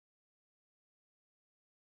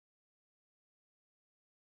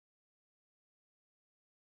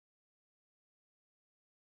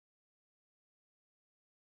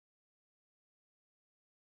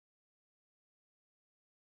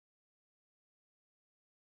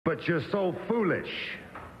But you're so foolish.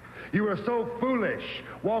 You were so foolish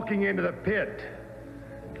walking into the pit,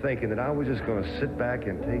 thinking that I was just going to sit back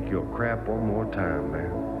and take your crap one more time,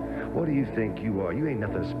 man. What do you think you are? You ain't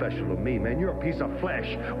nothing special to me, man. You're a piece of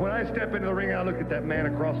flesh. When I step into the ring, I look at that man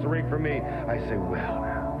across the ring from me. I say, well,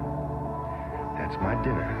 now, that's my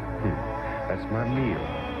dinner. That's my meal.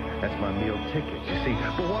 That's my meal ticket, you see.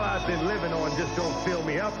 But what I've been living on just don't fill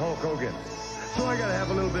me up, Hulk Hogan. So I got to have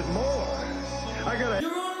a little bit more. I got to...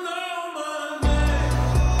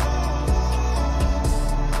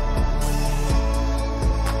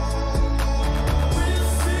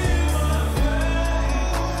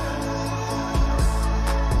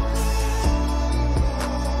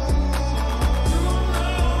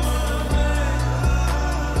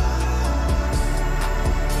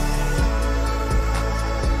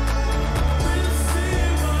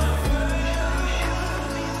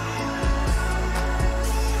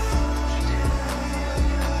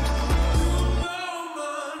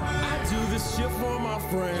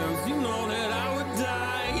 friends, you know that I would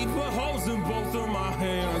die for holes in both of my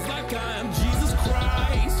hands, like I am Jesus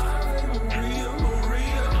Christ. Maria,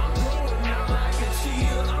 Maria, I'm growing out like a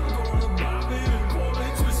chia. I'm gonna bob it and pull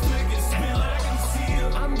it, twist, flick it, spin like a seal.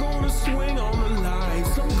 I'm gonna swing on the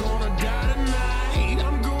lights. I'm gonna die tonight.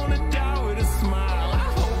 I'm gonna die with a smile. I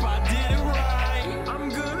hope I did it right. I'm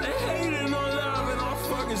gonna hate and not love, and I'll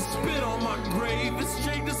fucking spit on my grave. It's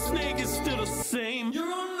Jake the Snake, it's still the same.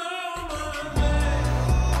 You're on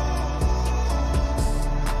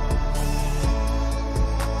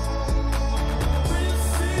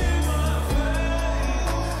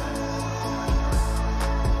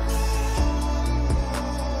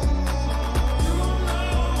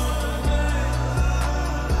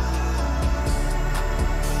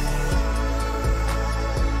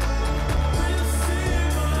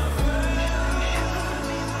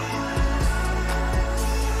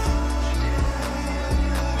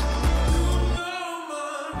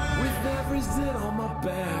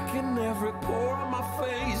back and every pore on my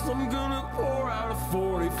face. I'm gonna pour out a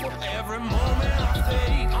 40 for every moment I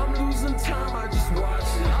fade. I'm losing time, I just watch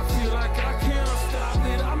it. I feel like I can't stop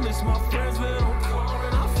it. I miss my friends, but I'm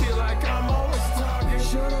calling. I feel like I'm always talking.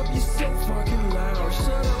 Shut up, you're so fucking loud.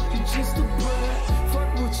 Shut up, you're just a brat. Fuck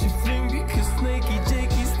what you think, because Snaky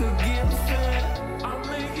Jakey's still getting fat. I'm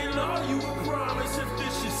making all you a promise. If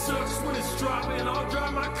this shit sucks when it's dropping, I'll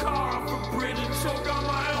drive my car off a bridge and choke on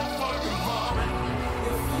my own fucking vomit.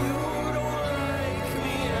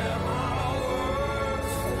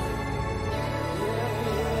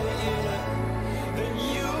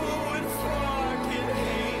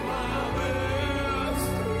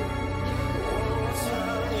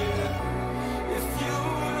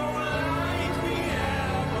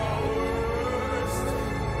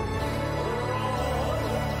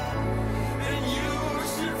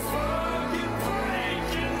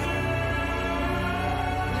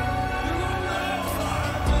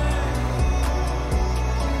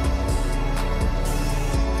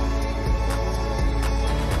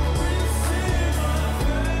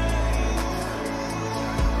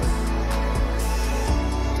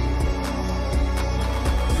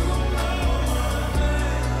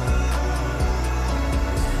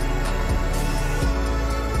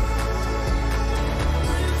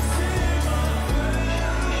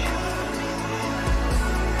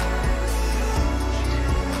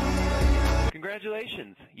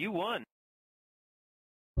 Congratulations, you won.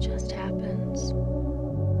 Just happens.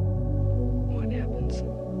 What happens?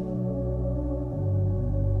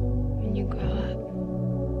 When you grow up,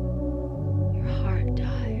 your heart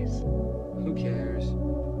dies. Who cares?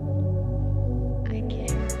 I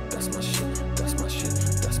care. That's my shit, that's my shit,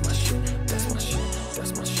 that's my shit, that's my shit,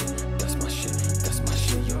 that's my shit, that's my shit, that's my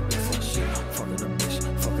shit, yo, that's my shit. Fucking a bitch,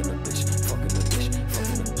 fucking a bitch, fucking a bitch,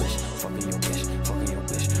 fucking a bitch, fucking your bitch, fucking your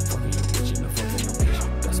bitch, fucking your bitch, and the fucking your bitch.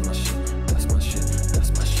 That's my shit, that's my shit, that's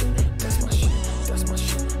my shit, that's my shit, that's my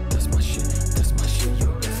shit, that's my shit, that's my shit,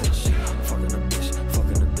 yo.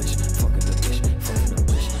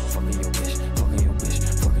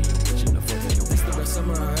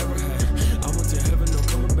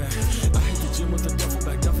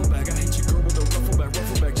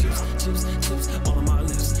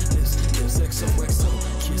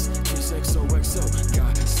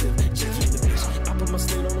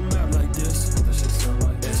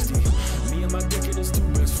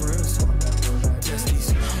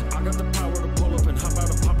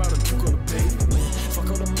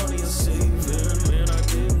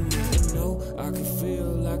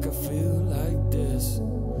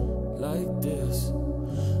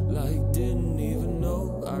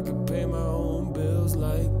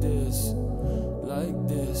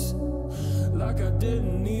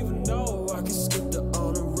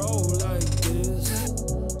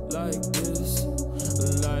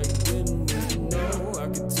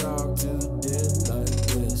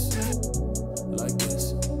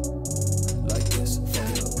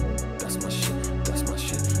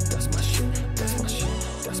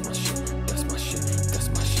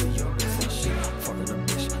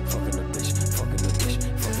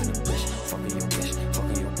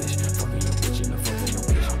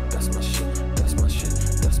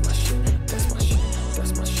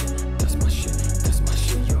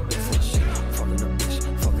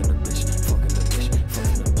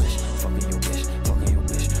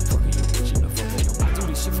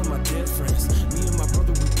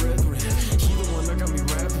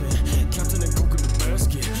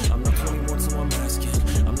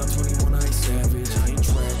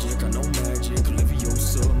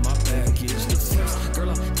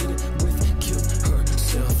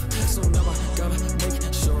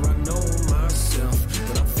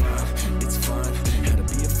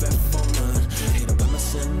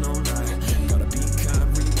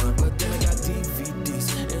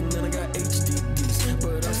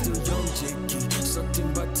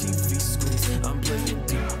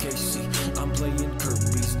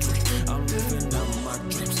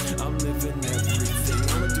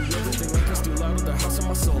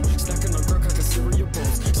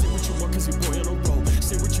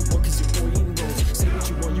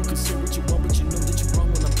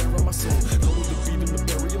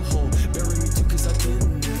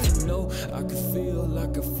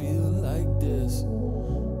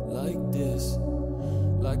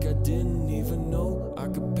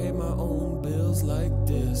 feels like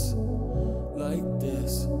this, like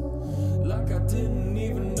this. Like I didn't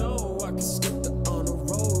even know I could skip the honor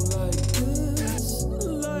roll like this,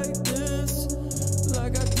 like this.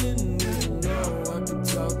 Like I didn't even know I could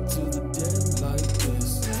talk to the dead like this,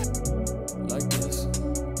 like this,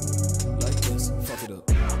 like this. Fuck it up.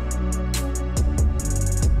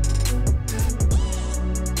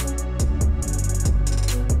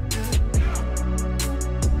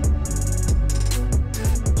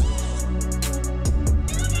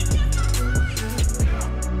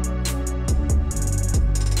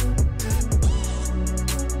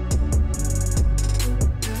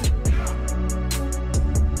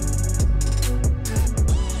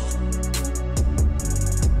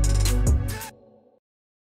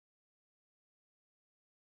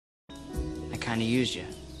 Kinda used you.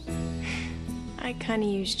 I kinda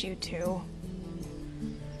used you too.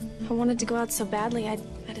 I wanted to go out so badly, I'd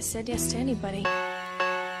have said yes to anybody.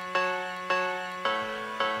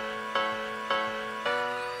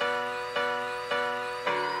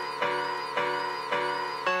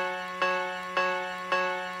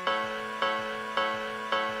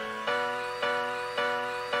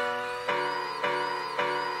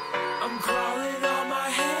 I'm crawling on my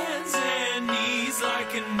hands and knees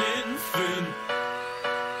like an infant.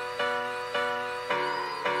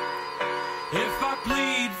 If I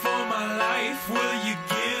plead for my life, will you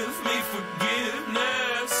give me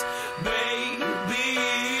forgiveness,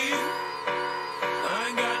 baby? I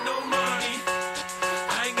ain't got no money,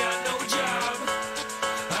 I ain't got no job,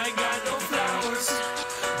 I ain't got no flowers,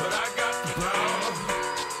 but I got the power,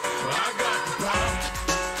 I got the power,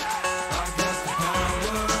 I got the power,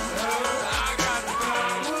 I got the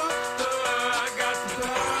power, I got the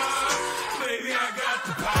power, baby, I got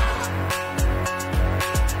the power.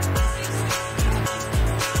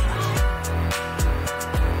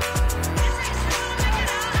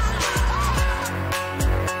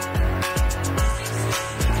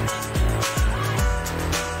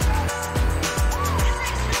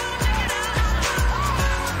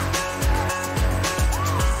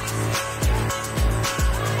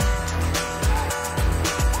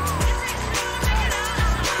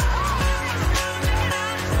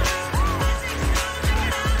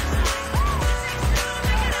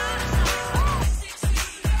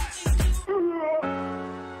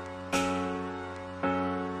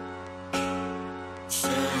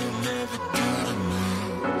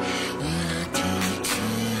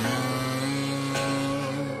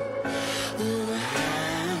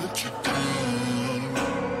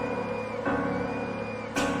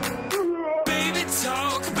 Baby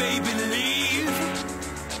talk, baby leave.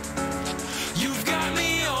 You've got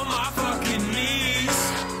me on my fucking knees.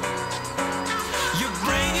 You're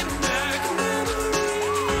bringing back memories.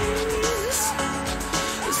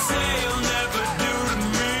 Say you'll never do to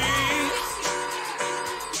me.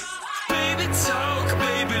 Baby talk,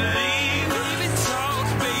 baby leave. Baby talk,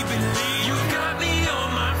 baby leave. You've got me on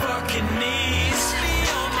my fucking knees. Me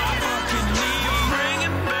on my fucking knees. You're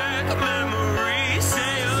bringing back memories.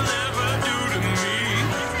 Say you'll never do to me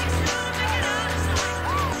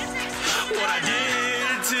what I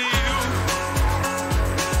did to you.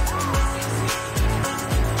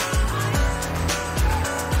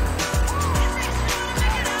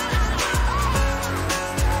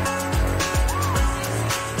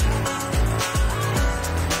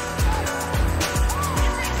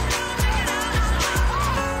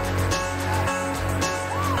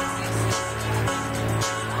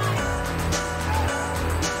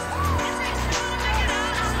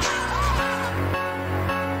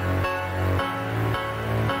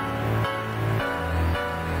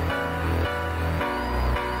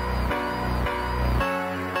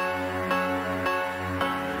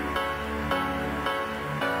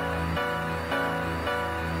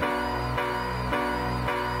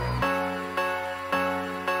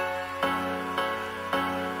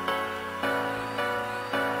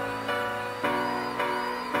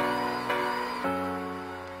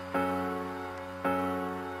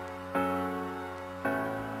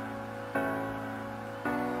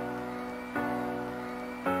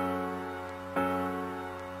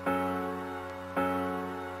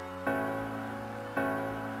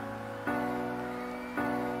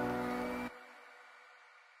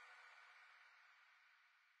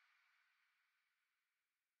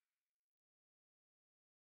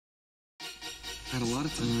 I had a lot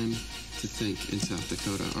of time to think in South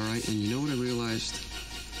Dakota, all right? And you know what I realized?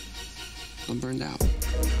 I'm burned out.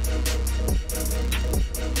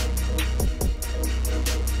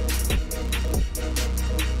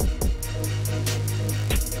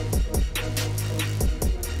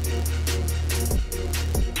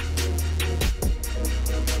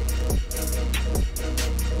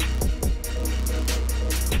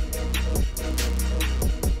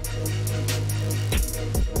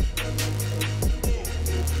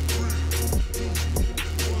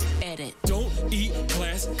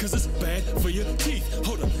 it's bad for your teeth.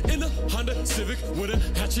 Hold up, in the Honda Civic with a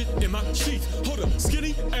hatchet in my sheath. Hold up,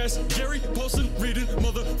 skinny ass Gary Paulson reading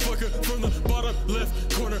motherfucker from the bottom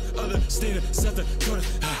left corner of the state of South Dakota.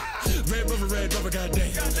 Red rubber,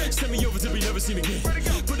 goddamn. Send me over to be never seen again.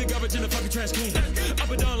 Put the garbage in the fucking trash can. Up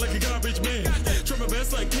and down like a garbage man. Try my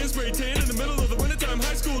best like 10 spray tan in the middle of the wintertime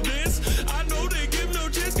high school dance. I know they give no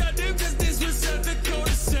chance, goddamn, cause this was South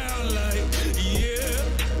Dakota sound like, yeah.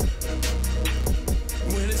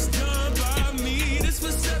 When it's done by me, this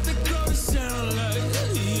was South Dakota sound like,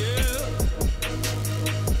 yeah.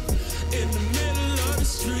 In the middle of the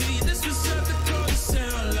street, this was South Dakota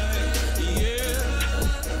sound like, yeah.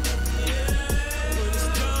 When it's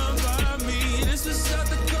done by me, this was South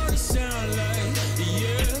Dakota sound like,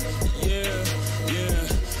 yeah.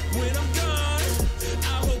 When I'm gone,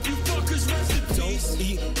 I hope you fuckers rest in peace. Don't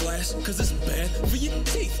eat glass, cause it's bad for your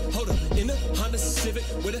teeth. Hold up, in a Honda Civic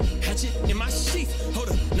with a hatchet in my sheath. Hold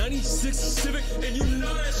up, 96 Civic, and you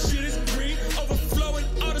know that shit is green. Overflowing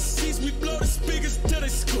all the seats, we blow the speakers till they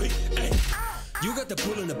squeak. Ay. You got the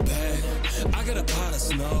pool in the bag, I got a pot of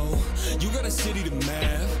snow. You got a city to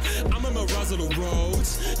map, I'm in Mirage the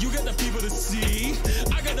roads. You got the people to see,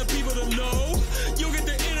 I got the people to know. You get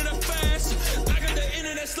the internet fast, I got the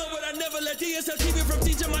internet slow, but I never let DSL keep me from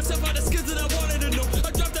teaching myself all the skills that I wanted to know.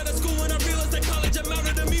 I dropped out of school when I realized that college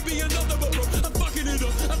amounted to me being nothing but broke. I'm fucking it up,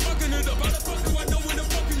 How the fuck do I know when the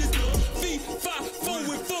fucking is done? V5, 4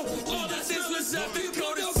 with 4, all that is was South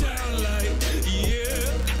Dakota sound like, yeah.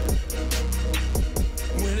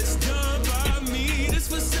 When it's done by me, this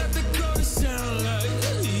was South Dakota sound like,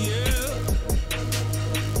 yeah.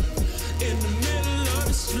 In the middle of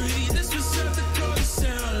the street, this was South Dakota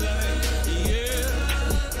sound like, yeah.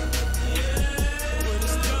 When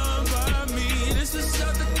it's done by me, this was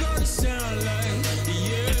South Dakota sound like,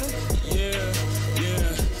 yeah.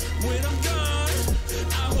 When I'm gone,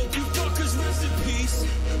 I hope you fuckers rest in peace.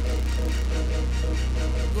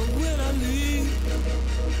 But when I leave,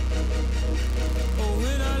 oh,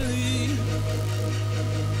 when I leave,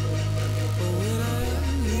 oh, when I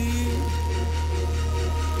leave,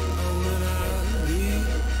 oh, when I leave,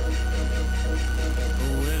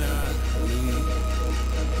 oh, when I leave,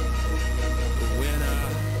 oh, when I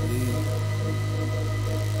leave,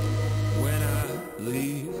 when I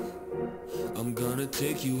leave, I'm gonna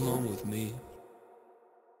take you home with me.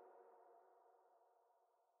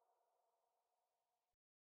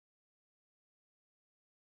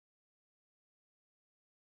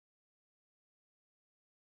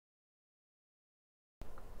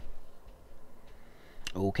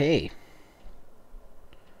 Okay.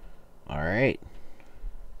 All right.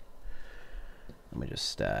 Let me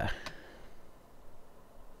just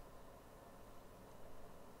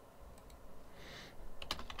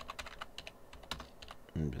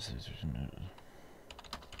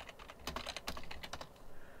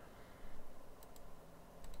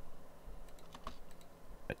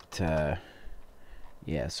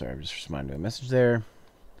yeah, sorry, I'm just responding to a message there.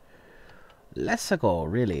 Let's go,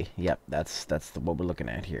 really. Yep, that's what we're looking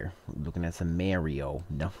at here. We're looking at some Mario.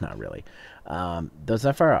 No, not really. Those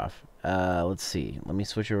not far off. Let's see. Let me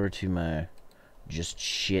switch over to my just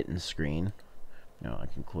shitting screen. No, I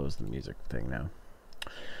can close the music thing now.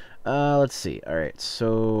 Let's see. All right,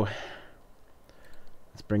 so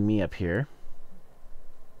let's bring me up here.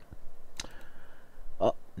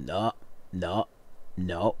 Oh, no.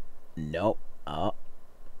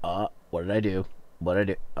 What did I do?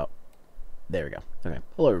 Oh. There we go. Okay.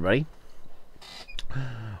 Hello, everybody.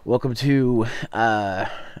 Welcome to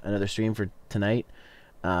another stream for tonight.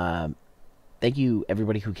 Thank you,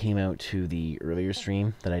 everybody who came out to the earlier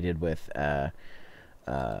stream that I did with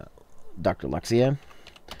Dr. Luxia.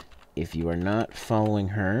 If you are not following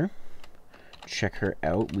her, check her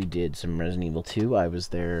out. We did some Resident Evil 2. I was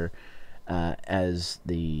there as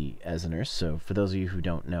a nurse. So for those of you who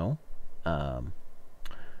don't know,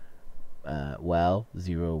 while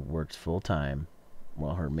Zero works full-time,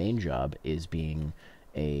 while her main job is being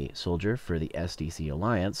a soldier for the SDC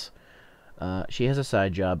Alliance, she has a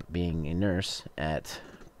side job being a nurse at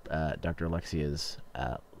Dr. Alexia's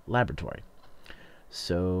laboratory.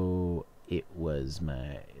 So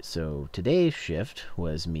today's shift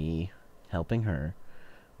was me helping her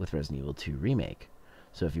with Resident Evil 2 Remake.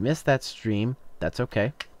 So if you missed that stream, that's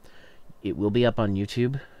okay. It will be up on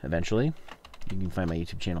YouTube eventually. You can find my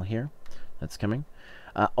YouTube channel here. That's coming.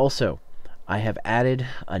 Also, I have added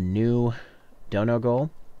a new dono goal.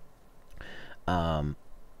 I'm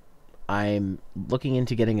looking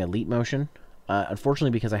into getting a Elite Motion. Unfortunately,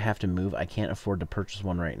 because I have to move, I can't afford to purchase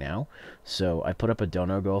one right now. So I put up a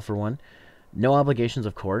dono goal for one. No obligations,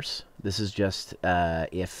 of course. This is just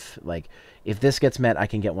if this gets met, I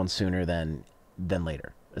can get one sooner than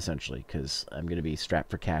later, essentially, because I'm going to be strapped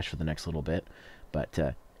for cash for the next little bit.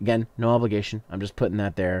 But again, no obligation. I'm just putting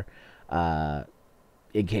that there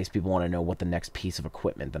in case people want to know what the next piece of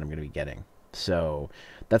equipment that I'm going to be getting. So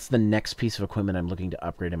that's the next piece of equipment I'm looking to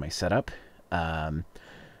upgrade in my setup.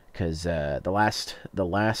 Because the last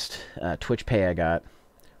Twitch pay I got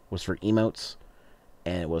was for emotes,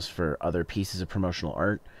 and it was for other pieces of promotional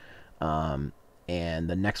art. And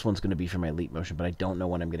the next one's going to be for my Leap Motion, but I don't know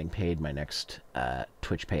when I'm getting paid my next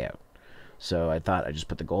Twitch payout. So I thought I'd just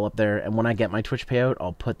put the goal up there, and when I get my Twitch payout,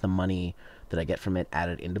 I'll put the money that I get from it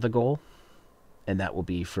added into the goal, and that will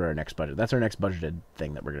be for our next budget. That's our next budgeted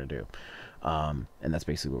thing that we're going to do. And that's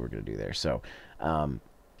basically what we're going to do there. So,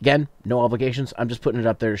 again, no obligations. I'm just putting it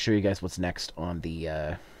up there to show you guys what's next on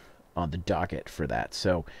the docket for that.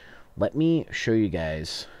 So let me show you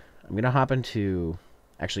guys. I'm going to hop into...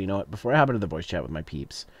 Actually, you know what? Before I hop into the voice chat with my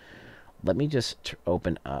peeps, let me just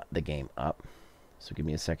open the game up. So give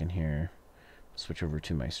me a second here. Switch over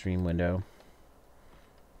to my stream window.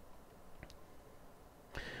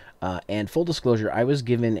 And full disclosure, I was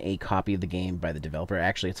given a copy of the game by the developer.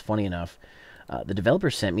 Actually, it's funny enough. The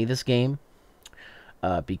developer sent me this game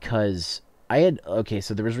because I had... Okay,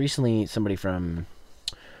 so there was recently somebody from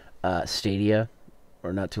Stadia,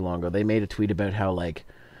 or not too long ago, they made a tweet about how, like,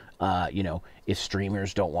 you know, if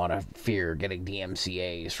streamers don't want to fear getting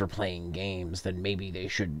DMCAs for playing games, then maybe they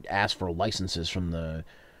should ask for licenses from the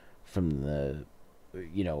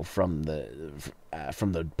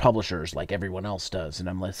publishers like everyone else does. And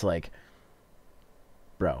I'm just like,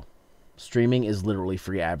 bro, streaming is literally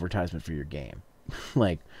free advertisement for your game.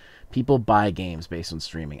 Like, people buy games based on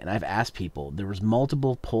streaming. And I've asked people, there was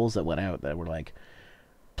multiple polls that went out that were like,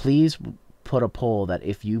 please put a poll that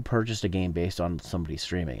if you purchased a game based on somebody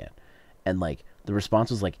streaming it. And like the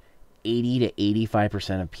response was like 80 to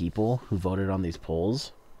 85% of people who voted on these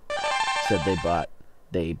polls said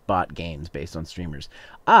they bought games based on streamers.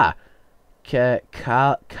 Kyle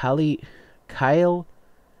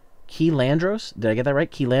Keylandros, did I get that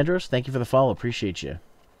right? Keylandros, thank you for the follow, appreciate you.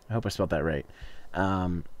 I hope I spelled that right.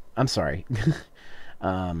 I'm sorry.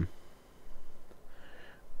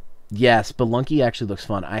 Yes, Spelunky actually looks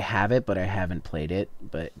fun. I have it, but I haven't played it,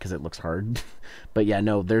 but because it looks hard. But yeah,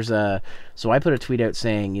 no, there's a... So I put a tweet out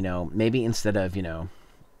saying, you know, maybe instead of, you know...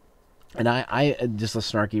 And I just a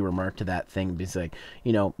snarky remark to that thing, because like,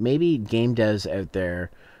 you know, maybe game devs out there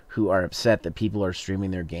who are upset that people are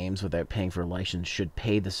streaming their games without paying for a license should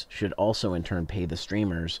also in turn pay the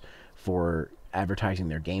streamers for advertising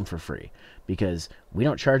their game for free. Because we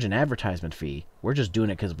don't charge an advertisement fee. We're just doing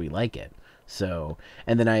it because we like it. So,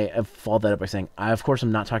 and then I followed that up by saying, of course,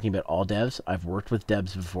 I'm not talking about all devs. I've worked with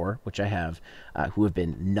devs before, which I have, who have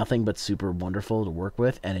been nothing but super wonderful to work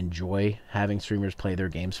with and enjoy having streamers play their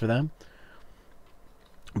games for them.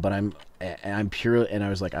 But I'm purely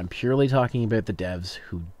talking about the devs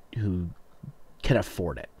who can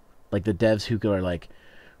afford it, like the devs who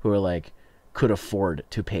are could afford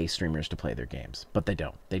to pay streamers to play their games, but they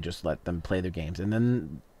don't. They just let them play their games, and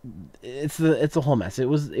then it's a whole mess. It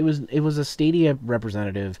was a Stadia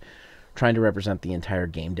representative trying to represent the entire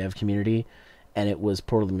game dev community, and it was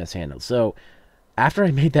poorly mishandled. So after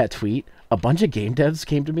I made that tweet, a bunch of game devs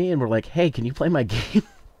came to me and were like, "Hey, can you play my game?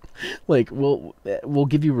 Like, we'll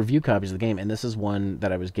give you review copies of the game." And this is one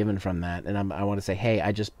that I was given from that. And I want to say, hey,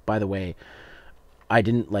 by the way, I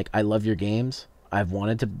love your games. I've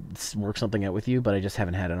wanted to work something out with you, but I just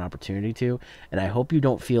haven't had an opportunity to. And I hope you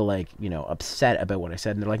don't feel like, you know, upset about what I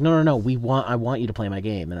said. And they're like, no, I want you to play my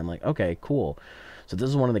game. And I'm like, okay, cool. So this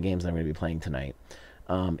is one of the games that I'm going to be playing tonight.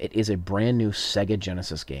 It is a brand new Sega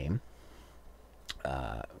Genesis game.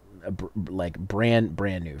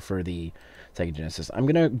 Brand new for the Sega Genesis. I'm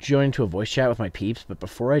going to join into a voice chat with my peeps, but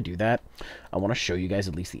before I do that, I want to show you guys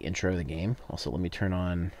at least the intro of the game. Also, let me turn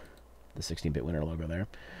on the 16-bit winner logo there.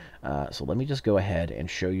 So let me just go ahead and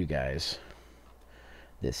show you guys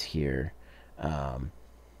this here.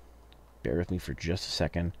 Bear with me for just a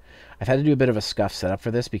second. I've had to do a bit of a scuff setup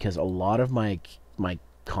for this because a lot of my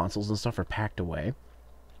consoles and stuff are packed away.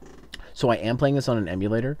 So I am playing this on an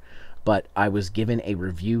emulator, but I was given a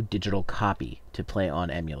review digital copy to play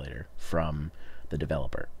on emulator from the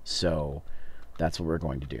developer. So that's what we're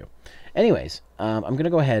going to do. Anyways, I'm going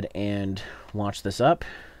to go ahead and launch this up.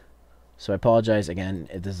 So I apologize again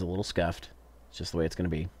if this is a little scuffed. It's just the way it's going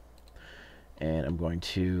to be. And I'm going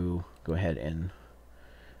to go ahead and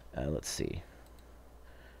let's see.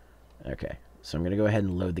 Okay, so I'm going to go ahead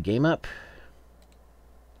and load the game up.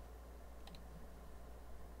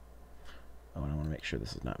 Oh, and I want to make sure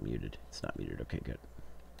this is not muted. It's not muted. Okay, good.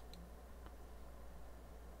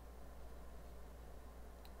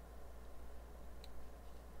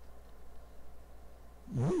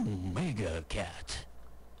 Mega Cat.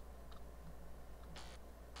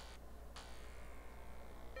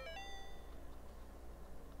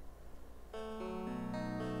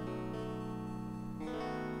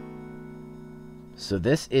 So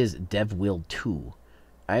this is Devwill 2.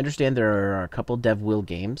 I understand there are a couple Devwill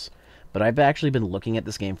games, but I've actually been looking at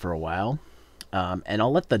this game for a while. And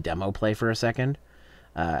I'll let the demo play for a second,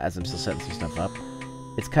 as I'm still setting some stuff up.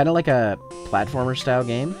 It's kind of like a platformer style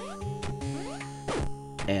game.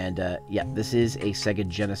 And yeah, this is a Sega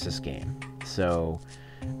Genesis game. So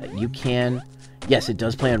you can, yes, it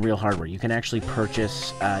does play on real hardware. You can actually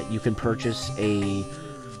purchase, a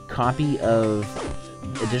copy of,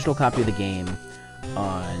 a digital copy of the game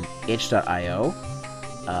on itch.io,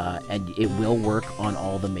 and it will work on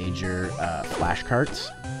all the major flash carts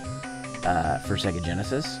for Sega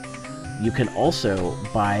Genesis. You can also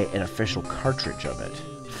buy an official cartridge of it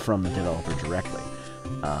from the developer directly.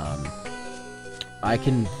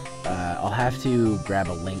 I'll have to grab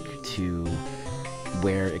a link to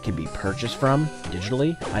where it can be purchased from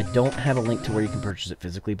digitally. I don't have a link to where you can purchase it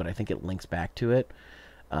physically, but I think it links back to it.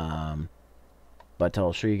 But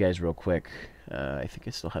I'll show you guys real quick. I think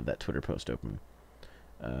I still have that Twitter post open.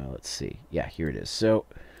 Let's see. Yeah, here it is. So,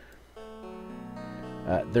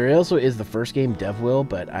 there also is the first game, Devwill,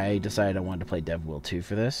 but I decided I wanted to play Devwill 2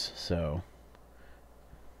 for this, so...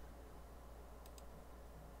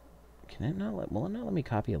 Can it not let... Will it not let me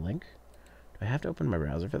copy a link? Do I have to open my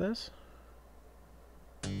browser for this?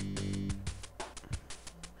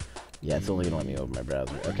 Yeah, it's only going to let me open my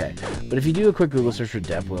browser. Okay. But if you do a quick Google search for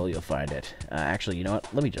Devwill, you'll find it. Actually, you know what?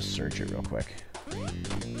 Let me just search it real quick.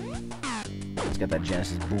 It's got that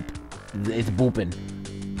Genesis boop. It's booping.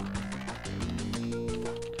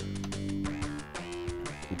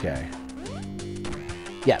 Okay.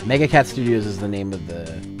 Yeah, Mega Cat Studios is the name of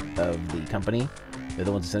the company. They're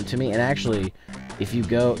the ones that sent it to me. And actually, if you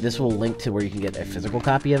go... This will link to where you can get a physical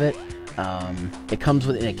copy of it. It comes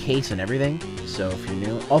in a case and everything, so if you're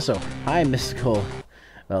new... Also, hi, Mystical...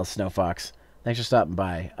 Well, Snow Fox. Thanks for stopping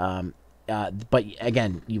by. But,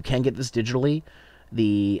 again, you can get this digitally.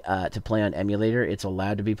 To play on emulator, it's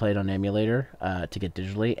allowed to be played on emulator to get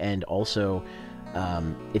digitally, and also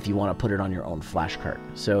if you want to put it on your own flash cart.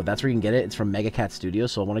 So that's where you can get it. It's from Mega Cat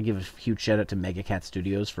Studios, so I want to give a huge shout out to Mega Cat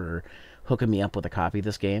Studios for hooking me up with a copy of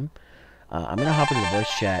this game. I'm going to hop into the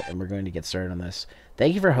voice chat, and we're going to get started on this.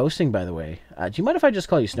 Thank you for hosting, by the way. Do you mind if I just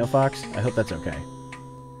call you Snow Fox? I hope that's okay.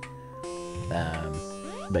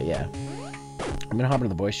 But yeah. I'm going to hop into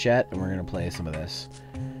the voice chat, and we're going to play some of this.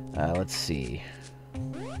 Let's see.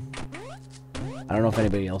 I don't know if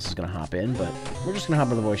anybody else is going to hop in, but we're just going to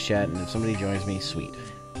hop into the voice chat, and if somebody joins me, sweet.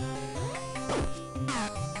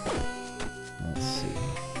 Let's see.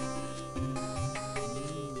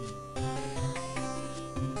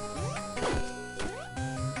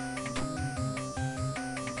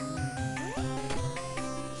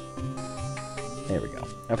 There we go.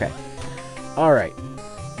 Okay. Alright.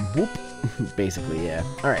 Whoop. Basically, yeah.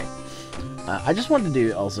 Alright. I just wanted to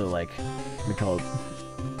do also, like,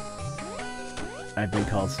 I've been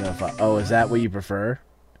called Snow Fox. Oh, is that what you prefer?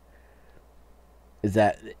 Is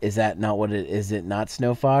that not what it is? It not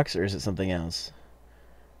Snow Fox, or is it something else?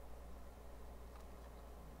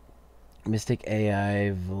 Mystic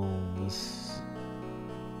AI Volus.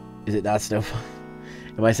 Is it not Snow Fox?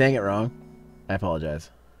 Am I saying it wrong? I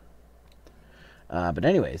apologize. But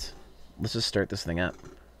anyways, let's just start this thing up.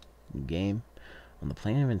 Game. On the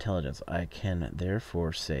plane of intelligence, I can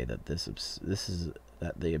therefore say that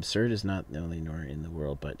that the absurd is not only nor in the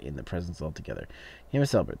world, but in the presence altogether.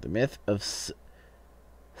 Amos Albert, the myth of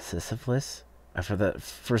Sisyphus.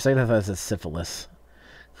 For a second, I thought it was syphilis.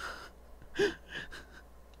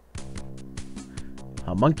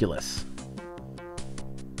 Homunculus.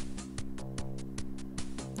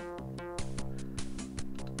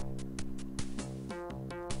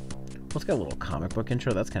 Well, it's got a little comic book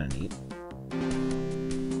intro. That's kind of neat.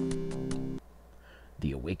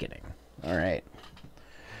 The Awakening. All right.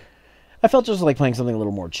 I felt just like playing something a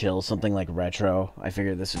little more chill, something like retro. I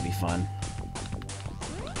figured this would be fun.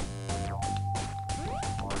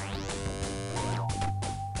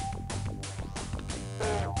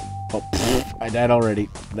 Oh, I died already.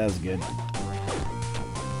 That was good.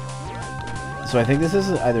 So I think this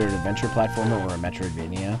is either an adventure platformer or a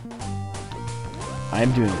Metroidvania.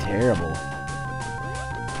 I'm doing terrible.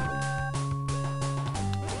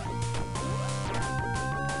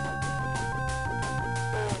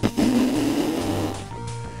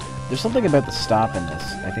 There's something about the stop in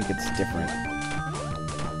this. I think it's different.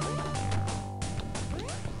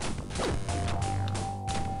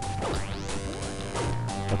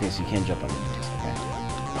 Okay, so you can jump on these. Okay.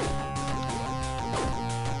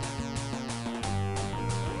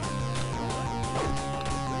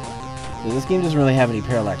 This game doesn't really have any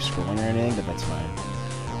parallax scrolling or anything, but that's fine.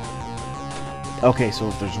 Okay, so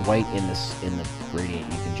if there's white in the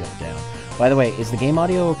gradient, you can jump down. By the way, is the game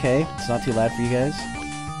audio okay? It's not too loud for you guys?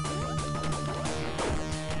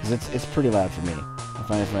 Because it's pretty loud for me. I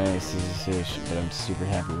find it nice, but I'm super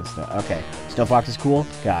happy with Snow. Okay, Snow Fox is cool?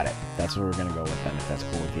 Got it. That's what we're gonna go with then, if that's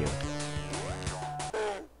cool with you.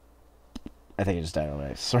 I think I just died on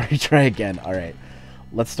ice. Sorry, try again. Alright,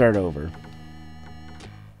 let's start over.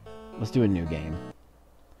 Let's do a new game.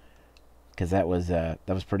 Because that was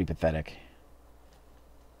pretty pathetic.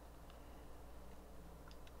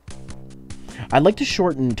 I'd like to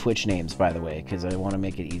shorten Twitch names, by the way, because I want to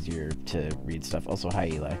make it easier to read stuff. Also, hi,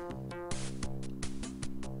 Eli.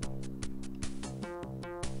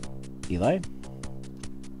 Eli?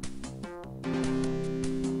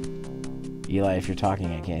 Eli, if you're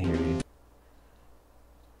talking, I can't hear you.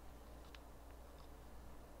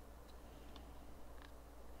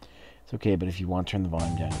 It's okay, but if you want to turn the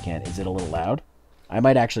volume down, you can. Is it a little loud? I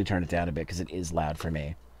might actually turn it down a bit, because it is loud for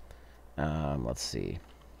me. Let's see.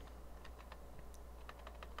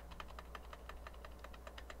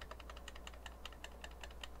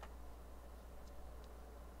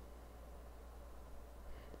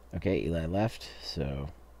 Okay, Eli left, so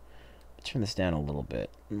let's turn this down a little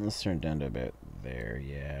bit. Let's turn it down to about there,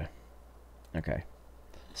 yeah. Okay.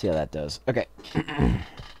 See how that does. Okay.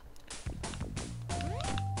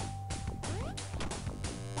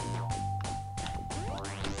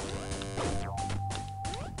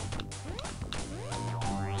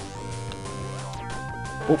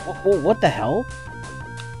 What the hell?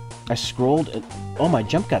 I scrolled and... Oh, my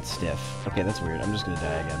jump got stiff. Okay, that's weird. I'm just gonna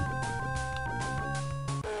die again.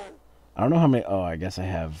 I don't know how many... Oh, I guess I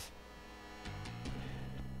have...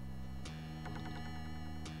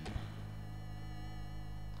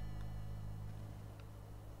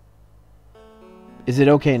 Is it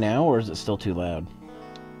okay now, or is it still too loud?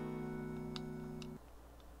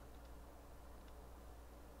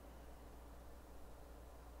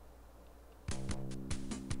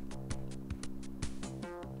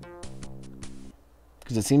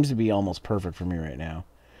 Because it seems to be almost perfect for me right now.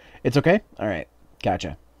 It's okay? Alright.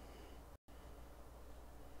 Gotcha.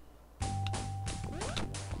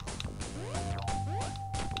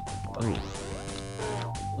 Wait.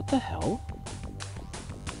 What the hell?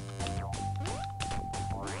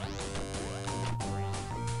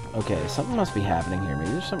 Okay, something must be happening here. Maybe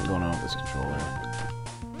there's something going on with this controller.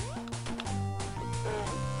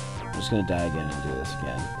 I'm just gonna die again and do this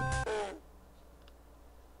again.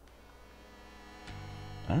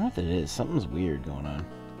 I don't know what it is. Something's weird going on.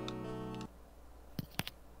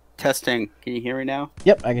 Testing. Can you hear me now?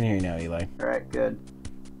 Yep, I can hear you now, Eli. Alright, good.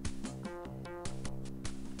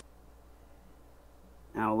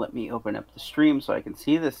 Now let me open up the stream so I can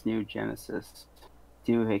see this new Genesis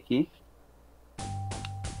doohickey.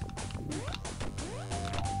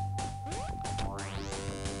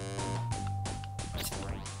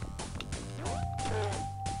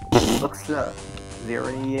 Looks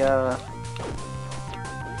very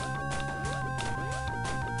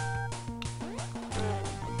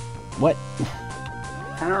What?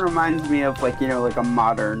 kind of reminds me of like, you know, like a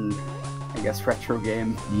modern, I guess, retro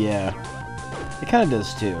game. Yeah. It kind of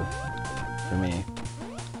does too, for me.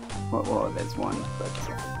 Well, there's one, but...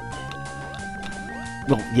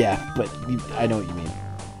 Well, yeah, but I know what you mean.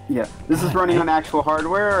 Yeah. This is running on actual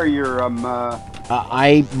hardware, or your,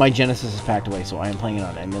 my Genesis is packed away, so I am playing it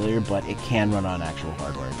on emulator, but it can run on actual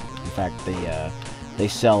hardware. In fact, they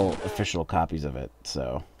sell official copies of it,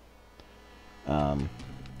 so...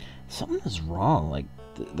 something is wrong, like,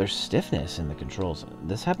 there's stiffness in the controls.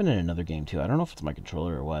 This happened in another game, too. I don't know if it's my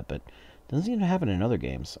controller or what, but it doesn't even happen in other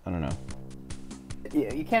games. I don't know.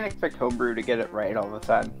 Yeah, you can't expect Homebrew to get it right all the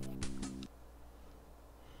time.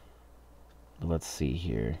 Let's see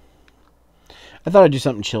here. I thought I'd do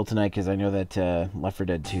something chill tonight, because I know that Left 4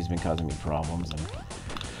 Dead 2's been causing me problems, and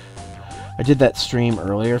I did that stream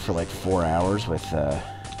earlier for like 4 hours with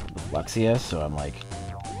Luxia, so I'm like,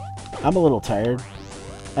 I'm a little tired.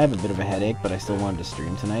 I have a bit of a headache, but I still wanted to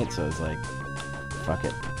stream tonight, so I was like, fuck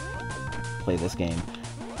it. Play this game.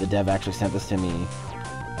 The dev actually sent this to me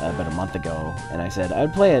about a month ago, and I said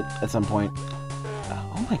I'd play it at some point.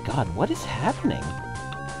 Oh my god, what is happening?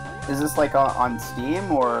 Is this like on Steam,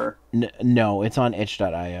 or...? No, it's on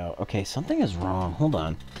itch.io. Okay, something is wrong. Hold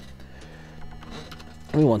on.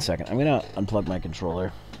 Give me 1 second. I'm gonna unplug my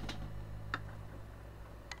controller.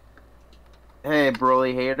 Hey,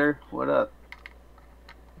 Broly Hater, what up?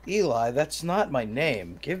 Eli, that's not my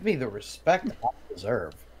name. Give me the respect I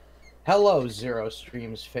deserve. Hello, Zero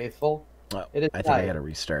Streams faithful. Oh, I think I gotta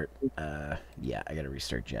restart. Yeah, I gotta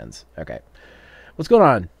restart Gens. Okay. What's going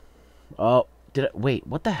on? Oh, wait,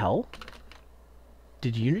 what the hell?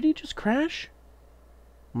 Did Unity just crash?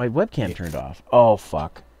 My webcam turned off. Oh,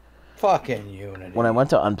 fuck. Fucking Unity. When I went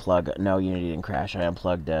to unplug... No, Unity didn't crash. I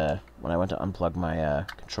unplugged... when I went to unplug my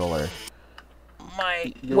controller...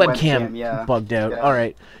 My webcam bugged out. Yeah.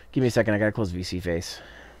 Alright, give me a second. I gotta close VC face.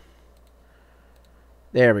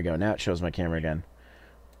 There we go. Now it shows my camera again.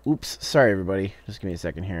 Oops. Sorry, everybody. Just give me a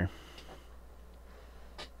second here.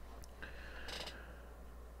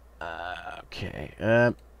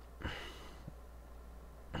 Okay.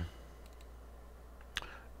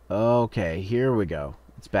 Okay, here we go.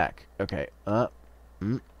 It's back. Okay.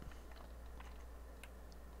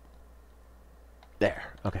 There.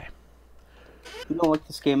 Okay. You don't look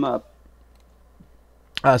this game up.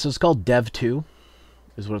 So it's called Dev 2,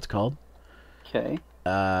 is what it's called. Okay.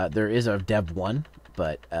 There is a Dev 1,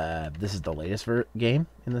 but this is the latest game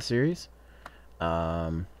in the series.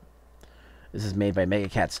 This is made by Mega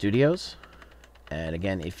Cat Studios. And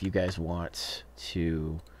again, if you guys want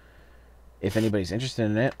to... If anybody's interested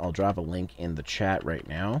in it, I'll drop a link in the chat right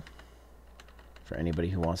now. For anybody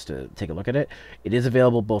who wants to take a look at it. It is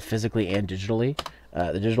available both physically and digitally.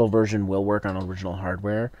 The digital version will work on original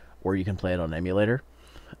hardware, or you can play it on emulator.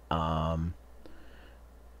 But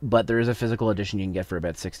there is a physical edition you can get for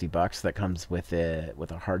about $60 that comes with a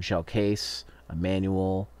hard shell case, a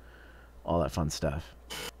manual, all that fun stuff.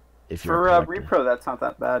 If you're for repro, that's not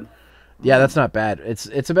that bad. Yeah, that's not bad.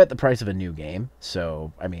 It's about the price of a new game.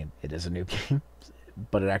 So I mean, it is a new game,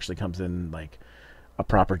 but it actually comes in like a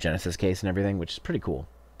proper Genesis case and everything, which is pretty cool.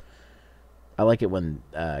 I like it when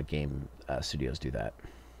game studios do that.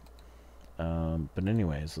 But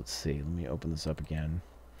anyways, let's see. Let me open this up again.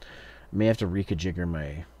 I may have to reconfigure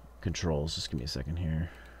my controls. Just give me a second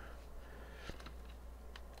here.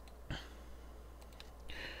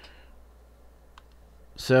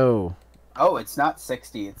 So. Oh, it's not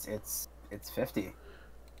 60. It's 50.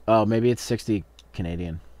 Oh, maybe it's 60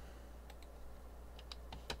 Canadian.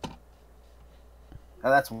 Oh,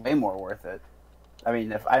 that's way more worth it. I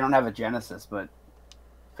mean, if I don't have a Genesis, but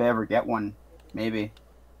if I ever get one, maybe.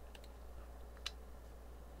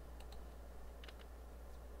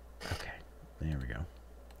 Okay, there we go.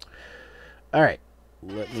 All right,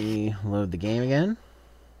 let me load the game again.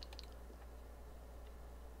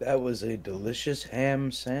 That was a delicious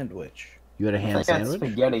ham sandwich. You had a ham sandwich?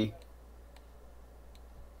 Spaghetti.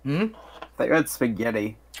 Hmm? I thought you had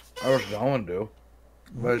spaghetti. I was going to,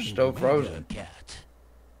 but it's still frozen.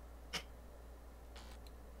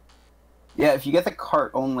 Yeah, if you get the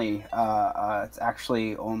cart only, it's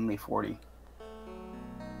actually only 40.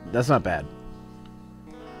 That's not bad.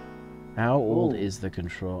 How old is the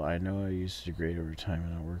control? I know I used to degrade over time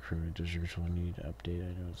and not work for me. Does your control need to update?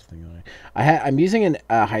 I know it's a thing. I'm using an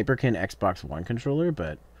Hyperkin Xbox One controller,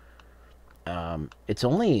 but it's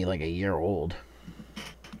only like a year old.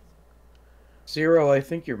 Zero, I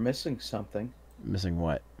think you're missing something. Missing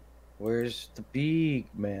what? Where's the big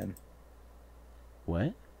man?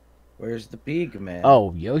 What? Where's the big man?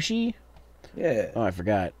 Oh, Yoshi? Yeah. Oh, I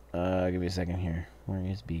forgot. Give me a second here. Where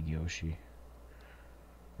is Big Yoshi?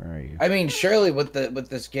 Where are you? I mean, surely with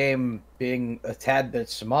this game being a tad bit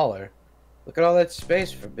smaller, look at all that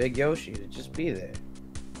space for Big Yoshi to just be there.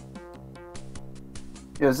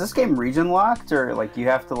 Yo, is this game region locked, or like you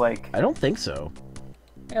have to like? I don't think so.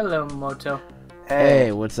 Hello, Moto.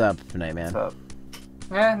 Hey, what's up, Nightman? What's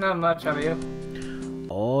up? Not much. How are you?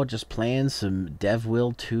 Oh, just playing some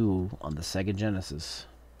Devwill 2 on the Sega Genesis.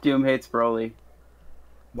 Doom hates Broly.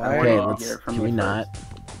 Okay, can we not?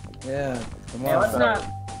 Yeah, come on. Yeah, let's not.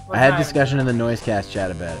 I had discussion in the Noisecast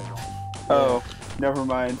chat about it. Oh, never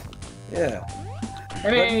mind. Yeah.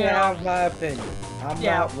 I mean, you have my opinion. I'm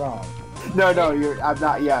not wrong. No, I'm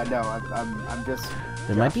not. Yeah, no, I'm just.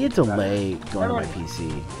 There might be a delay going to my PC.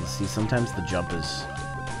 You see, sometimes the jump is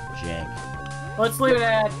jank. Let's leave it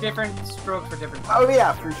at different strokes for different. Oh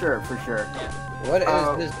yeah, for sure. Yeah. What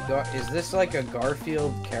is this? Is this like a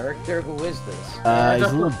Garfield character? Who is this? He's a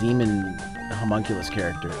little demon homunculus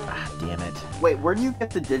character. Ah, damn it. Wait, where do you get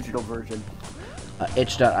the digital version?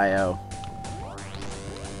 Itch.io.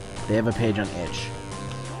 They have a page on Itch.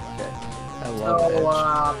 Okay. I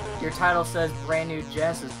love Itch. Your title says brand new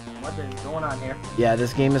Genesis. What is going on here? Yeah,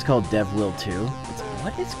 this game is called Devwill 2.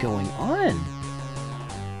 What is going on?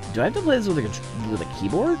 Do I have to play this with a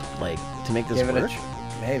keyboard, like, to make this work?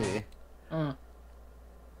 Maybe. Hold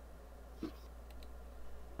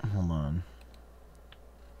on.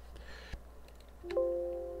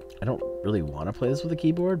 I don't really want to play this with a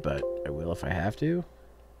keyboard, but I will if I have to.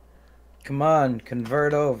 Come on,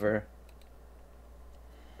 convert over.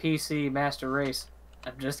 PC Master Race.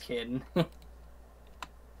 I'm just kidding.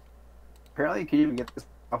 Apparently, you can even get this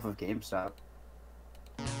off of GameStop.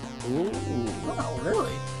 Ooh. Oh,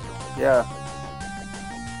 really? Yeah.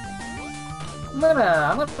 I'm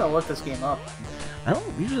gonna look this game up. I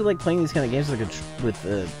don't usually like playing these kind of games with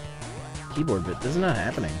the keyboard, but this is not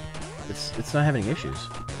happening. It's not having issues.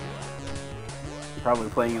 You're probably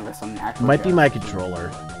playing it with some actual. Might be my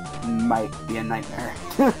controller. Might be a nightmare.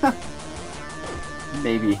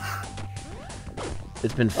 Maybe.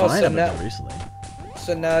 It's been fine up until recently.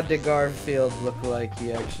 So now the Garfield look like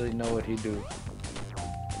he actually know what he do.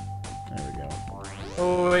 There we go.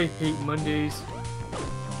 Oh, I hate Mondays.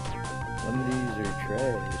 Mondays are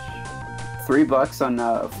trash. $3 on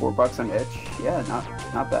 $4 on itch. Yeah,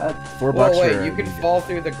 not bad. $4. Well, wait, you can fall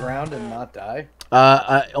through the ground and not die?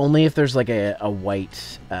 Only if there's like a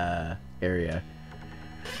white area.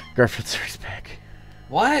 Garfield's back.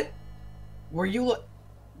 What? Were you?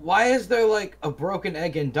 Why is there like a broken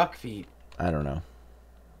egg and duck feet? I don't know.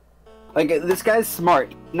 Like, this guy's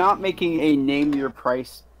smart. Not making a name your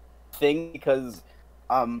price thing because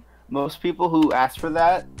most people who ask for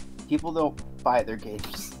that, people don't buy their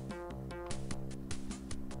games.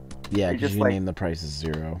 Yeah, because you name the price as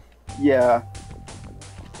 0. Yeah.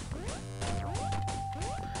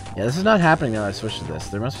 Yeah, this is not happening now I switched to this.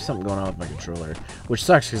 There must be something going on with my controller. Which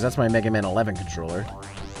sucks, because that's my Mega Man 11 controller.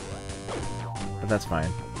 But that's fine.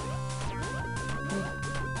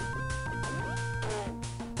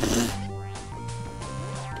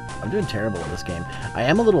 I'm doing terrible at this game. I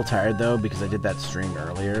am a little tired, though, because I did that stream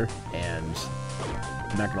earlier, and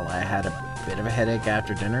I'm not gonna lie, I had a bit of a headache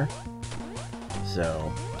after dinner.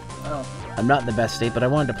 So, I'm not in the best state, but I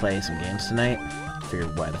wanted to play some games tonight.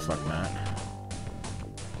 Figured, why the fuck not?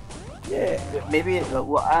 Yeah, maybe.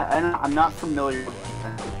 Well, I'm not familiar with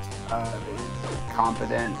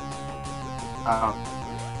competent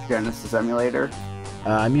Genesis emulator.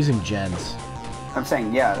 I'm using Gens. I'm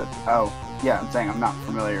saying yeah. Oh, yeah. I'm saying I'm not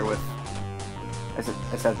familiar with. I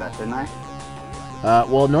said that, didn't I?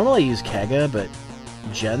 Well, normally I use Kega, but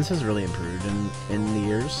Gens has really improved in the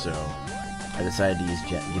years, so I decided to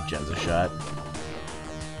give Gens a shot.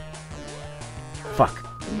 Fuck.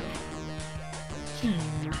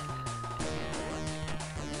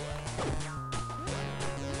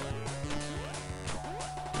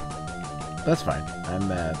 That's fine.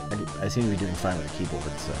 I seem to be doing fine with the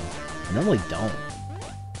keyboard, so I normally don't.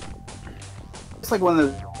 It's like one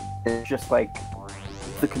of those. It's just like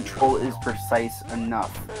the control is precise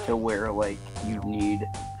enough to where like you need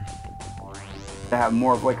to have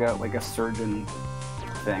more of like a surgeon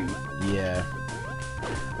thing. Yeah.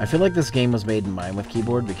 I feel like this game was made in mind with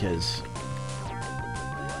keyboard because.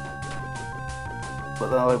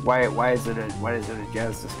 But like, why is it a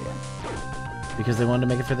Genesis game? Because they wanted to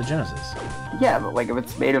make it for the Genesis. Yeah, but like if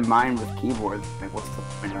it's made in mind with keyboard, like what's the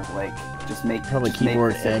point of like just make probably just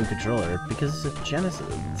keyboard make and controller because it's a Genesis.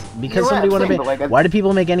 Because You're somebody right, wanted to make. like, why do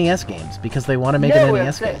people make NES games? Because they want to make an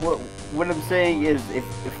NES game. What I'm saying is if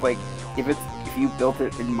you built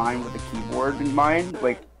it in mind with a keyboard in mind,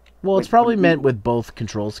 like. Well, it's probably meant with both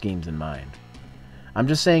control schemes in mind. I'm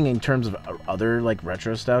just saying in terms of other like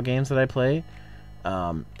retro style games that I play,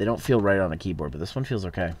 they don't feel right on a keyboard, but this one feels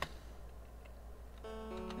okay.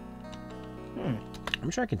 I'm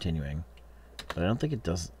gonna try continuing, but I don't think it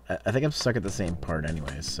does. I think I'm stuck at the same part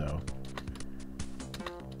anyways, so.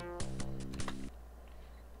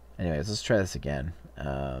 Anyways, let's try this again.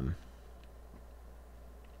 I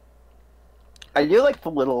do like the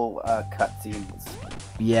little cutscenes.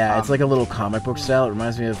 Yeah, it's like a little comic book style. It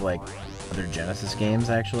reminds me of like other Genesis games,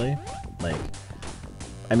 actually. Like,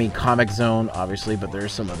 I mean, Comic Zone, obviously, but there are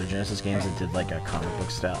some other Genesis games that did like a comic book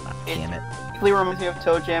style. Damn it. It really reminds me of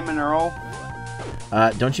Toe Jam and Earl.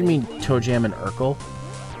 Don't you mean Toe Jam and Urkel?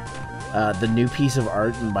 The new piece of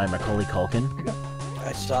art by Macaulay Culkin.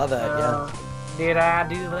 I saw that, yeah. Did I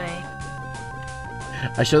do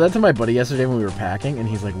that? I showed that to my buddy yesterday when we were packing, and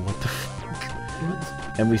he's like, what the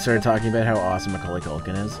fuck? And we started talking about how awesome Macaulay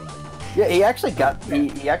Culkin is. Yeah, he actually got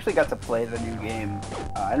to play the new game.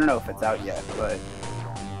 I don't know if it's out yet, but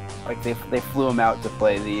like they flew him out to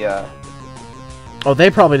play the. Oh, they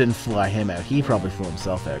probably didn't fly him out. He probably flew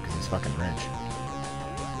himself out because he's fucking rich.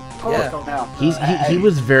 Yeah, he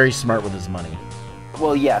was very smart with his money.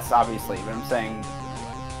 Well, yes, obviously, but I'm saying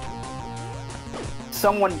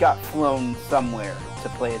someone got flown somewhere to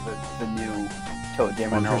play the new Toe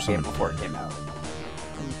Jam and Earl game before it came out.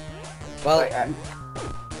 Well,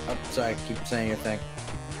 oh, sorry, keep saying your thing.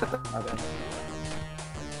 Okay.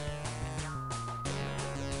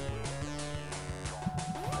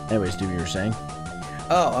 Anyways, dude, you were saying?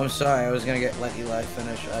 Oh, I'm sorry. I was gonna let Eli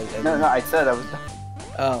finish. No, I said I was.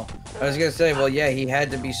 Oh, I was gonna say, well, yeah, he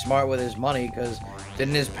had to be smart with his money because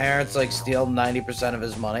Didn't his parents like steal 90% of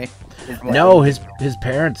his money? No, his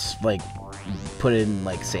parents like put in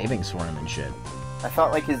like savings for him and shit. I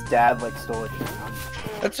thought like his dad like stole it.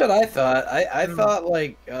 That's what I thought. I thought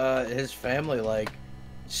like his family like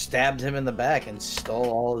stabbed him in the back and stole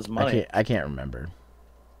all his money. I can't remember.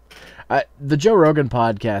 The Joe Rogan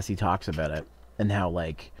podcast, he talks about it and how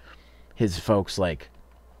like his folks like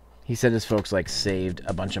he said his folks like saved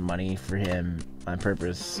a bunch of money for him on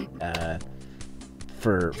purpose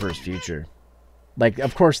for his future. Like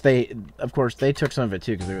of course they took some of it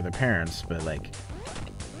too because they were their parents, but like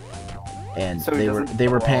and So they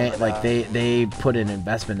were paying like they put an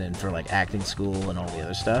investment in for like acting school and all the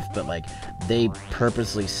other stuff, but like they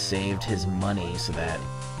purposely saved his money so that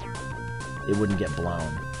it wouldn't get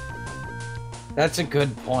blown. That's a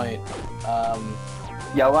good point.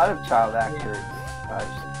 Yeah, a lot of child actors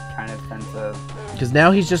just kind of tend to. Because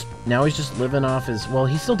now he's just living off his. Well,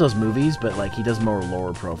 he still does movies, but like he does more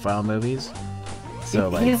lower profile movies. So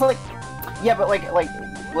like he's like, yeah, but like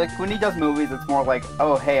when he does movies, it's more like,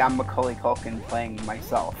 oh hey, I'm Macaulay Culkin playing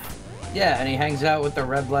myself. Yeah, and he hangs out with the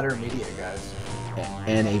Red Letter Media guys.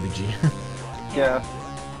 And AVG. Yeah.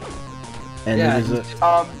 And yeah, there's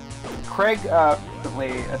a. Craig, recently,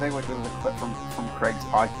 I think like there was a clip from Craig's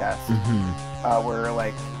podcast, where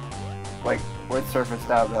like word surfaced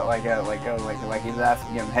out that like he was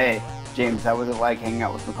asking him, hey James, how was it like hanging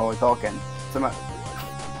out with Macaulay Culkin?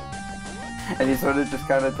 And he sort of just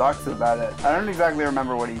kind of talks about it. I don't exactly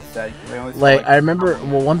remember what he said. I remember.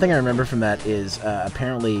 Well, one thing I remember from that is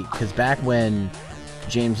apparently because back when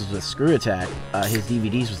James was with Screw Attack, his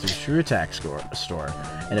DVDs was through Screw Attack store,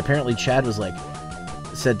 and apparently Chad was like.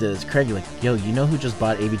 Said to Craig, like, yo, you know who just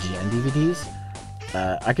bought AVGN DVDs?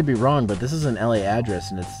 I could be wrong, but this is an LA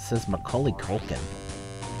address, and it says Macaulay Culkin.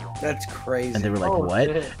 That's crazy. And they were like, what?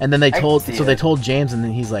 Shit. And then they told James, and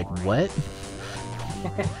then he's like, what?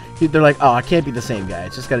 They're like, oh, it can't be the same guy.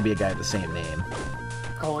 It's just got to be a guy with the same name.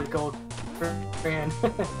 Macaulay Culkin.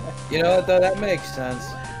 You know what, though? That makes sense.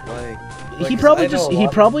 Like he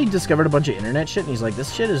probably discovered a bunch of internet shit, and he's like,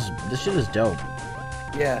 this shit is dope.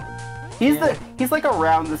 Yeah. He's like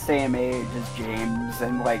around the same age as James,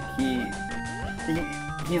 and like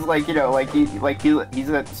he's like, you know, he's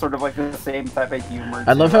a sort of like the same type of humor.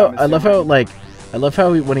 I love how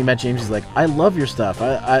when he met James, he's like, I love your stuff.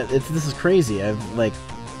 This is crazy. I've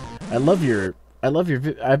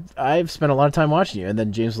spent a lot of time watching you. And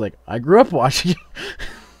then James was like, I grew up watching you.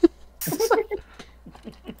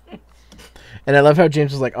 And I love how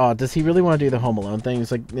James was like, oh, does he really want to do the Home Alone thing?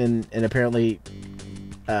 He's like, and apparently.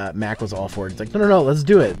 Mac was all for it. He's like, no, let's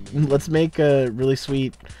do it. Let's make a really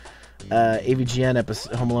sweet AVGN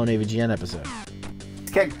episode, Home Alone AVGN episode.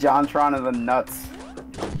 Let's kick JonTron in the nuts.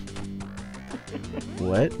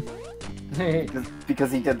 What?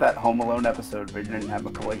 because he did that Home Alone episode, but he didn't have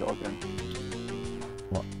Macaulay Culkin.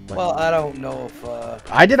 What? Well, I don't know if.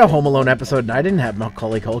 I did a Home Alone episode and I didn't have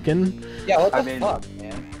Macaulay Culkin. Yeah, what the fuck,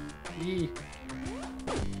 man?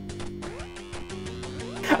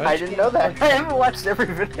 I didn't know that. I haven't watched every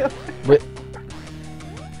video.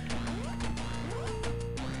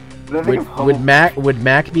 Would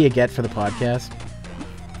Mac be a get for the podcast?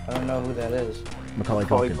 I don't know who that is. Macaulay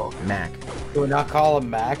Culkin. Mac. Do we not call him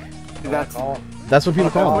Mac? That's what people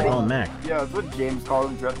call him. They call him Mac. Yeah, that's what James called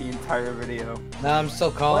him throughout the entire video. No, I'm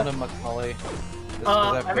still calling him Macaulay.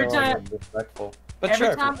 Every time. Respectful. But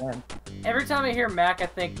every time I hear Mac, I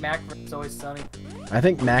think Mac from It's Always Sunny. I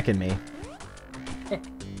think Mac and Me.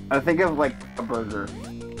 I think of like a burger.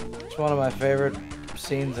 It's one of my favorite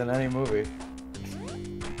scenes in any movie.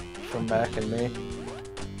 From Mac and Me.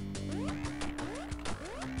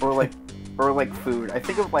 Or like food. I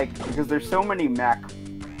think of like, because there's so many Mac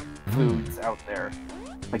foods out there.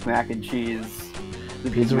 Like mac and cheese.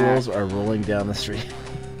 Pizza rolls are rolling down the street.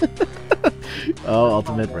 Oh,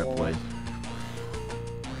 ultimate rip point.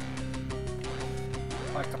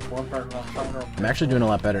 I'm actually doing a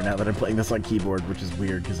lot better now that I'm playing this on keyboard, which is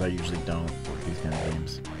weird because I usually don't with these kind of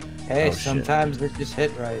games. Hey, sometimes they just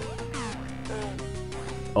hit right.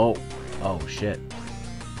 Oh shit.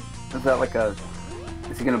 Is that like a...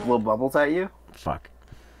 Is he gonna blow bubbles at you? Fuck.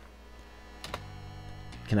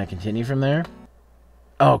 Can I continue from there?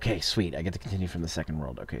 Oh, okay, sweet. I get to continue from the second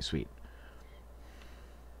world. Okay, sweet.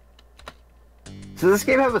 So does this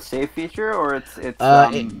game have a save feature, or it's it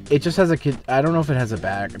just has a I don't know if it has a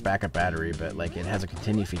backup battery, but like it has a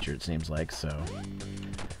continue feature. It seems like so.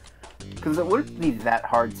 Because it wouldn't be that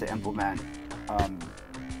hard to implement.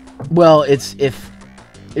 Well, it's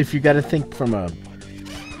if you got to think from a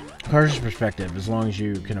cartridge perspective, as long as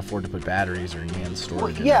you can afford to put batteries or NAND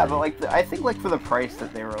storage. Well, yeah, but like I think like for the price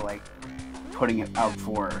that they were like putting it out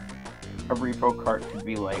for, a repo cart could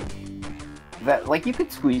be like that. Like you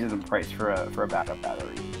could squeeze it in price for a backup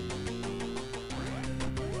battery.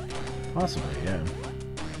 Possibly, yeah.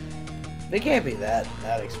 They can't be that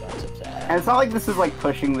expensive to have. And it's not like this is like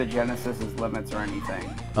pushing the Genesis's limits or anything.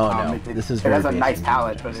 Oh no, this is it very has a basic nice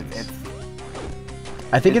palette, Genesis. but it's.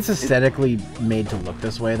 I think it's aesthetically made to look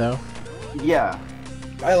this way, though. Yeah.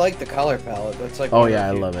 I like the color palette. That's like. Oh yeah,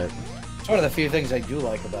 I love it. It's one of the few things I do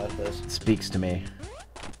like about this. It speaks to me.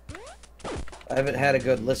 I haven't had a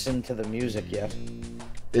good listen to the music yet.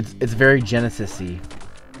 It's very Genesis-y,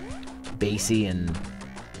 bassy and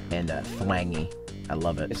thwangy. I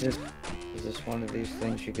love it. Is this one of these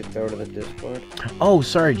things you could throw to the Discord? Oh,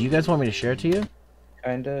 sorry. Do you guys want me to share it to you?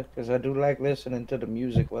 Kinda, because I do like listening to the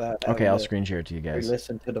music without. Okay, I'll screen share it to you guys.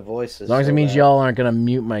 Listen to the voices. As long as it means y'all aren't gonna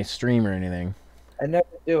mute my stream or anything. I never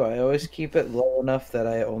do. I always keep it low enough that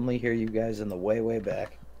I only hear you guys in the way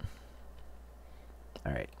back.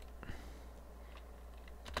 All right.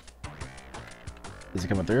 Is it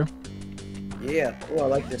coming through? Yeah. Oh, I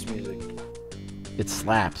like this music. It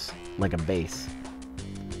slaps like a bass.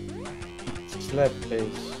 Slap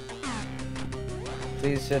bass.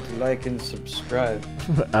 Please hit like and subscribe.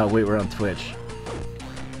 Wait, we're on Twitch.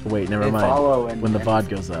 Wait, never Hey, mind. follow and- When the VOD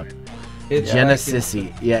goes up. Hit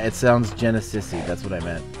Genesis-y. Yeah, it sounds Genesis-y. That's what I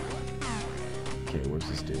meant. Okay, where's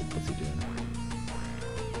this dude? What's he doing?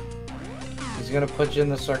 He's gonna put you in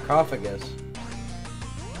the sarcophagus.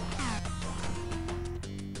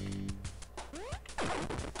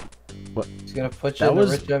 What? He's gonna put you in the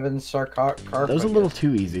Rich Evans sarcophagus. That was a little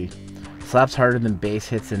too easy. Slaps harder than bass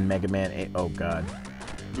hits in Mega Man 8. Oh god.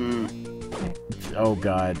 Oh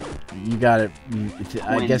god. You got it.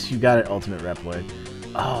 I guess you got it, Ultimate Reploid.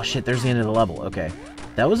 Oh shit, there's the end of the level. Okay.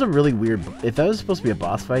 That was a really weird... If that was supposed to be a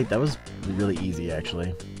boss fight, that was really easy,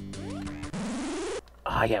 actually.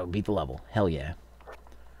 Ah, yeah, we beat the level. Hell yeah.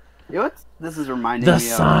 You know what this is reminding The me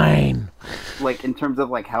sign! of? Like, in terms of,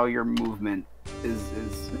 like, how your movement is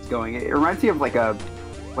going. It reminds me of, like a,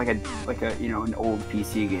 you know, an old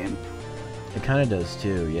PC game. It kind of does,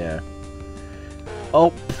 too, yeah.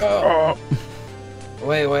 Oh! Oh.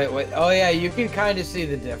 Wait. Oh, yeah, you can kind of see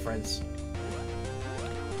the difference.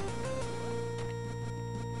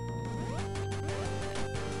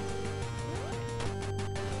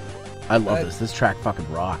 I love this. This track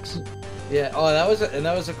fucking rocks. Yeah. Oh, that was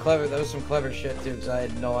some clever shit too. Because I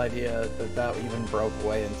had no idea that even broke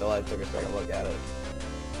away until I took a second look at it.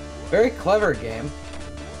 Very clever game.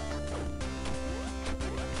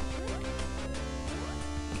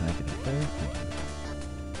 Can I get up there?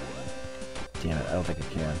 Damn it! I don't think I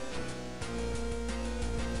can.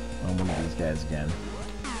 I'm one of these guys again.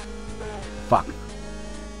 Fuck.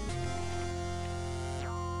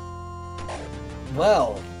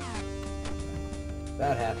 Well.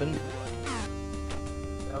 That happened.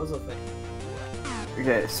 That was a thing.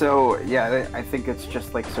 Okay, so yeah, I think it's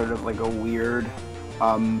just like sort of like a weird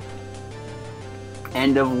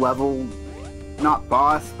end of level, not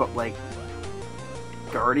boss, but like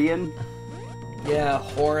guardian. Yeah,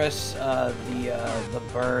 Horus, the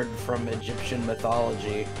bird from Egyptian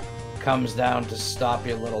mythology, comes down to stop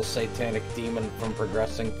your little satanic demon from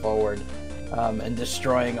progressing forward, and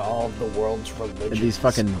destroying all of the world's religions. These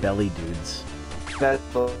fucking belly dudes. That's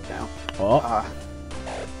now. Oh.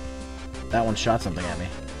 That one shot something at me.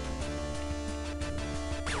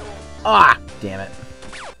 Ah! Damn it.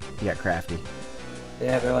 You got crafty.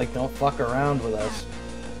 Yeah, they're like, don't fuck around with us.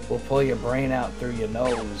 We'll pull your brain out through your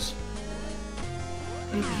nose.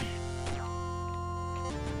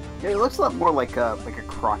 Yeah, it looks a lot more like a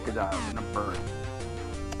crocodile than a bird.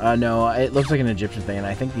 No, it looks like an Egyptian thing, and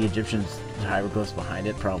I think the Egyptians' hieroglyphs behind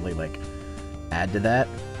it probably, like, add to that.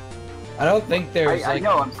 I don't think there's, I like,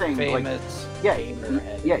 know, I'm saying, famous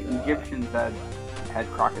Egyptians had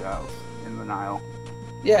crocodiles in the Nile.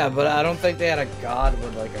 Yeah, but I don't think they had a god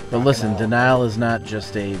with, like, a crocodile. But listen, the Nile is not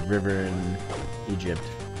just a river in Egypt.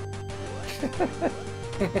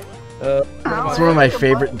 It's one of my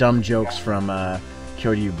favorite dumb jokes from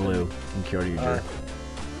Kyoryu Blue and Kyoryu Blue.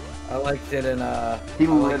 I liked it in He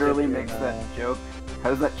literally makes that joke. How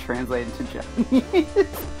does that translate into Japanese?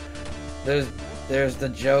 There's the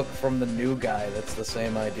joke from the new guy that's the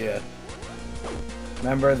same idea.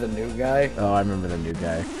 Remember the new guy? Oh, I remember the new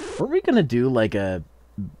guy. Were we gonna do like a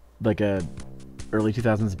early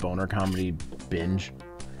 2000s boner comedy binge?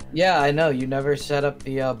 Yeah, I know. You never set up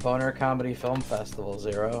the Boner Comedy Film Festival,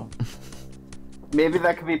 Zero. Maybe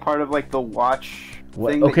that could be part of like the watch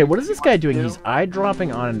thing. Okay, what is this guy doing? He's eye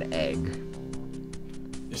dropping on an egg.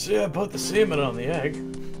 You see, I put the semen on the egg.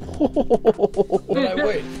 But I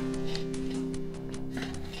wait.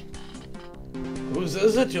 Whose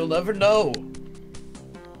is it? You'll never know.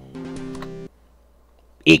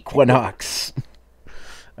 Equinox.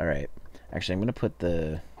 All right. Actually, I'm going to put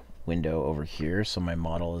the window over here so my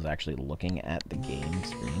model is actually looking at the game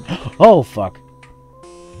screen. Oh, fuck.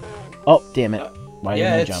 Oh, damn it. Why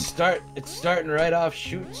didn't I jump? It's starting right off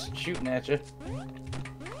shooting at you.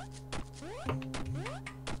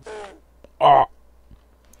 Oh.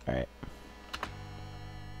 Alright.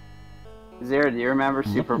 Zero, do you remember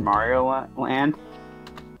Super Mario Land?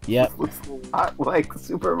 Yep. It looks a lot like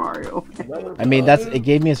Super Mario Land. I mean, it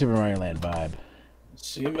gave me a Super Mario Land vibe.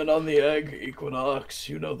 Semen on the egg, Equinox,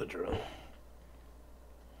 you know the drill.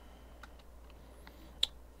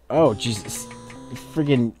 Oh, Jesus.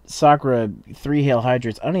 Friggin' Sakura, 3 Hail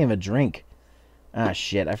Hydrates. I don't even have a drink. Ah,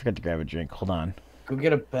 shit. I forgot to grab a drink. Hold on. Go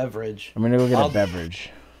get a beverage. I'm gonna go get a beverage.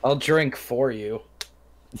 I'll drink for you.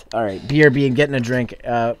 Alright, BRB and getting a drink.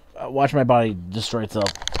 Watch my body destroy itself.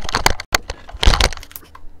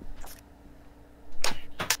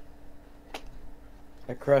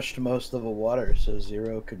 I crushed most of the water so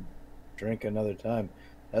Zero could drink another time.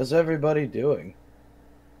 How's everybody doing?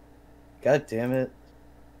 God damn it.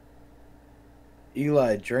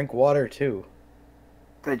 Eli, drink water too.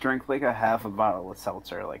 I drank like a half a bottle of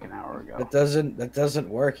seltzer like an hour ago. That doesn't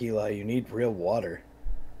work, Eli. You need real water.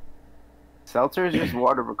 Seltzer is just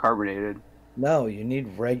water but carbonated. No, you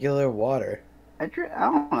need regular water. I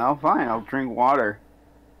don't know. Fine, I'll drink water.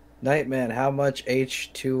 Nightman, how much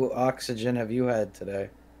H2 oxygen have you had today?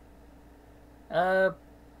 Had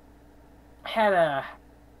a...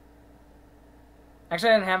 Actually,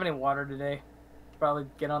 I didn't have any water today. Probably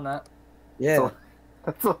get on that. Yeah.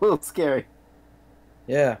 That's a little scary.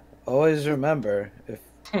 Yeah. Always remember,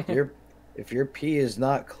 if your pee is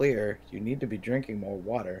not clear, you need to be drinking more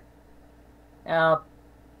water. Yeah,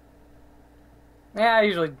 I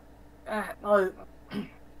usually... yeah,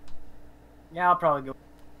 I'll probably go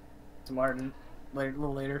some water a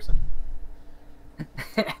little later. So.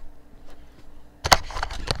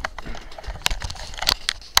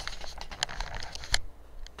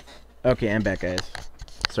 Okay, I'm back, guys.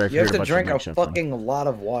 Sorry if you have to heard drink a fucking fucking lot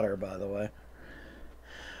of water, by the way.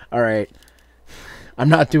 Alright. I'm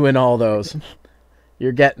not doing all those.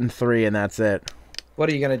 You're getting 3 and that's it. What,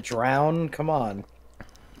 are you gonna drown? Come on.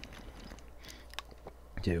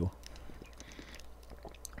 2,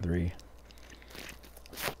 3,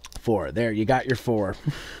 4. There, you got your 4.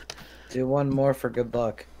 Do one more for good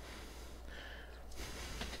luck.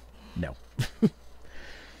 No.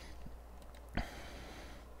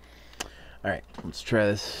 Alright, let's try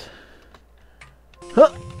this. Huh!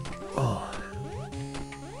 Oh.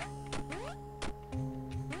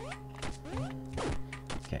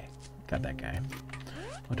 Okay, got that guy.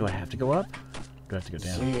 What do I have to go up? Do I have to go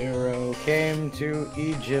down? Zero came to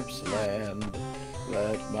Egypt's land.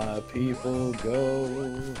 Let my people go.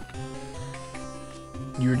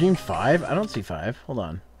 You redeemed 5? I don't see 5. Hold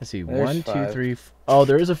on. I see There's 1, 2, 5. 3. Oh,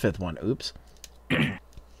 there is a 5th one. Oops.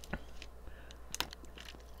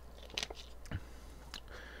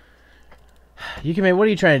 Yukime, what are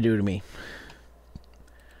you trying to do to me?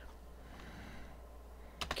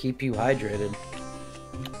 Keep you hydrated.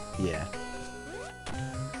 Yeah.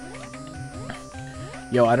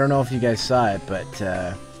 Yo, I don't know if you guys saw it, but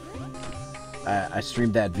I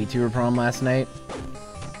streamed that VTuber prom last night.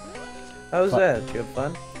 How was that? Did you have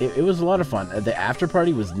fun? It was a lot of fun. The after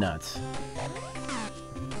party was nuts.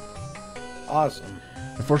 Awesome.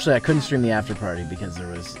 Unfortunately, I couldn't stream the after party because there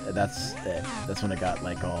was that's when it got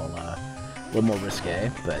like all a little more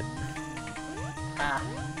risque. But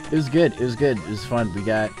it was good. It was good. It was fun.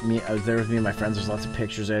 I was there with me and my friends. There's lots of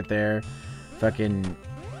pictures out there. Fucking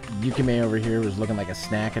Yukime over here was looking like a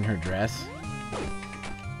snack in her dress.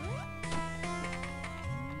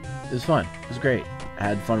 It was fun. It was great. I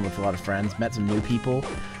had fun with a lot of friends. Met some new people.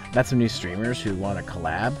 Met some new streamers who want to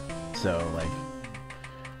collab. So, like,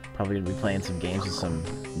 probably going to be playing some games with some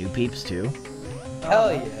new peeps, too.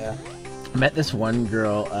 Hell yeah. Met this one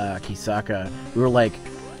girl, Kisaka. We were like,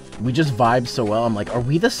 we just vibed so well. I'm like, are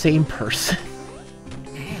we the same person?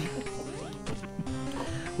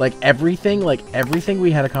 like everything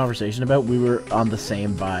we had a conversation about, we were on the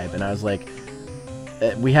same vibe. And I was like,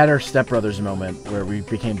 we had our stepbrothers moment where we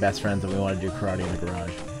became best friends and we wanted to do karate in the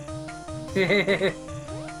garage.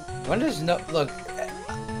 When does look,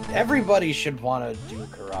 everybody should want to do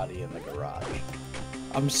karate in the garage.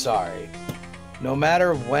 I'm sorry. No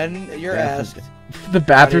matter when you're asked. The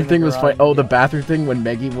bathroom thing was funny. Oh, the bathroom thing when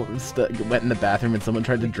Maggie went in the bathroom and someone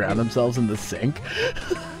tried to drown themselves in the sink.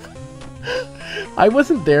 I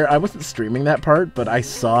wasn't there. I wasn't streaming that part, but I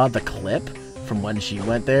saw the clip from when she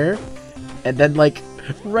went there. And then, like,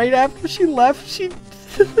 right after she left,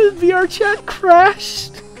 the VR chat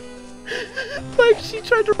crashed. Like, she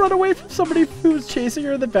tried to run away from somebody who was chasing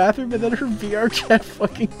her in the bathroom, and then her VR chat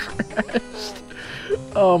fucking crashed.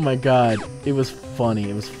 Oh my god. It was funny.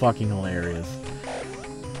 It was fucking hilarious.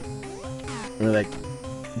 We're like...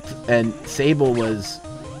 And Sable was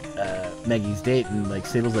Maggie's date, and like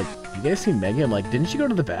Sable's like, "You guys seen Maggie?" I'm like, "Didn't she go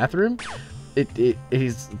to the bathroom?" And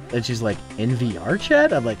she's like, "In VR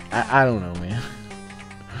chat?" I'm like, I don't know, man.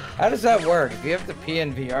 How does that work? If you have to pee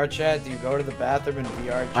in VR chat, do you go to the bathroom in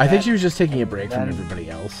VR chat? I think she was just taking a break from everybody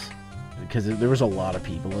else because there was a lot of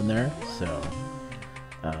people in there. So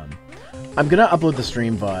I'm gonna upload the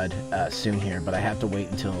stream VOD soon here, but I have to wait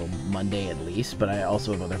until Monday at least. But I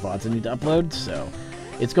also have other VODs I need to upload, so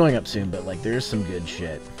it's going up soon. But like, there's some good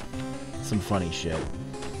shit, some funny shit.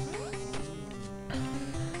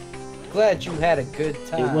 Glad you had a good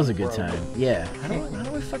time. It was a good time. Yeah. How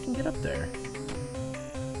do I fucking get up there?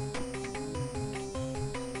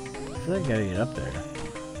 I feel like I gotta get up there.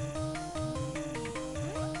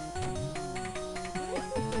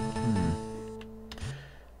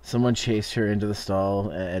 Someone chased her into the stall,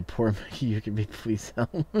 and poor Maggie, you can be please help.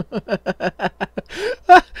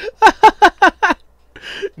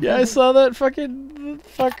 Yeah, I saw that fucking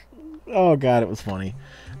Oh god, it was funny.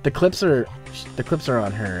 The clips are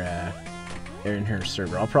on her in her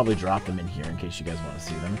server. I'll probably drop them in here in case you guys want to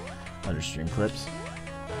see them under stream clips.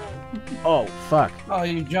 Oh fuck! Oh,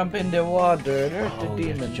 you jump into water. There's Oh, the you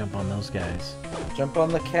have demon. to jump on those guys. Jump on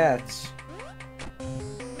the cats.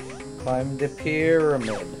 Climb the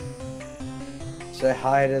pyramid. Say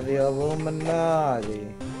hi to the Illuminati.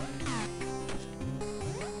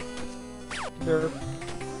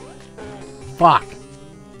 Fuck!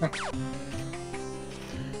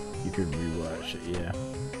 You could rewatch it, yeah.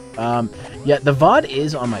 Yeah, the VOD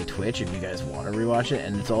is on my Twitch if you guys want to rewatch it,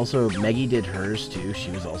 and it's also, Meggie did hers too.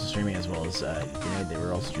 She was also streaming as well as, they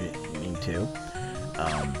were all streaming too.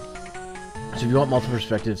 So if you want multiple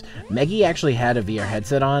perspectives, Meggie actually had a VR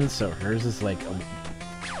headset on, so hers is like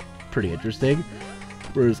pretty interesting.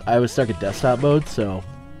 Whereas I was stuck at desktop mode, so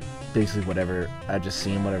basically whatever, I've just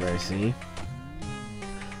seen whatever I see.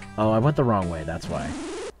 Oh, I went the wrong way, that's why.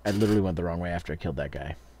 I literally went the wrong way after I killed that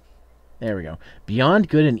guy. There we go. Beyond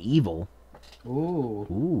Good and Evil. Ooh.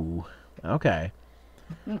 Ooh. Okay.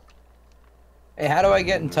 Hey, how do I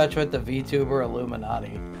get in touch with the VTuber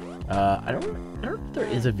Illuminati? I don't know if there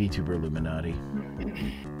is a VTuber Illuminati.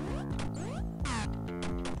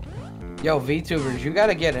 Yo, VTubers, you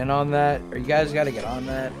gotta get in on that, or you guys gotta get on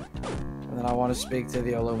that. And then I want to speak to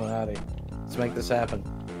the Illuminati. Let's make this happen.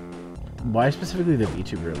 Why specifically the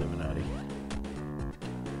VTuber Illuminati?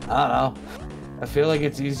 I don't know. I feel like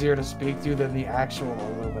it's easier to speak to than the actual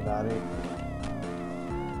Illuminati.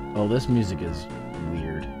 Oh, this music is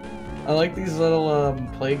weird. I like these little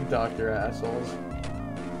plague doctor assholes.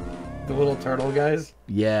 The little turtle guys.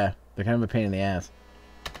 Yeah, they're kind of a pain in the ass.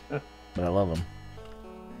 But I love them.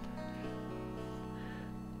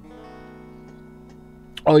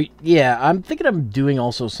 Oh, yeah, I'm thinking I'm doing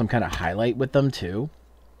also some kind of highlight with them, too.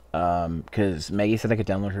 Because Maggie said I could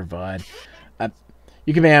download her VOD.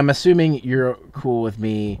 I'm assuming you're cool with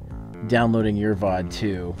me downloading your VOD,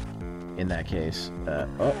 too, in that case.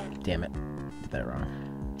 Oh, damn it. Did that wrong.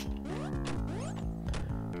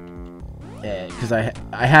 Because I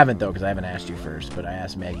haven't, though, because I haven't asked you first, but I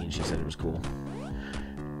asked Maggie, and she said it was cool.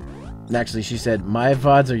 And actually, she said, my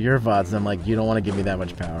VODs are your VODs, and I'm like, you don't want to give me that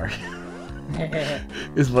much power.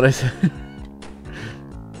 Is what I said.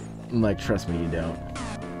 I'm like, trust me, you don't.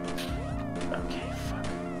 Okay, fuck.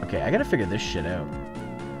 Okay, I gotta figure this shit out.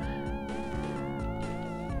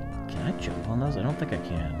 Can I jump on those? I don't think I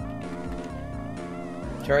can.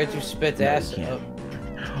 Try to spit No, acid. you can't.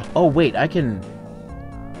 Oh, wait, I can...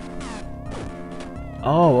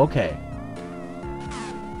 Oh, okay.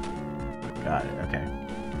 Got it, okay.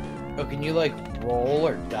 Oh, can you, like, roll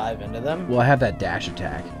or dive into them? Well, I have that dash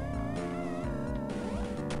attack.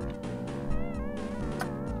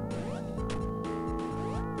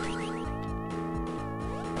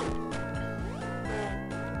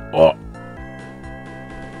 Oh!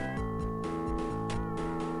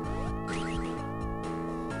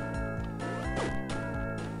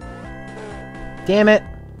 Damn it!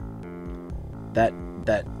 That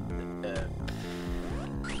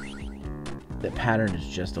pattern is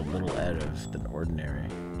just a little out of the ordinary.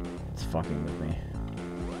 It's fucking with me.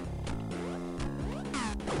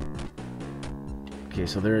 Okay,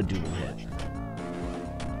 so they're a dual hit.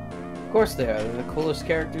 Of course they are. They're the coolest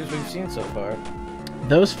characters we've seen so far.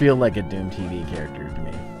 Those feel like a Doom TV character to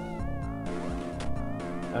me.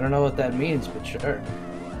 I don't know what that means, but sure.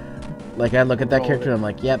 Like, I look at that Roll character it. and I'm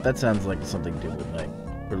like, yeah, that sounds like something Doom would like.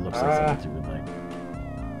 Or looks like something Doom would like.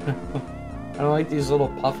 I don't like these little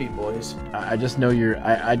puffy boys. I just know your.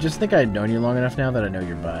 I just think I've known you long enough now that I know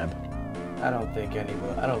your vibe. I don't think you do,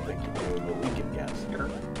 but we can guess.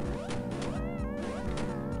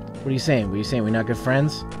 What are you saying? What are you saying? We not good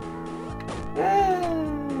friends?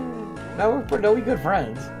 No, we good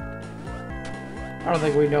friends. I don't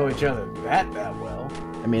think we know each other that well.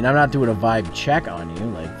 I mean, I'm not doing a vibe check on you.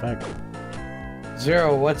 Like, fuck.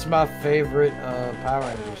 Zero, what's my favorite Power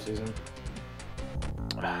Rangers season?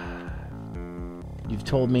 You've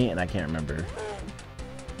told me, and I can't remember.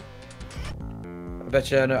 I bet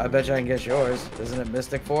you I can guess yours. Isn't it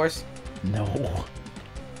Mystic Force? No.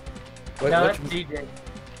 No, that's DJ.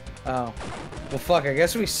 Oh. Well, fuck, I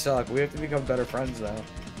guess we suck. We have to become better friends now.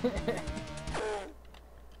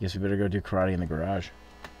 Guess we better go do karate in the garage.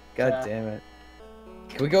 God damn it.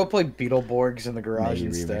 Can we go play Beetleborgs in the garage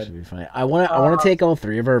instead? Would be funny. I wanna take all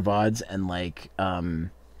 3 of our VODs and like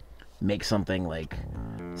make something like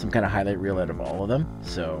some kind of highlight reel out of all of them.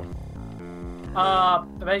 So I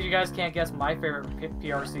bet you guys can't guess my favorite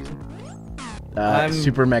PR season.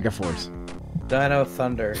 Super Mega Force. Dino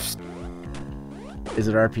Thunder. Is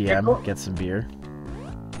it RPM? Get some beer.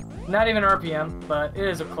 Not even RPM, but it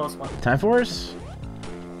is a close one. Time Force?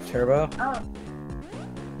 Turbo?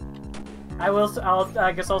 I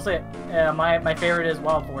guess I'll say it. My favorite is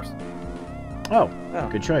Wild Force. Oh,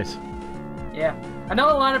 good choice. Yeah. I know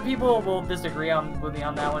a lot of people will disagree with me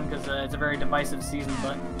on that one because it's a very divisive season,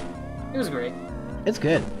 but it was great. It's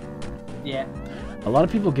good. Yeah. A lot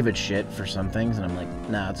of people give it shit for some things, and I'm like,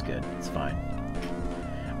 nah, it's good. It's fine.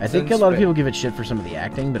 I think a lot of people give it shit for some of the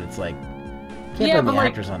acting, but it's like, can't blame the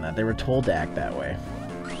actors on that. They were told to act that way.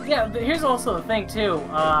 Yeah, but here's also the thing, too.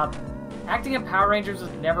 Acting in Power Rangers was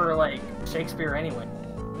never, like, Shakespeare anyway.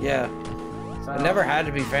 Yeah. So, it never had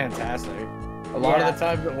to be fantastic. A lot of the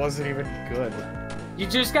time, it wasn't even good. You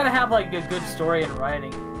just gotta have, like, a good story and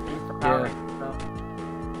writing for Power Rangers, so.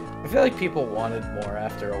 I feel like people wanted more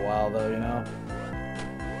after a while, though, you know?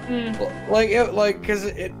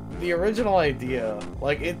 Because the original idea,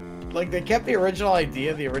 they kept the original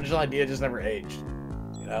idea just never aged,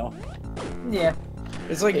 you know? Yeah.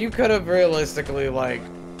 It's like, you could have realistically, like,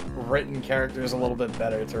 written characters a little bit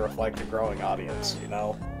better to reflect a growing audience, you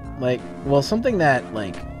know? Like, well, something that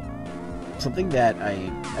I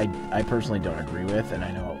personally don't agree with, and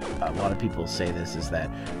I know a lot of people say this, is that,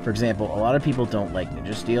 for example, a lot of people don't like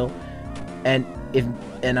Ninja Steel, and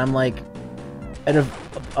I'm like, out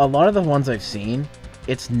of a lot of the ones I've seen,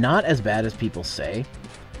 it's not as bad as people say,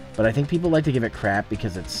 but I think people like to give it crap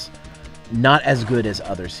because it's not as good as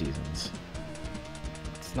other seasons.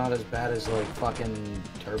 It's not as bad as, like, fucking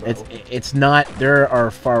Turbo. It's not. There are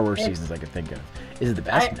far worse seasons I could think of. Is it the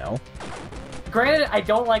best? No. Granted, I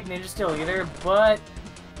don't like Ninja Steel either, but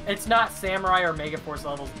it's not Samurai or Mega Force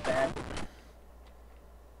levels bad.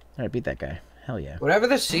 Alright, beat that guy. Hell yeah. Whatever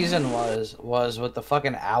the season was with the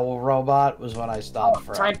fucking owl robot was when I stopped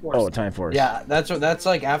for Time Force. Oh, Time Force. Yeah, that's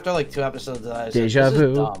like after like 2 episodes I was Deja like, this is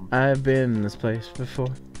vu. dumb. I've been in this place before.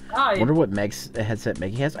 I wonder what headset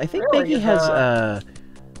Maggie has. I think Really? Maggie has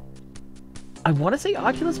I want to say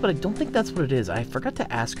Oculus, but I don't think that's what it is. I forgot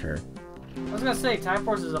to ask her. I was gonna say Time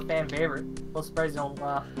Force is a fan favorite. I'm surprised you don't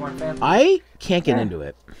weren't a fan. I can't get into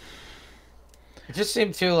it. It just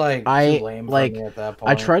seemed too lame for me at that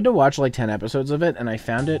point. I tried to watch like 10 episodes of it, and I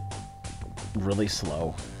found it really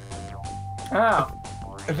slow. Oh.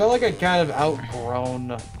 I felt like I'd kind of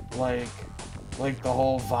outgrown like the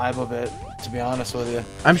whole vibe of it, to be honest with you.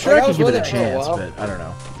 I'm sure like, I could give it a for chance, while. but I don't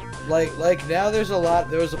know. Like now there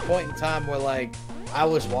was a point in time where like I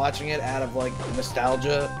was watching it out of like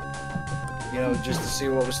nostalgia, you know, just to see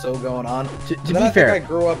what was still going on. To be I fair, think I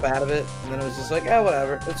grew up out of it, and then it was just like,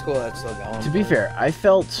 whatever, it's cool, that's still going. To be fair, I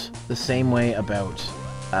felt the same way about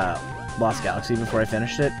Lost Galaxy before I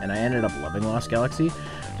finished it, and I ended up loving Lost Galaxy.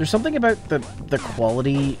 There's something about the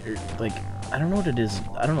quality, like, I don't know what it is,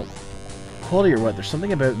 I don't know, quality or what, there's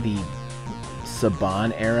something about the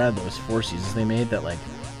Saban era, those 4 seasons they made, that, like,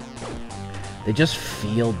 they just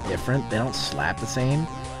feel different. They don't slap the same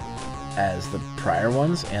as the prior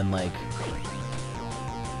ones, and, like,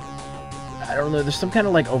 I don't know, there's some kind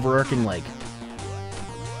of, like, overarching, like,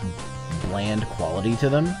 bland quality to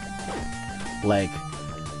them. Like,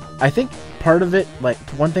 I think part of it, like,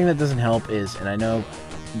 one thing that doesn't help is, and I know,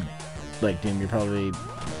 like, Doom, you probably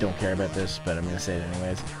don't care about this, but I'm gonna say it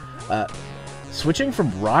anyways, switching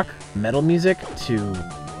from rock metal music to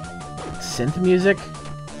synth music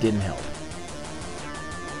didn't help.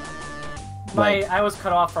 I was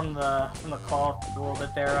cut off from the call a little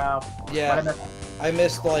bit there. Yeah, I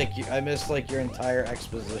missed like your entire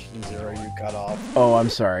exposition, Zero. You cut off. Oh, I'm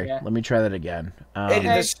sorry. Yeah. Let me try that again.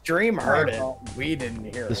 The stream heard it. We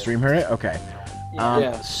didn't hear it. The stream heard it. Okay.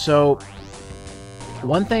 Yeah. So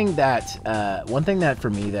one thing that for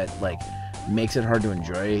me that like makes it hard to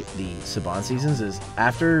enjoy the Saban seasons is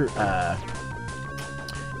after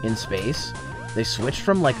In Space, they switched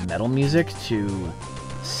from like metal music to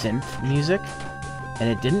synth music, and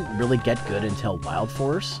it didn't really get good until Wild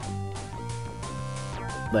Force.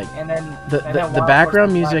 Like, and then the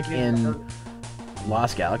background music in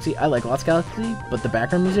Lost Galaxy, I like Lost Galaxy, but the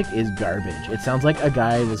background music is garbage. It sounds like a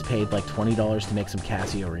guy was paid like $20 to make some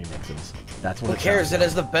Casio remixes. That's what Who it cares? sounds It like.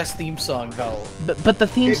 has the best theme song, though. But the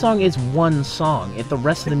theme song is one song. If the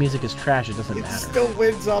rest of the music is trash, it doesn't matter. It still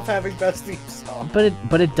wins off having best theme song.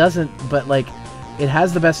 But it doesn't. But like, it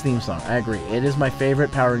has the best theme song. I agree. It is my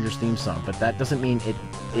favorite Power Rangers theme song. But that doesn't mean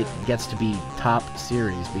it gets to be top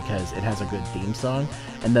series because it has a good theme song,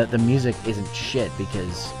 and the music isn't shit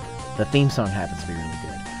because the theme song happens to be really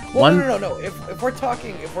good. Well, no. If we're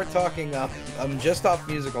talking, just off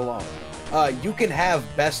music alone, you can have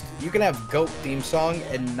GOAT theme song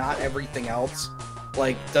and not everything else,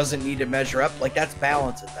 like, doesn't need to measure up. Like, that's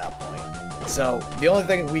balance at that point. So the only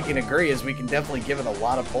thing we can agree is we can definitely give it a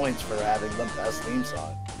lot of points for having the best theme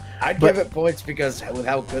song. I'd give it points because with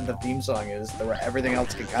how good the theme song is, everything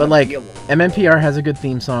else can kind But of like, be a little MMPR has a good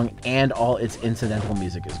theme song, and all its incidental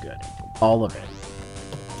music is good. All of it.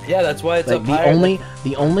 Yeah, that's why it's like up the higher.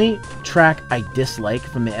 the only track I dislike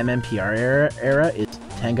from the MMPR era is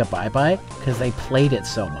Tenga Bye Bye because they played it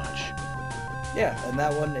so much. Yeah, and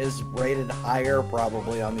that one is rated higher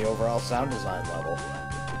probably on the overall sound design level.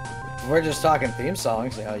 If we're just talking theme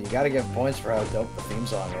songs, you gotta give points for how dope the theme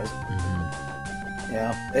song is. Mm-hmm.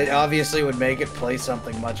 Yeah, it obviously would make it play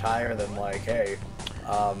something much higher than like, hey,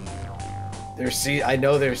 I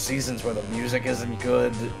know there's seasons where the music isn't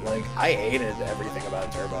good. Like, I hated everything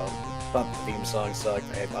about Turbo. Thought the theme song sucked.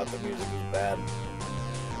 I thought the music was bad.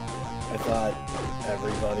 I thought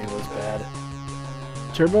everybody was bad.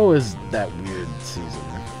 Turbo is that weird season.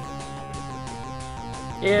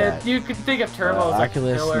 Yeah, you could think of Turbo as like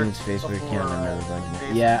Oculus filler needs Facebook before, account and another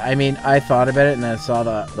bunch. Yeah, I mean, I thought about it and I saw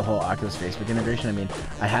the whole Oculus Facebook integration. I mean,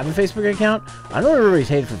 I have a Facebook account. I know what everybody's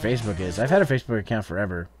hated for Facebook is. I've had a Facebook account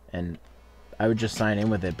forever, and I would just sign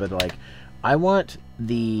in with it. But like, I want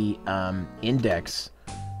the index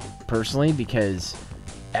personally because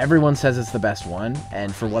everyone says it's the best one,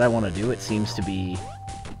 and for what I want to do, it seems to be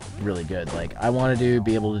really good. Like, I want to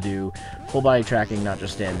be able to do full body tracking, not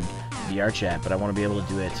just in VR chat, but I want to be able to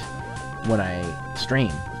do it when I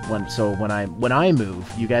stream. When I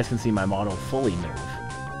move, you guys can see my model fully move.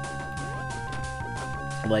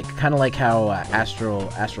 Like, kind of like how Astral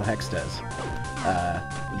Hex does.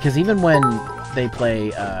 Because even when they play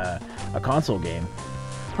a console game,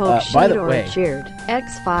 by the way, cheered.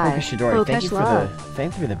 X5. Pokeshidori,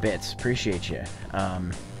 thank you for the bits. Appreciate you.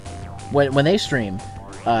 When they stream,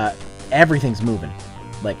 everything's moving,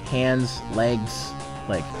 like hands, legs,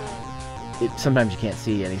 like sometimes you can't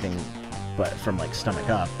see anything, but from like stomach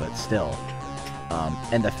up, but still.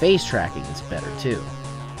 And the face tracking is better too.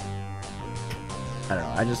 I don't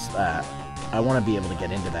know. I just I want to be able to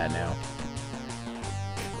get into that now.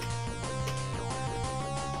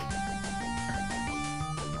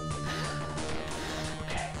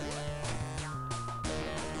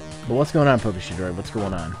 But what's going on, Pokeshidori? What's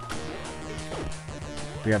going on?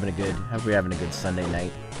 Hope you're having a good Sunday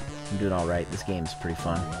night. I'm doing all right. This game's pretty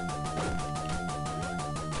fun.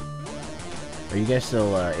 Are you guys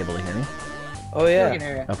still able to hear me? Oh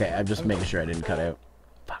yeah. Okay, I'm just making sure I didn't cut out.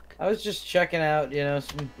 Fuck. I was just checking out,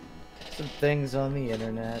 some things on the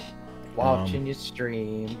internet, watching you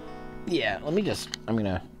stream. Yeah, I'm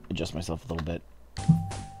gonna adjust myself a little bit.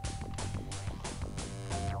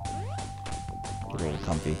 Get a little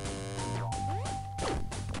comfy.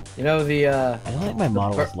 I don't like my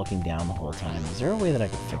model is looking down the whole time. Is there a way that I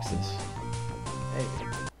could fix this? Hey.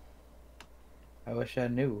 I wish I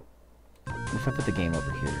knew. What if I put the game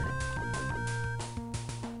over here?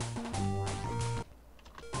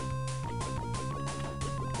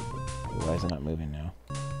 Why is it not moving now?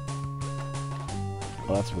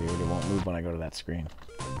 Oh, that's weird. It won't move when I go to that screen.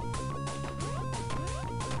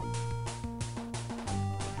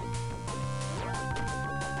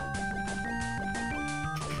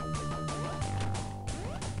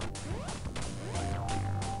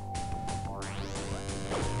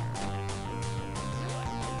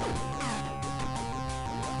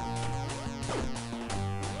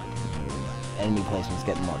 Enemy placement's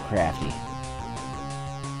getting more crafty.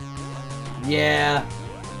 Yeah.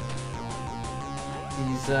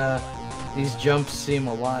 these jumps seem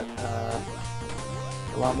a lot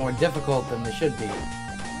more difficult than they should be.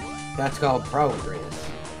 That's called progress.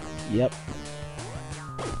 Yep.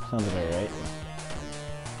 Sounds about right.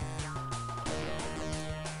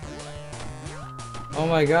 Oh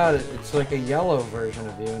my god, it's like a yellow version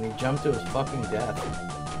of you, and he jumped to his fucking death.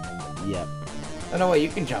 Yep. Oh no, wait, you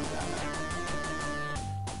can jump down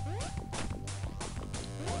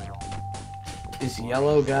there. Is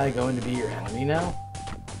yellow guy going to be your enemy now?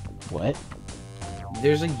 What?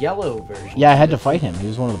 There's a yellow version. Yeah, I had to fight him. He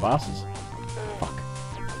was one of the bosses. Fuck.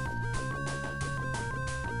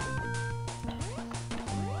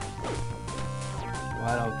 Well,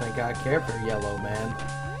 I don't think I care for yellow man.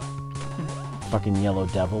 Fucking yellow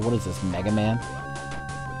devil. What is this, Mega Man?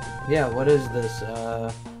 Yeah, what is this,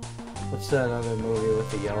 what's that other movie with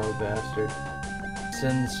the yellow bastard?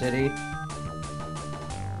 Sin City?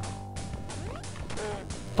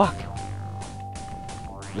 Fuck.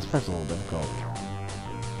 This part's a little difficult.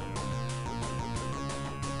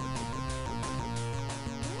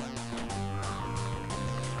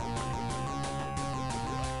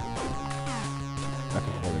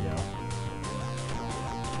 Okay, there we go.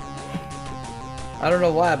 I don't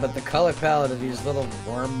know why, but the color palette of these little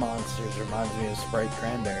worm monsters reminds me of Sprite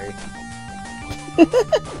Cranberry.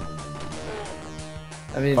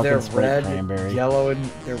 I mean, Fucking they're Sprite red, Cranberry. yellow,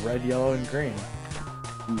 and green.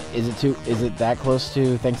 Is it that close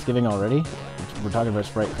to Thanksgiving already? We're talking about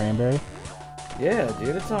Sprite Cranberry? Yeah,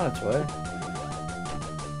 dude, it's on its way.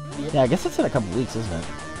 Yeah, I guess it's in a couple weeks, isn't it?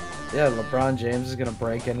 Yeah, LeBron James is gonna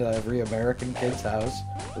break into every American kid's house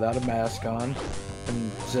without a mask on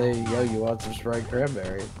and say, "Yo, you want some Sprite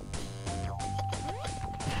Cranberry?"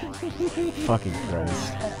 Fucking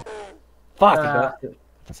Christ. Fuck!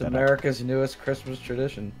 It's America's newest Christmas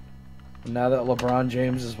tradition. And now that LeBron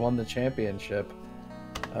James has won the championship,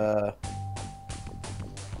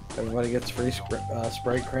 everybody gets free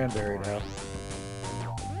Sprite Cranberry now.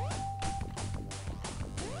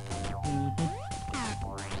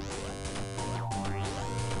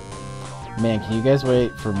 Man, can you guys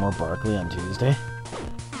wait for more Barkley on Tuesday?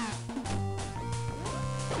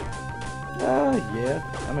 Yeah,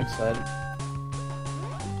 I'm excited.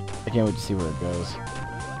 I can't wait to see where it goes.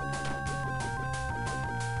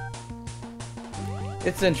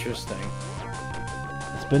 It's interesting.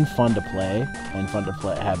 It's been fun to play, and fun to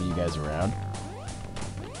have you guys around.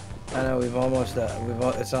 I know we've almost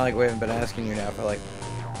it's not like we haven't been asking you now for like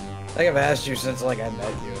I've asked you since like I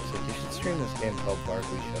met you. It's like you should stream this game called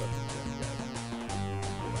Barkley Shut Up.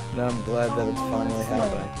 And I'm glad that it's finally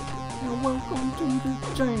happening. Welcome to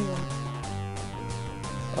the channel.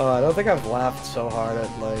 Oh, I don't think I've laughed so hard at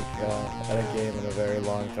at a game in a very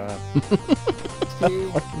long time.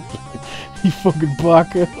 You fucking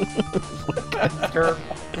baka.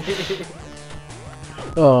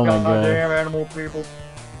 Oh my god. Goddamn animal people.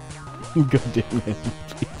 Goddamn animal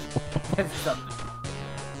people.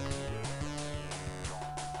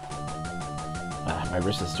 My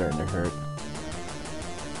wrist is starting to hurt.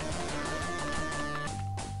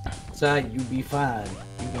 So you be fine.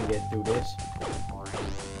 You can get through this.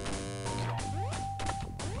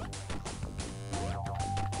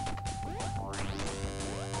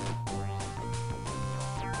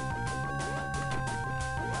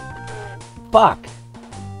 Fuck!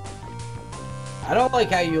 I don't like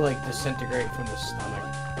how you disintegrate from the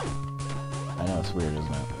stomach. I know, it's weird,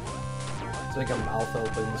 isn't it? It's like a mouth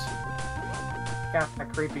opens. Kind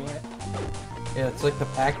of creepy, ain't it? Yeah, it's like the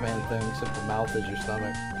Pac-Man thing, except the mouth is your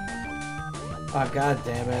stomach. Oh, god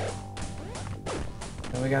damn it.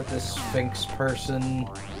 And we got this Sphinx person.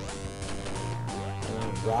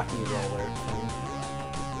 Rocky roller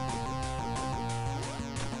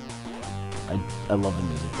thing. I love the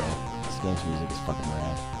music though. This game's music is fucking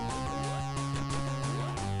rad.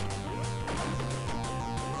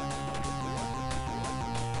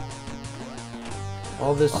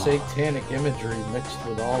 All this satanic imagery mixed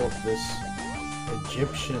with all of this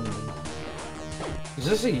Egyptian... Is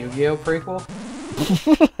this a Yu-Gi-Oh prequel?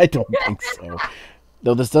 I don't think so.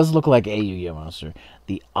 Though this does look like a Yu-Gi-Oh monster.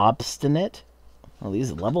 The Obstinate? Well,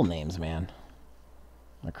 these level names, man.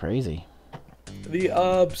 They're crazy. The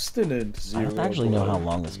Obstinate I don't actually know how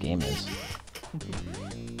long this game is.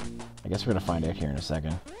 I guess we're gonna find out here in a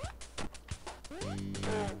second.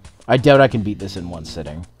 I doubt I can beat this in one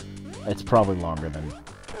sitting. It's probably longer than...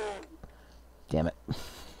 Damn it.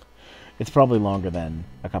 It's probably longer than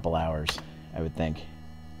a couple hours, I would think.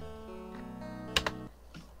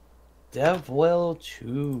 Devwill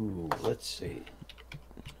 2. Let's see.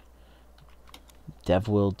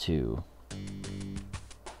 Devwill 2.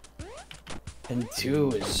 And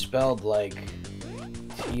 2 is spelled like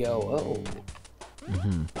T-O-O.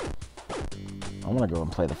 I want to go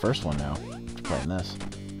and play the first one now. After playing this.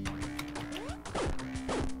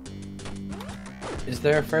 Is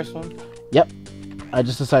there a first one? Yep. I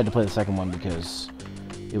just decided to play the second one because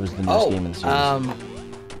it was the newest game in the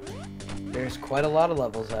series. There's quite a lot of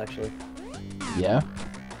levels, actually. Yeah?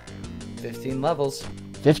 15 levels.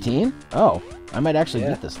 15? Oh, I might actually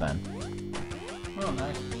beat this then. Oh,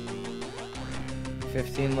 nice.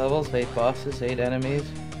 15 levels, 8 bosses, 8 enemies,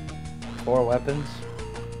 4 weapons.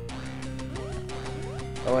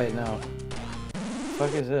 Oh wait, no. What the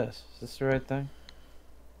fuck is this? Is this the right thing?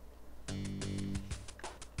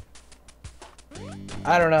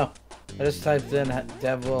 I don't know. I just typed in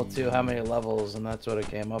Devwill 2 how many levels and that's what it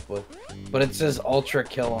came up with. But it says Ultra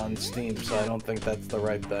Kill on Steam, so I don't think that's the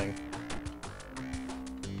right thing.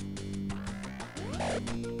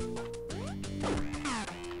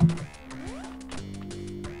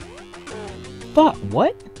 Fuck,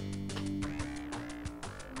 what?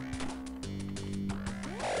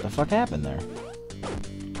 The fuck happened there?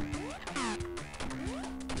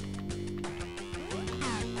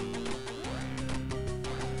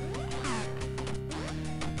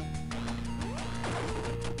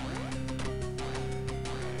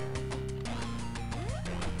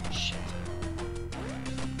 Shit.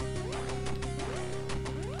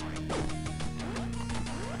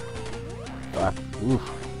 Fuck. Oof.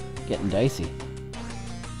 Getting dicey.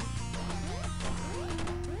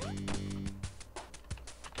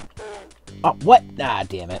 Oh, what? Ah,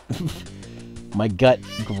 damn it. My gut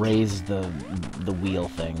grazed the wheel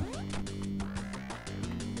thing.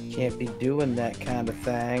 Can't be doing that kind of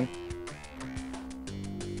thing.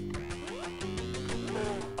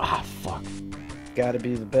 Ah, fuck. Gotta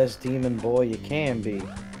be the best demon boy you can be.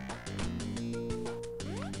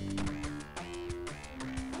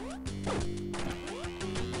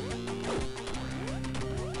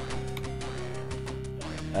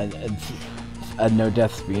 A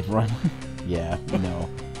no-death speed run. Yeah, no.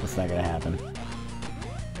 That's not gonna happen.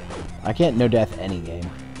 I can't no-death any game.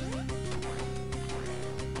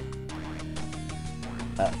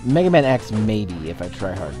 Mega Man X, maybe, if I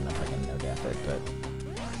try hard enough, I can no-death it, but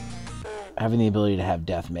having the ability to have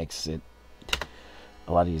death makes it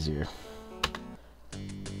a lot easier.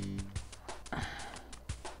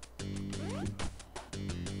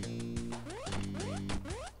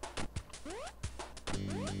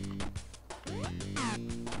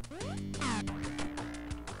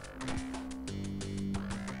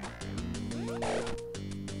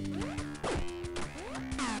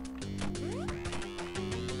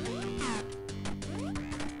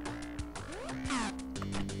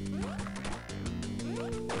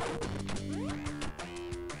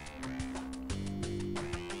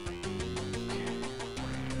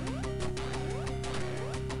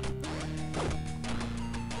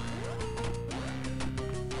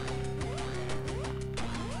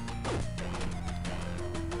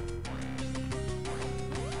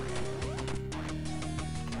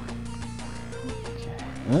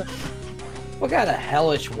 What kind of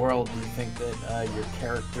hellish world do you think that your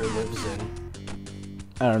character lives in?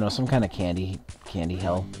 I don't know, some kind of candy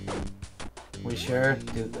hell. We sure?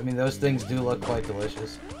 I mean, those things do look quite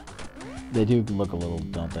delicious. They do look a little,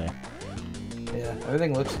 don't they? Yeah,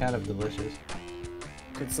 everything looks kind of delicious.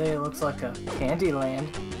 Could say it looks like a Candyland.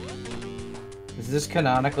 Is this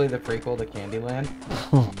canonically the prequel to Candyland?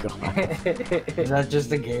 Oh god. Is that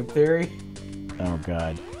just a game theory? Oh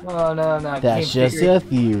god. Oh no, not That's game just theory. a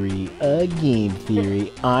theory, a game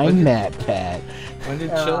theory. I'm Matt Pat. When did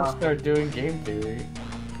Chill start doing game theory?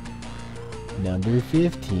 Number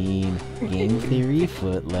 15, game theory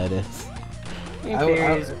foot lettuce. Game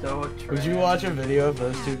theory is so trash. Would you watch a video if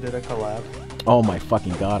those two did a collab? Oh my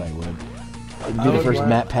fucking god, I would. It'd be the first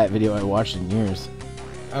Matt Pat video I watched in years.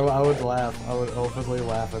 I would laugh. I would openly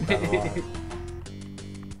laugh at that a lot.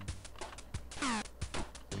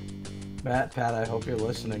 Matt, Pat, I hope you're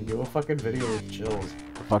listening. Do a fucking video with Chills.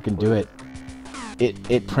 Fucking do it.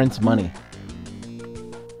 It prints money.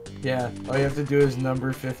 Yeah, all you have to do is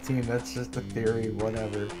number 15. That's just a theory,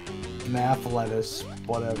 whatever. FNAF lettuce,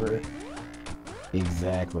 whatever.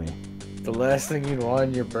 Exactly. The last thing you'd want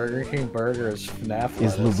in your Burger King burger is FNAF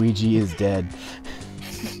lettuce. Is Luigi is dead.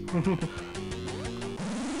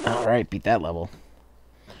 Alright, beat that level.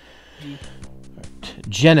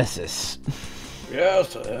 Genesis.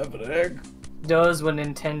 Yes, I have an egg. Does what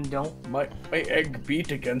Nintendo don't. My egg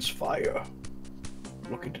beat against fire.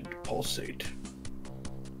 Look at it pulsate.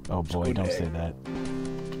 Oh boy, don't say that.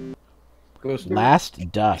 Goes through.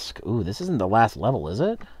 Last Dusk. Ooh, this isn't the last level, is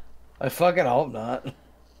it? I fucking hope not.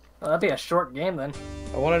 Well, that'd be a short game then.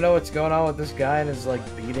 I want to know what's going on with this guy and his, like,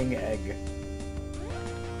 beating egg.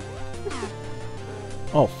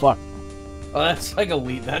 Oh, fuck. Oh, that's like a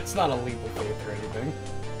leap. That's not a leap of faith or anything.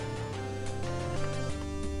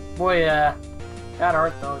 Boy, that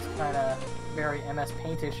art though is kind of very MS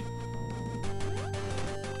Paintish.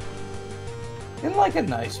 In like a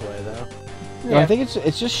nice way, though. Yeah. I think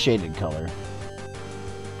it's just shaded color.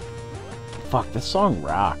 Fuck, this song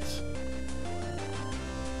rocks.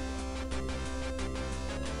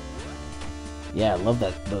 Yeah, I love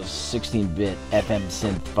those 16-bit FM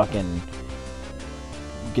synth fucking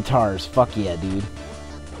guitars. Fuck yeah, dude.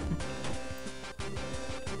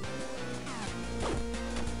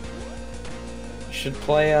 You should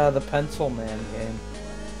play the Pencil Man game.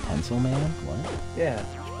 Pencil Man? What? Yeah, you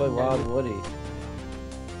should play Wild Woody.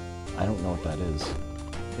 I don't know what that is.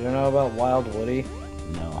 You don't know about Wild Woody?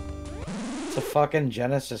 No. It's a fucking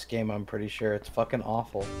Genesis game, I'm pretty sure. It's fucking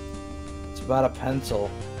awful. It's about a pencil.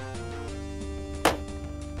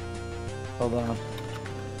 Hold on.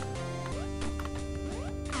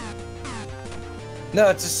 No,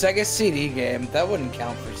 it's a Sega CD game. That wouldn't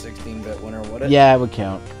count for 16-bit winner, would it? Yeah, it would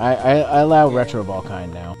count. I allow Retro Ball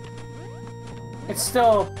kind now. It's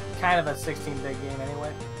still kind of a 16-bit game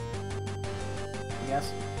anyway. I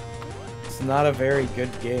guess. It's not a very good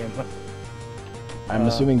game. I'm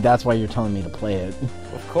assuming that's why you're telling me to play it.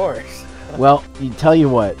 Of course. Well, tell you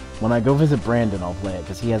what. When I go visit Brandon, I'll play it,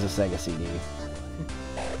 because he has a Sega CD.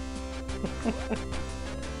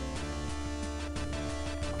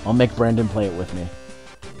 I'll make Brandon play it with me.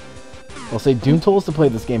 I'll say, Doom told us to play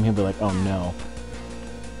this game, he'll be like, oh no.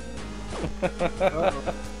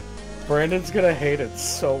 Brandon's gonna hate it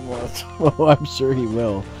so much. Well, I'm sure he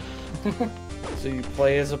will. So you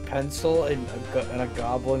play as a pencil, and a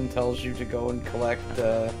goblin tells you to go and collect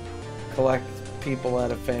people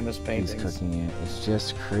out of famous paintings. He's cooking it. It's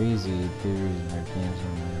just crazy theories about games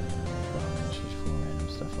and she's full of random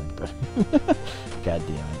stuff like that. God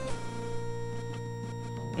damn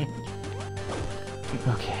it.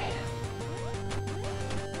 Okay.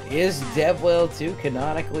 Is Devwill 2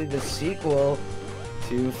 canonically the sequel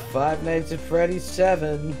to Five Nights at Freddy's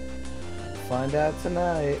 7? Find out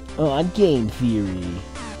tonight. On Game Theory.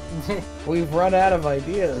 We've run out of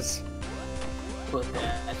ideas. But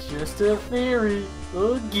that's just a theory.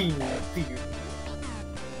 A game theory.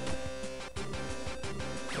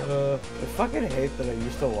 I fucking hate that I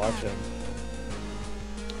used to watch him.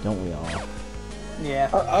 Don't we all? Yeah.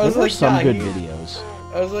 I was there like, were some yeah, good videos.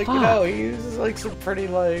 I was like, Fuck. you know, he uses like some pretty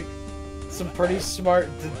smart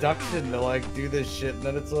deduction to like do this shit, and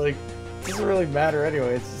then it's like, it doesn't really matter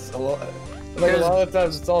anyway. It's just a lot of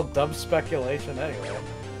times it's all dumb speculation anyway.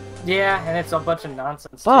 Yeah, and it's a bunch of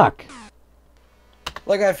nonsense. Fuck. Too.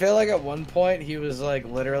 Like, I feel like at one point he was like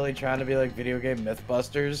literally trying to be like video game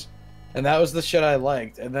Mythbusters, and that was the shit I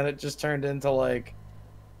liked, and then it just turned into like,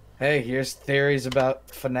 hey, here's theories about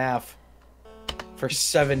FNAF for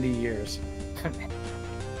 70 years.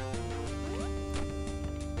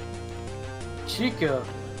 Chica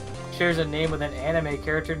shares a name with an anime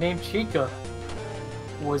character named Chica.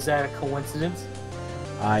 Was that a coincidence?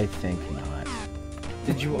 I think not.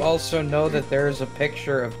 Did you also know that there is a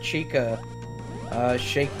picture of Chica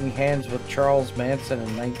shaking hands with Charles Manson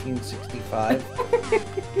in 1965?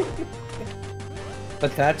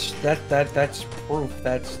 But that's proof.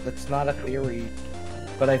 That's not a theory.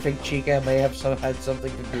 But I think Chica may have had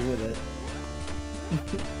something to do with it.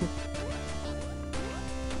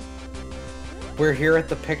 We're here at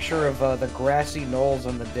the picture of the grassy knolls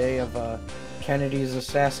on the day of Kennedy's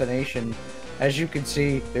assassination. As you can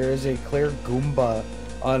see, there is a clear Goomba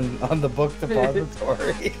on the book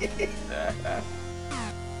depository.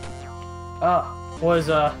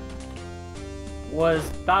 Was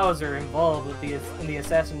Bowser involved with in the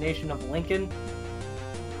assassination of Lincoln?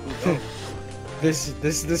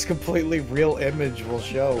 This completely real image will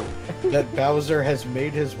show that Bowser has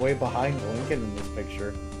made his way behind Lincoln in this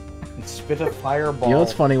picture and spit a fireball. You know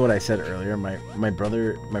what's funny? What I said earlier, my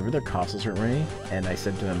brother coughs a certain way, and I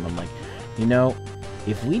said to him, I'm like, you know,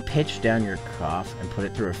 if we pitched down your cough and put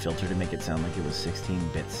it through a filter to make it sound like it was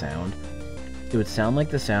 16-bit sound, it would sound like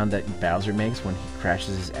the sound that Bowser makes when he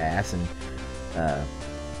crashes his ass and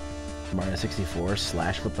Mario 64 / what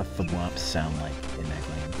the thwomps sound like in that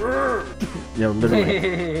game. You know,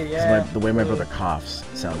 literally. Yeah. The way my brother coughs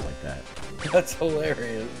sounds like that. That's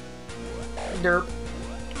hilarious. Derp.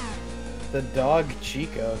 The dog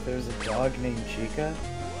Chica. There's a dog named Chica.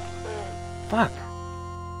 Fuck.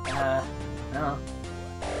 No.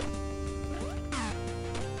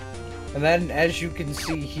 And then, as you can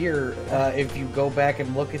see here, if you go back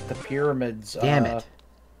and look at the pyramids, Damn it.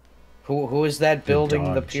 Who is that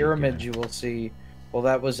building the pyramid? Chica. You will see. Well,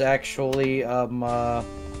 that was actually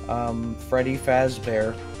Freddy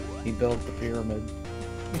Fazbear. He built the pyramid.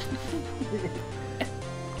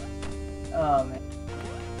 Oh man.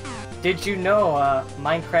 Did you know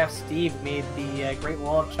Minecraft Steve made the Great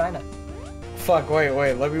Wall of China? Fuck, wait,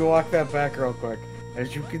 let me walk that back real quick.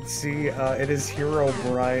 As you can see, it is Hero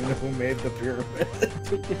Brian who made the pyramid.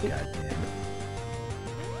 God damn.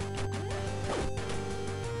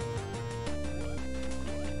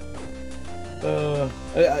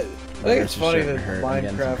 I think it's funny that I'm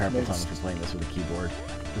getting some Minecraft carpal tunnel for playing this with a keyboard.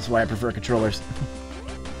 This is why I prefer controllers.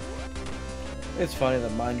 It's funny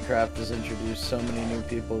that Minecraft has introduced so many new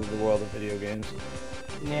people to the world of video games.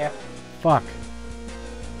 Yeah. Fuck.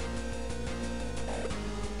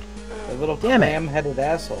 A little Damn it. clam-headed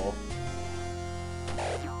asshole.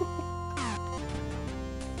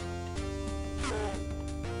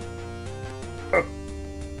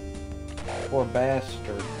 Poor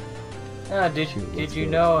bastard. Did you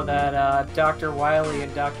know that Dr. Wily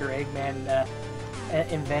and Dr. Eggman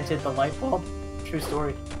invented the light bulb? True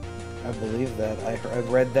story. I believe that. I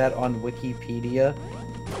read that on Wikipedia.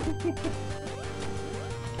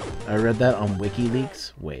 I read that on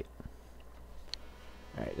WikiLeaks. Wait.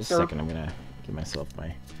 Alright, just a second. I'm gonna give myself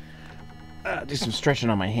my... do some stretching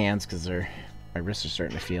on my hands, because my wrists are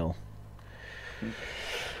starting to feel...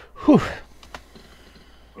 Whew.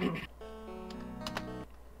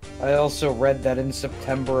 I also read that in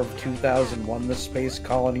September of 2001, the space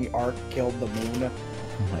colony Ark killed the moon.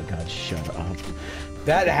 Oh my god, shut up.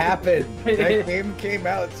 That happened! That game came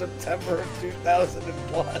out in September of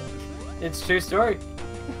 2001. It's true story.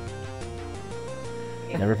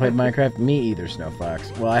 Never played Minecraft? Me either,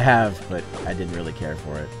 Snowfox. Well, I have, but I didn't really care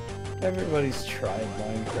for it. Everybody's tried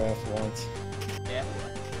Minecraft once. Yeah.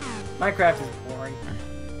 Minecraft is boring.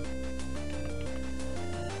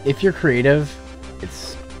 If you're creative,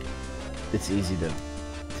 it's easy to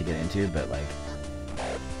get into, but like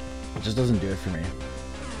it just doesn't do it for me.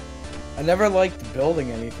 I never liked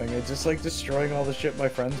building anything. I just like destroying all the shit my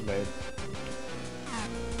friends made.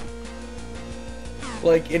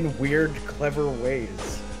 Like in weird, clever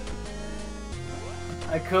ways.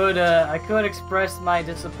 I could express my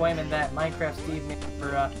disappointment that Minecraft Steve made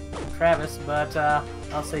for Travis, but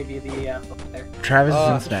I'll save you the there. Travis is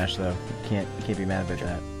in Smash though. You can't be mad about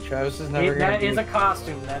that. Travis is never gonna That is a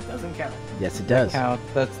costume. That doesn't count. Yes, it does. That counts.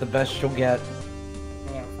 That's the best you'll get.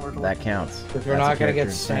 Yeah, that counts. Because we're not gonna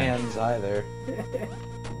get Sans either.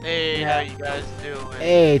 Hey, how you guys doing?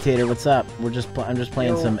 Hey, Tater, what's up? I'm just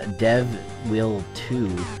playing some Devwill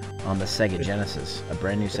 2 on the Sega Genesis, a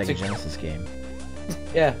brand new Sega Genesis game.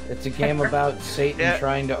 Yeah, it's a game about Satan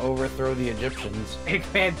trying to overthrow the Egyptians.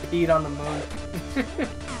 Eggman peed on the moon.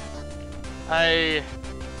 I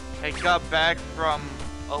got back from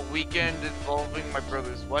a weekend involving my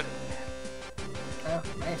brother's wedding. Oh,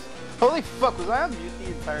 nice. Holy fuck, was I on mute the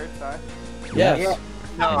entire time? Yes. Yeah.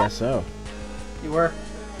 No. I guess so. You were.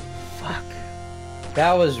 Fuck.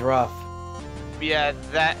 That was rough. Yeah,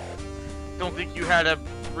 that... Don't think you had a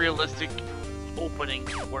realistic opening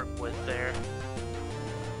to work with there.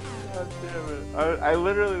 God damn it. I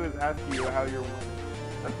literally was asking you how you're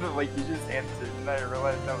winning. Like, you just answered, and I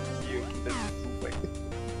realized that was you.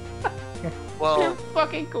 Well,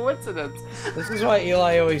 fucking coincidence. This is why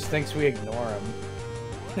Eli always thinks we ignore him.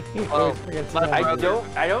 Well, I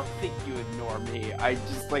don't think you ignore me. I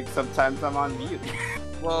just, like, sometimes I'm on mute.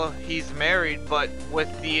 well, he's married, but with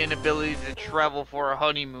the inability to travel for a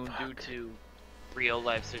honeymoon due to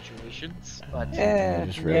real-life situations. But Yeah,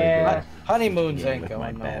 just really yeah. honeymoons ain't with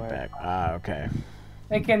going my nowhere. back. Ah, okay.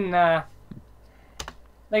 They can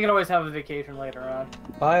always have a vacation later on.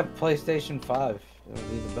 Buy a PlayStation 5. It'll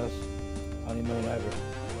be the best honeymoon ever.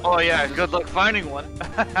 oh yeah, good luck finding one.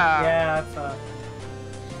 Yeah, that's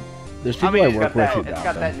There's people I work with who It's got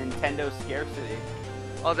got that them. Nintendo scarcity.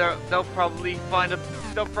 Oh, they'll probably find a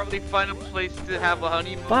place to have a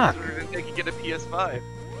honeymoon Fuck. sooner than they can get a PS5.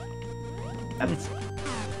 That's...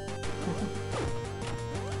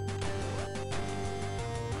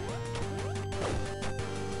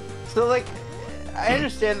 So, like, I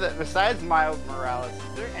understand that besides Miles Morales,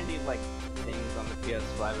 is there any, like, things on the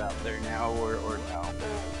PS5 out there now, or no?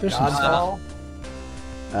 There's some stuff.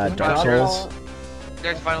 Dark Souls.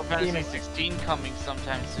 There's Final Fantasy 16 coming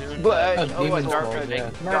sometime soon. But, Demon's Dark Souls, yeah.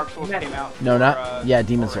 Dark Souls came out. No, for, not yeah,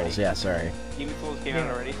 Demon already. Souls. Yeah, sorry. Demon Souls came out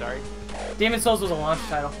already, sorry. Demon Souls was a launch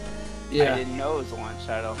title. I Yeah. didn't know it was a launch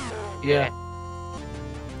title. Yeah.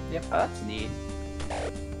 Yep. Oh, that's neat.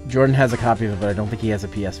 Jordan has a copy of it, but I don't think he has a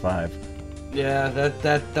PS5. Yeah,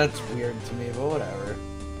 that's weird to me, but whatever.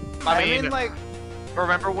 I mean, like,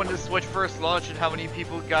 remember when the Switch first launched and how many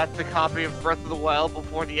people got the copy of Breath of the Wild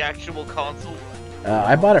before the actual console?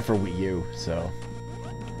 I bought it for Wii U, so.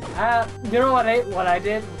 You know what I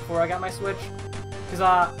did before I got my Switch?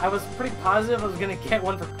 Because I was pretty positive I was gonna get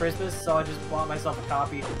one for Christmas, so I just bought myself a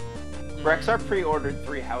copy. Rexar pre-ordered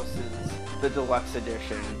 3 Houses, the deluxe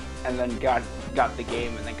edition, and then got the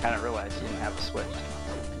game, and then kind of realized he didn't have a Switch.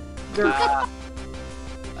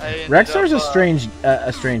 Rexar's a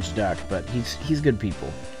strange duck, but he's good people.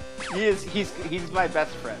 He's my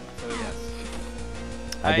best friend, so yes.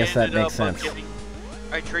 I guess that makes sense.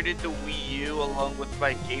 I traded the Wii U along with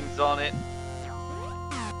my games on it,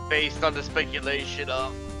 based on the speculation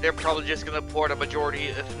of they're probably just gonna port a majority,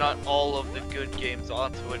 if not all, of the good games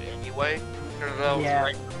onto it anyway. That was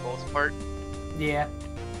right for the most part. Yeah.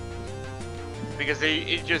 Because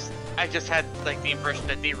I just had like the impression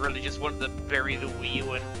that they really just wanted to bury the Wii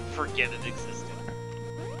U and forget it existed.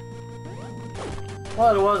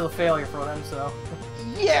 Well, it was a failure for them, so.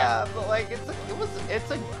 Yeah, but like it's a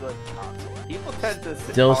good console. People tend to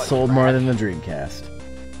still sold more than the Dreamcast.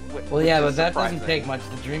 Well, yeah, but that doesn't take much.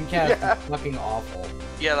 The Dreamcast is fucking awful.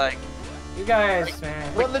 Yeah, like you guys,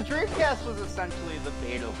 man. Well, the Dreamcast was essentially the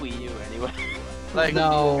beta Wii U anyway. Like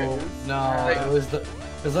no, it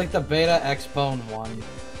was like the beta Xbone one.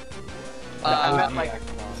 I meant like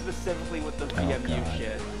specifically with the VMU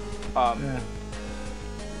shit.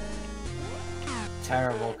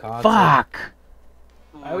 Terrible console. Fuck.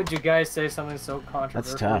 Why would you guys say something so controversial?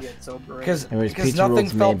 That's tough. Yet so great? Because nothing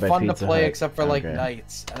felt fun to play except for like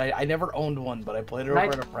Knights, and I never owned one, but I played it over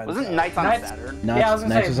at a friend's. Wasn't Knights on Saturn? Yeah, I was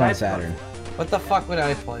gonna Knights say was on Saturn. What the fuck would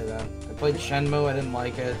I play then? I played Shenmue. I didn't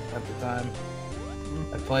like it at the time.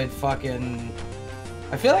 I played fucking.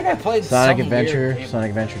 I feel like I played Sonic some Adventure, weird game. Sonic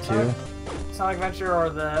Adventure 2. Sonic Adventure or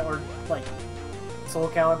like Soul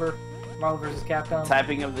Calibur, Marvel vs. Capcom.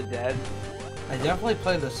 Typing of the Dead. I definitely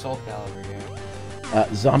played the Soul Calibur game.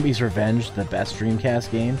 Zombies Revenge, the best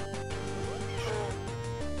Dreamcast game.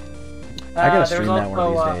 I gotta stream that one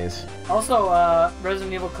of these days. Also,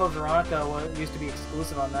 Resident Evil Code Veronica used to be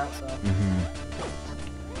exclusive on that, so.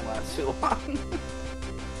 Last too long.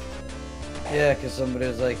 Yeah, because somebody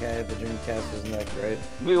was like, hey, the Dreamcast isn't that great.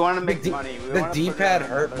 We want to make money. The D-pad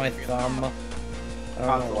hurt my thumb. I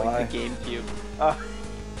don't know why. Like the GameCube.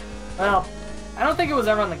 Well, I don't think it was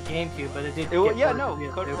ever on the GameCube, but it did. Code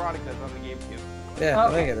Veronica is on the GameCube. Yeah,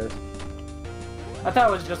 I think it is. I thought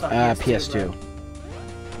it was just on PS2.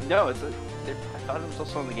 No, I thought it was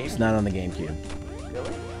also on the GameCube. It's not on the GameCube.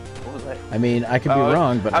 Really? What was that? I mean, I could be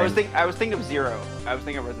wrong, but I was thinking of Zero. I was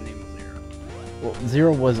thinking of Resident Evil Zero. Well,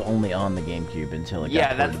 Zero was only on the GameCube until it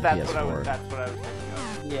got ported to PS4. That's what I was thinking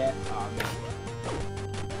of. Yeah.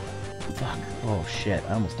 Fuck. Oh shit!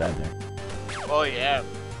 I almost died there. Oh yeah.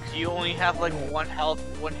 You only have like one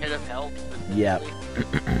hit of health. Yeah.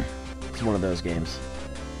 It's one of those games.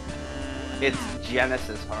 It's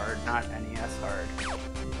Genesis hard, not NES hard.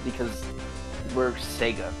 Because we're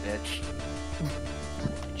Sega, bitch.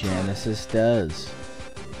 Genesis does.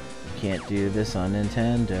 You can't do this on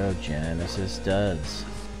Nintendo. Genesis does.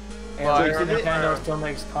 And Nintendo still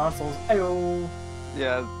makes consoles. Ayo.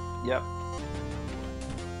 Yeah, yep.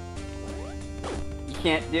 You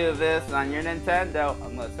can't do this on your Nintendo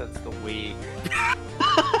unless it's the Wii.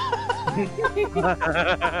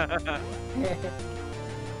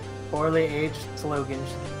 Poorly aged slogans.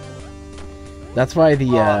 That's why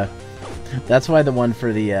the one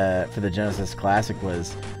for the Genesis Classic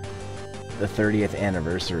was the 30th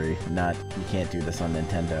anniversary. Not you can't do this on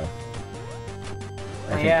Nintendo.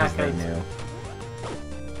 I think because they knew.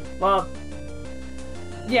 Well,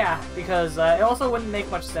 yeah, because it also wouldn't make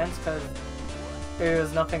much sense because there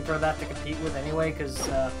was nothing for that to compete with anyway. Because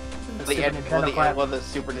the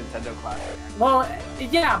Super Nintendo Classic. Well,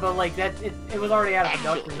 yeah, but like that, it was already out of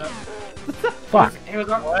production. Fuck. It was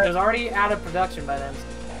already out of production by then.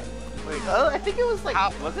 Wait, I think it was like,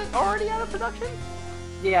 was it already out of production?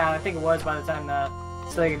 Yeah, I think it was by the time the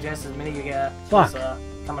Sega Genesis Mini was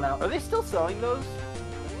coming out. Are they still selling those?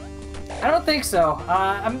 I don't think so.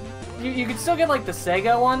 You could still get like the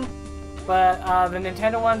Sega one, but the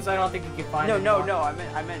Nintendo ones, I don't think you can find. No. I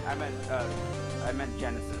meant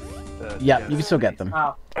Genesis. Yeah, Genesis you can still get them.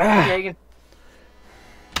 Oh, yeah, you can.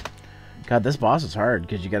 God, this boss is hard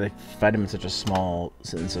because you gotta fight him in such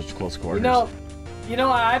close quarters. You know,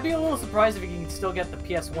 I'd be a little surprised if you can still get the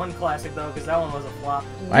PS1 Classic though, because that one was a flop.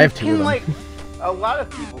 I have 2 of them. Like, a lot of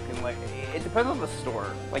people can like. It depends on the store.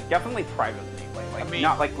 Like, definitely privately. Like, I mean,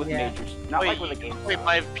 not like with majors. Not like with a game. Wait,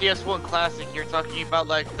 by PS1 Classic, you're talking about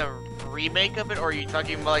like the remake of it, or are you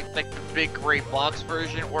talking about like the big gray box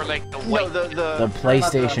version, or like the white? No, the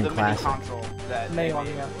PlayStation the Classic. Mini console that Mini one,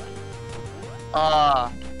 yeah.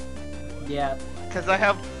 Yeah. Because I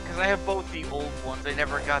have both the old ones. I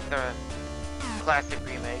never got the Classic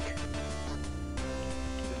remake.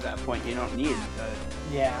 At that point, you don't need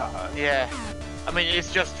yeah. Yeah. I mean,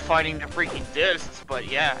 it's just finding the freaking discs, but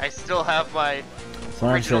yeah, I still have my.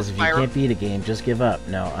 Solange says, if you can't beat a game, just give up.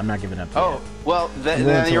 No, I'm not giving up. Oh, yet. well,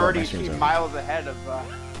 then you're already over. miles ahead of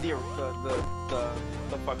the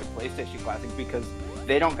fucking PlayStation Classic because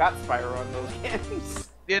they don't got Spyro on those games.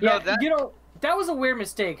 That was a weird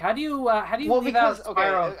mistake. How do you leave because out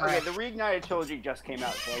Spyro? Okay, the Reignited trilogy just came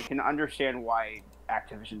out, so I can understand why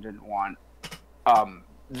Activision didn't want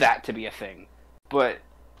that to be a thing. But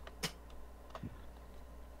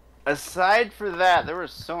aside for that, there were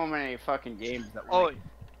so many fucking games that were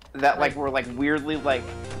were like weirdly like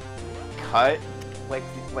cut, like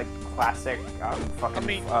classic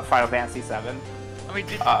Final Fantasy VII. I mean,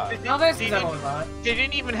 they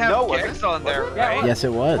didn't even have Gex on there, right? Yes,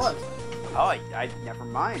 it was. Oh, I never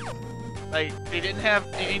mind. Like they didn't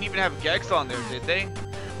even have Gex on there, did they?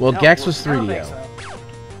 Well, Gex was 3DO.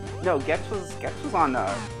 No, Gex was on.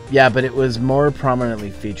 Yeah, but it was more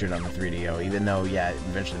prominently featured on the 3DO, even though it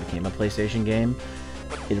eventually became a PlayStation game.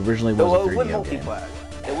 It originally was a 3DO game.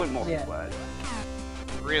 It went multiplayer.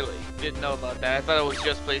 Really? Didn't know about that. I thought it was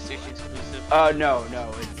just PlayStation exclusive. No,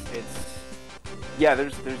 it's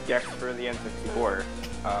there's Gex for the N64.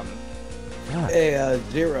 Hey,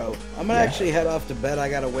 Zero. I'm gonna actually head off to bed. I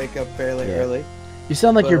gotta wake up fairly early. You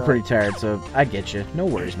sound like you're pretty tired, so I get you. No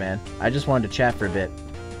worries, man. I just wanted to chat for a bit.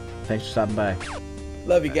 Thanks for stopping by.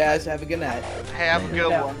 Love you guys. Have a good night. Hey, have a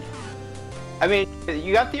good one. I mean,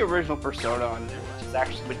 you got the original Persona on there,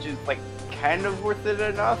 which is like kind of worth it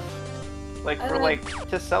enough,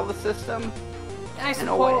 to sell the system. I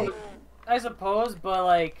suppose, but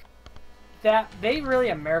like that they really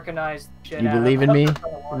Americanized shit. You believe in me,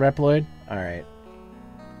 Reploid? All right.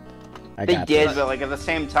 They did, but like at the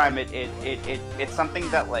same time, it's something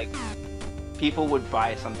that like people would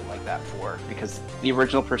buy something like that for, because the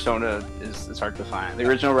original Persona is hard to find. The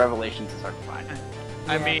original Revelations is hard to find.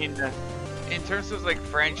 I mean, in terms of like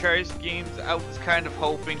franchise games, I was kind of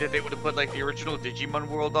hoping that they would have put like the original Digimon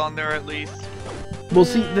World on there at least. Well,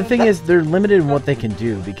 see, the thing is, they're limited in what they can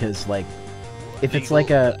do, because like, if it's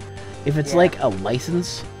like a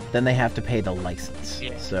license, then they have to pay the license.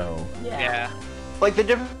 Yeah. So like the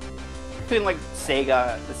difference between like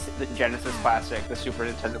Sega, the Genesis Classic, the Super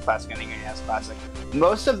Nintendo Classic, and the NES Classic,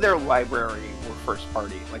 most of their library were first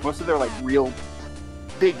party. Like most of their like real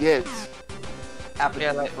big hits happened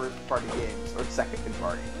to be first party games or second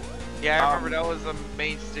party. Yeah, I remember that was the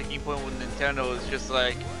main sticking point with Nintendo. Was just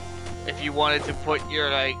like, if you wanted to put your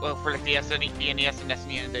for like the NES and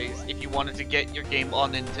SNES days, if you wanted to get your game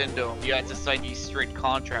on Nintendo, you had to sign these strict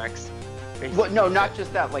contracts. Well, no, not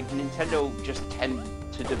just that. Like Nintendo just tend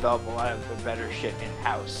to develop a lot of the better shit in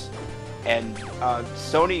house, and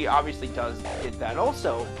Sony obviously did that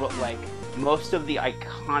also. But like most of the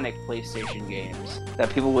iconic PlayStation games that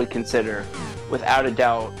people would consider, without a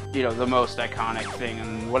doubt, the most iconic thing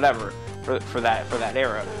and whatever for that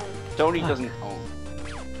era, Sony doesn't own.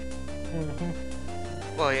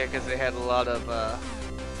 Well, yeah, because they had a lot of.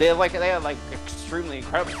 They had extremely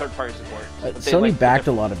incredible third-party support. Sony backed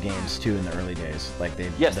a lot of games too in the early days. Like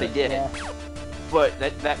they. Yes, they did. Yeah. But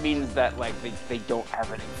that means that like they don't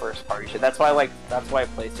have any first-party shit. That's why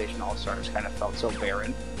PlayStation All-Stars kind of felt so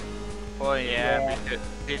barren. Well, yeah.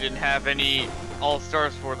 They didn't have any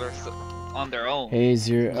All-Stars on their own. Hey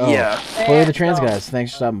Zero. Oh, yeah. Play the Trans guys.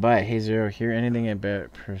 Thanks for stopping by. Hey Zero. Hear anything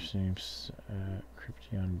about Perseus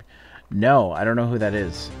Cryption? No, I don't know who that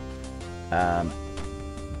is. I'm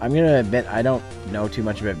gonna admit I don't know too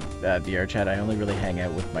much about VR chat. I only really hang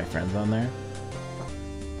out with my friends on there.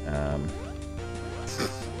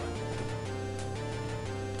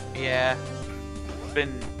 Yeah,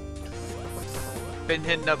 been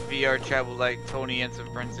hitting up VR chat with like Tony and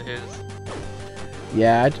some friends of his.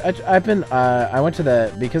 Yeah, I've been I went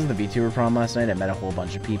to because of the VTuber prom last night. I met a whole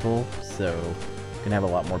bunch of people, so gonna have a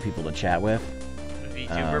lot more people to chat with.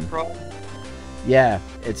 VTuber prom? Yeah,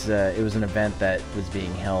 it was an event that was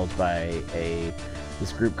being held by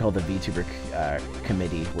this group called the VTuber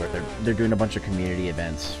Committee, where they're doing a bunch of community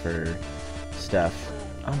events for stuff.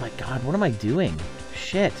 Oh my god, what am I doing?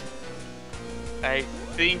 Shit. I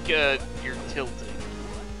think you're tilting.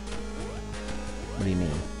 What do you mean?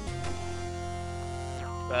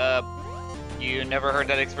 You never heard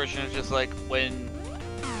that expression? It's just like when,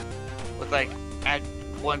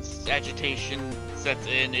 once agitation sets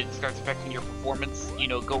in, it starts affecting your performance,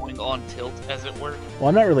 going on tilt, as it were. Well,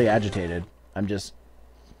 I'm not really agitated. I'm just,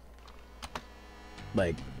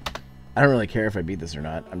 I don't really care if I beat this or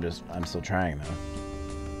not. I'm still trying, though.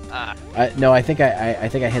 No, I think I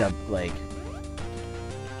hit a,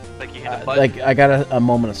 you hit a button? I got a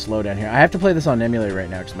moment of slowdown here. I have to play this on emulator right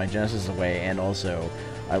now because my Genesis is away, and also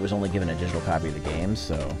I was only given a digital copy of the game,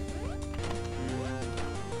 so...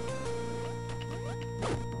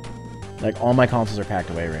 Like, all my consoles are packed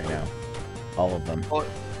away right now. All of them. Well,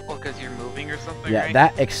 because you're moving or something, Yeah, right?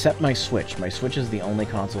 that except my Switch. My Switch is the only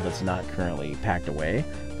console that's not currently packed away,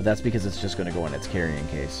 but that's because it's just going to go in its carrying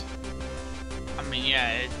case. I mean,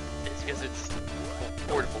 yeah, it's because it's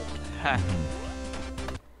portable. Ha.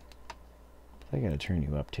 I gotta turn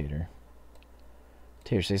you up, Tater.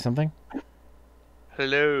 Tater, say something?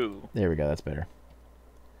 Hello. There we go, that's better.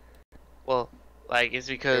 Well, like, it's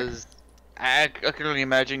because I can only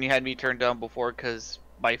imagine you had me turned down before because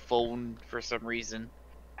my phone, for some reason,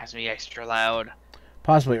 has me extra loud.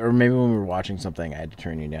 Possibly, or maybe when we were watching something, I had to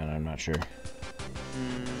turn you down, I'm not sure.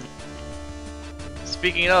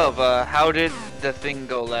 Speaking of, how did the thing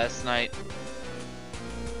go last night?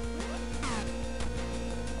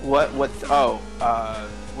 What's the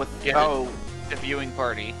viewing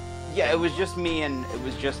party. Yeah, it was just me and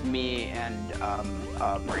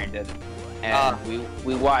Brandon, and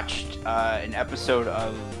we watched an episode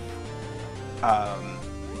of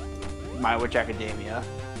My Witch Academia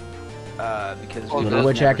because Little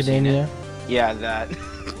Witch Academia? Yeah, that.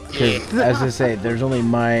 Because, as I say, there's only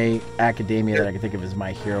My Academia that I can think of as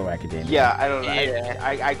My Hero Academia. Yeah, I don't know. Yeah.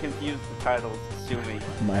 I confused the titles. Sue me.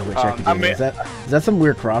 My Witch Academia. Is that some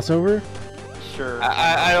weird crossover? Sure.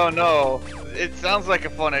 I don't know. It sounds like a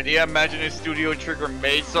fun idea. Imagine if Studio Trigger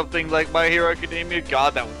made something like My Hero Academia.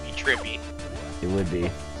 God, that would be trippy. It would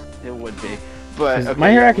be. It would be. But okay,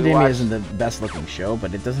 My Hero Academia isn't the best looking show,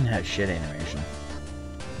 but it doesn't have shit animation.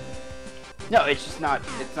 No, it's just not.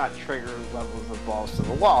 It's not Trigger levels of balls to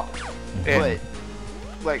the wall. But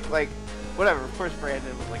like whatever. Of course,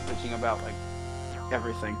 Brandon was like bitching about like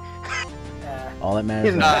everything. All that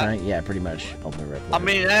matters last night? Yeah, pretty much. I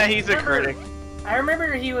mean, he's a critic. I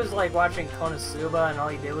remember he was like watching Konosuba and all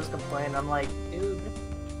he did was complain. I'm like, dude.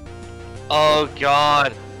 Oh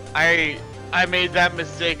God, I made that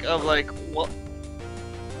mistake of like, well,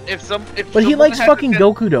 But he likes fucking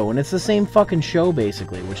Gokudo, and it's the same fucking show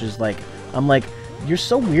basically, which is like, I'm like, you're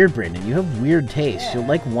so weird, Brandon. You have weird taste. Yeah. You'll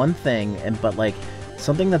like one thing, but like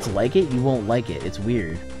something that's like it, you won't like it. It's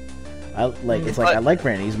weird. I like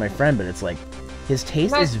Brandon. He's my friend, but it's like his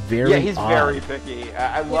taste is very he's odd. very picky.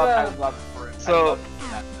 I love it for it. So,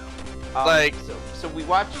 like, so we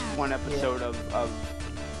watched one episode of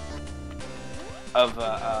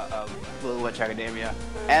Little Witch Academia,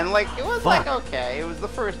 and like it was like okay, it was the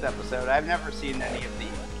first episode. I've never seen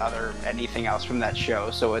anything else from that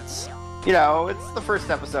show, so it's it's the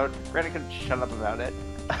first episode. Brandon can shut up about it.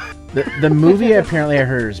 The movie apparently I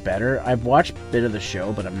heard is better. I've watched a bit of the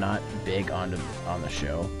show, but I'm not big on the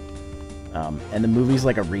show. And the movie's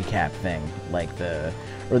like a recap thing, like the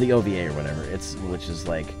OVA or whatever. Which is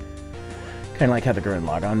like kind of like how the Gurren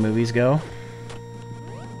Lagann movies go.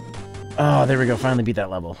 Oh, there we go. Finally beat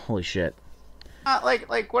that level. Holy shit.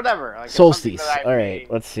 Like whatever. Like Solstice. All right,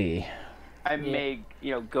 let's see. I may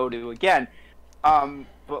go to again.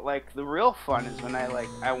 But like the real fun is when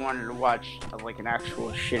I wanted to watch like an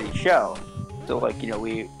actual shitty show. So like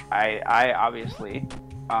I obviously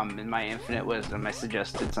in my infinite wisdom I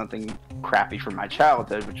suggested something crappy from my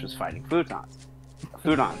childhood, which was Fighting Futons.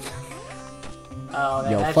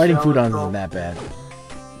 Oh, Fighting Futons isn't that bad.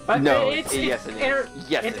 But no, it's it's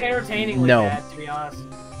entertaining with that, to be honest.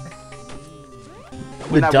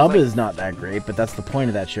 The dub is not that great, but that's the point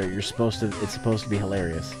of that show. It's supposed to be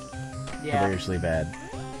hilarious. Yeah. Hilariously bad.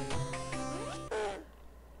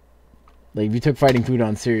 Like, if you took Fighting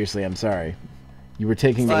Futons seriously, I'm sorry. You were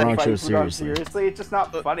taking the wrong show seriously. Seriously, it's just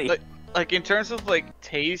not funny. Like in terms of like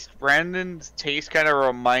taste, Brandon's taste kind of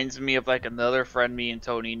reminds me of like another friend me and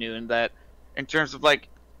Tony knew, in that in terms of like,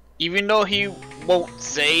 even though he won't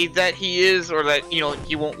say that he is, or that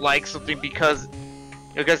he won't like something because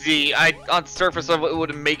on surface level it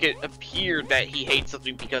would make it appear that he hates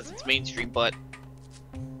something because it's mainstream, but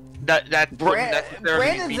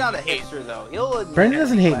Brandon's not a hipster though. Brandon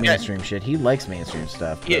doesn't hate mainstream shit. He likes mainstream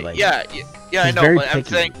stuff. But Yeah, I know. Very but picky, I'm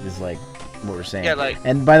saying is like what we're saying. Yeah, like.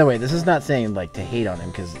 And by the way, this is not saying like to hate on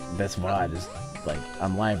him, because this VOD is like,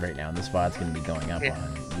 I'm live right now, and this VOD's gonna be going up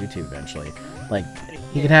on YouTube eventually. Like,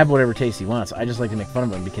 he can have whatever taste he wants. I just like to make fun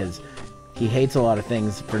of him because he hates a lot of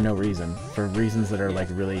things for no reason, for reasons that are like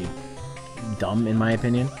really dumb in my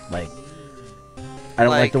opinion. Like, I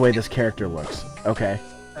don't like the way this character looks. Okay.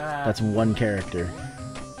 That's one character.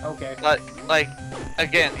 Okay. But, like,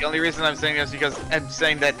 again, the only reason I'm saying this is because I'm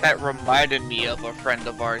saying that reminded me of a friend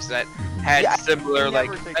of ours that had similar, like,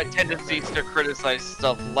 tendencies to criticize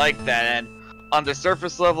stuff like that, and on the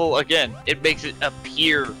surface level, again, it makes it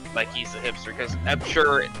appear like he's a hipster, because I'm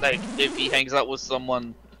sure, like, if he hangs out with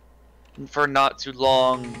someone for not too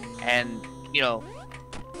long, and,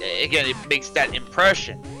 again, it makes that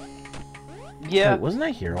impression. Yeah. Wait, wasn't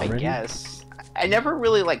I here already? I guess. I never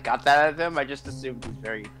really like got that out of him. I just assumed he's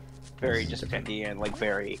very, very just petty and like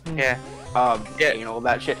very anal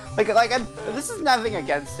about shit. This is nothing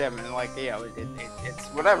against him, and like it's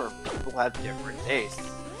whatever. People have different tastes.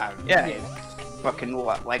 Fucking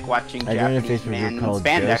like watching I joined a Japanese Facebook man group called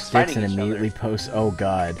spandex Ghost Sticks fighting and each immediately other. post, oh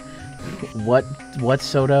god. What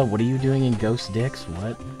Soda? What are you doing in Ghost Dicks?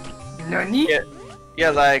 What? Nani? Yeah,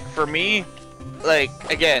 like for me, like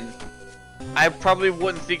again, I probably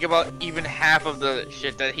wouldn't think about even half of the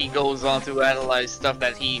shit that he goes on to analyze stuff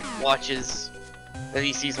that he watches, that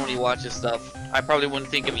he sees when he watches stuff. I probably wouldn't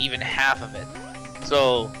think of even half of it.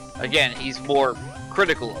 So again, he's more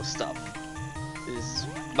critical of stuff. Is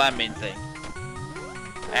my main thing.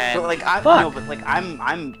 And But like I'm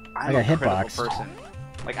I got a critical hitboxed. person.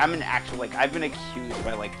 Like I'm an actual like I've been accused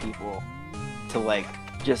by like people to like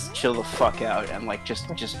just chill the fuck out and like just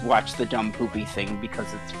watch the dumb poopy thing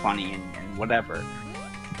because it's funny and whatever.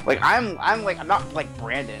 Like I'm not like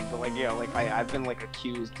Brandon, but like like I've been like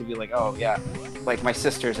accused to be like, oh yeah, like my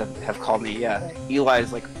sisters have called me,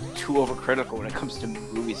 Eli's like too overcritical when it comes to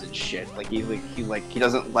movies and shit. Like he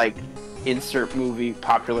doesn't like insert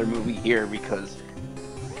popular movie here because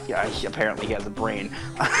apparently he has a brain.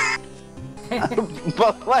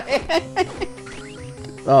 But like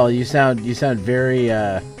Oh, you sound very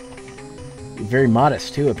very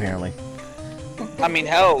modest too, apparently. I mean,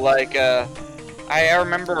 hell, like I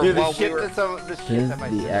remember dude, while the shit we were. the shit that my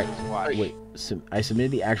sisters watch. Wait, so I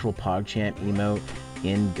submitted the actual PogChamp emote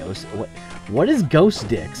in Ghost. What is Ghost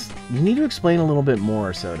Dicks? You need to explain a little bit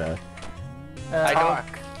more, Soda. I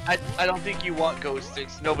don't think you want ghost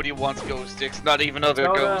sticks. Nobody wants ghost sticks, not even other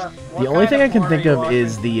ghosts. The only thing I can think of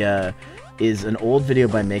is is an old video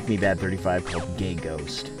by Make Me Bad 35 called Gay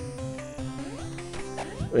Ghost.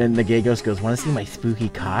 And the gay ghost goes, "Want to see my spooky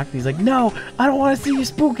cock?" And he's like, "No, I don't want to see your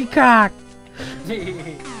spooky cock."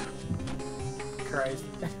 Christ.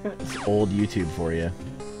 It's old YouTube for you.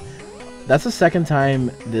 That's the second time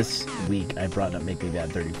this week I brought up Make Me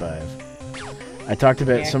Bad 35. I talked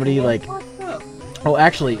about somebody like. Oh,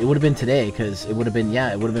 actually, it would have been today because it would have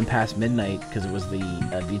been past midnight because it was the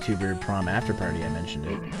VTuber prom after party. I mentioned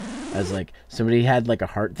it. I was like, somebody had like a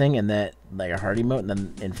heart thing and that like a heart emote, and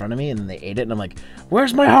then in front of me, and then they ate it, and I'm like,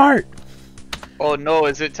 "Where's my heart?" Oh no!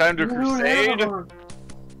 Is it time to crusade?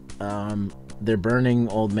 They're burning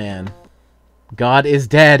old man. God is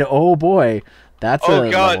dead. Oh boy, that's a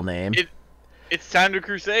level name. It's time to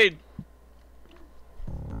crusade.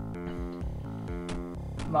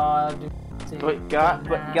 But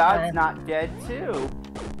God's not dead too.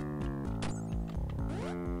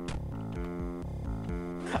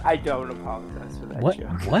 I don't apologize for that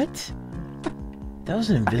joke. What? That was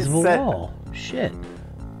an invisible wall. Shit.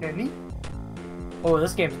 Oh,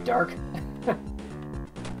 this game's dark.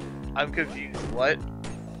 I'm confused. What?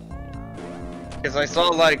 Because I saw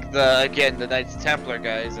like the Knights Templar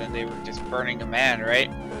guys, and they were just burning a man, right?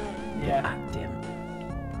 Yeah. Ah, damn.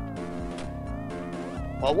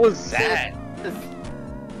 What was that?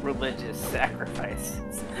 Religious sacrifice.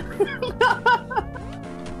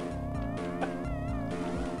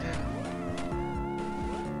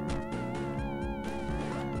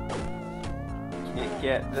 Can't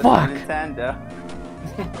get this on Nintendo.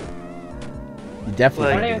 You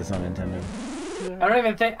definitely can't get this on Nintendo. I don't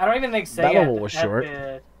even think Sega. That level was short.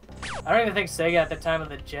 I don't even think Sega at the time of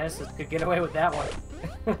the Genesis could get away with that one.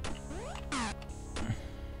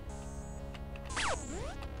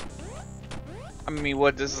 I mean,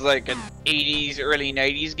 what? This is like an '80s, early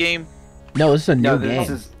 '90s game. No, this is a new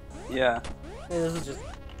game. Yeah, this is just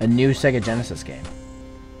a new Sega Genesis game.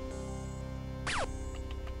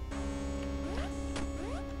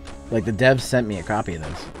 Like the devs sent me a copy of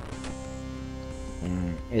this.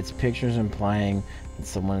 It's pictures implying that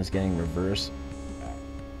someone is getting reverse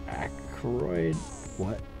acroid.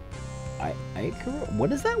 What?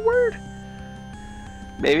 What is that word?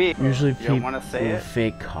 Maybe usually you people don't want to say it.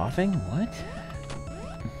 Fake coughing. What?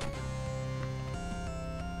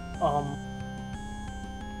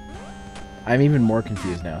 I'm even more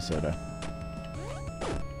confused now, Soda.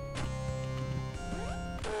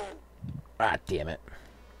 Ah, damn it.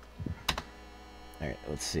 Alright,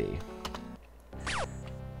 let's see.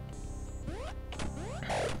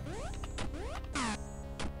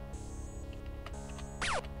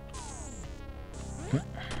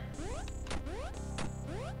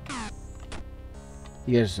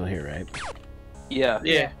 You guys are still here, right? Yeah.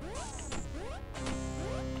 Yeah.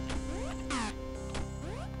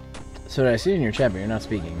 So I see it in your chat, but you're not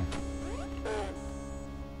speaking.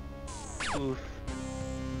 Oof.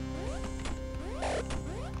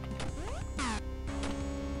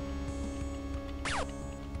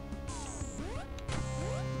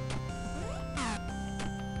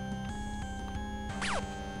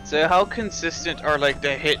 So how consistent are like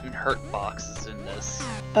the hit and hurt boxes in this?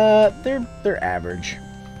 They're average.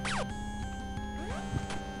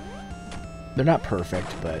 They're not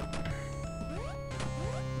perfect, but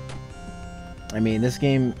I mean, this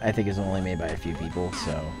game I think is only made by a few people,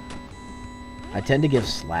 so I tend to give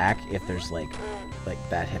slack if there's like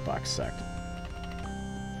that hitbox sucked.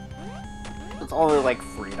 It's only like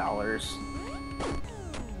 $3.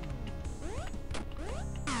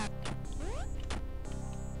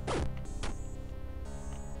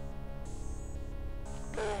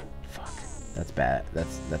 Fuck. That's bad.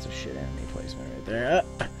 That's a shit enemy placement right there.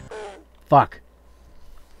 Fuck.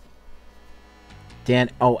 Dan.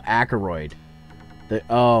 Oh, Ackroyd.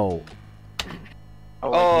 Oh,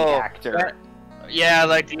 like the actor. Yeah,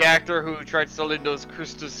 like the actor who tried selling those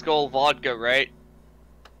Crystal Skull vodka, right?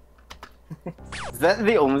 Is that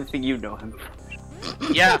the only thing you know him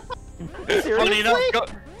from? Yeah. Funny enough,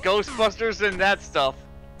 Ghostbusters and that stuff.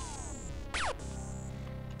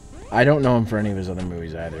 I don't know him for any of his other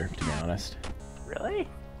movies either, to be honest. Really?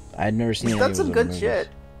 I'd never seen He's any of done his some other good movies. shit.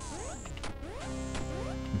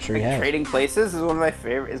 I'm sure he has. Trading Places is one of my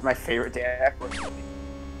favorite. Is my favorite Dan Aykroyd movie.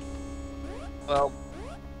 Well,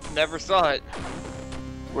 never saw it.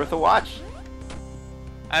 Worth a watch.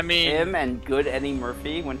 I mean, him and good Eddie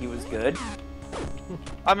Murphy when he was good.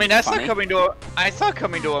 I mean, I saw Coming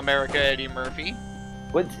to America, Eddie Murphy.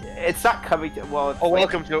 What? It's not coming to. Well, it's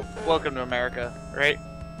Welcome to America, right?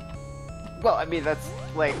 Well, I mean that's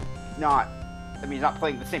like not. I mean, he's not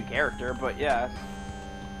playing the same character, but yeah.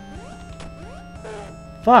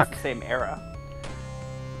 Fuck. Same era.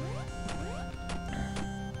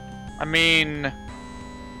 I mean,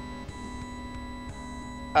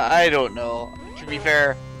 I don't know. To be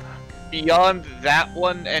fair, beyond that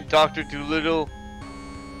one and Dr. Dolittle,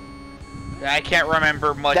 I can't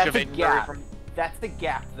remember much That's of a it. gap. That's the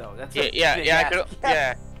gap, though. That's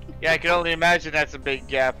a I can only imagine that's a big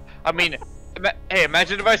gap. I mean, hey,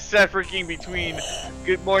 imagine if I sat freaking between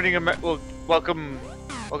Good Morning Welcome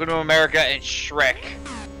to America and Shrek.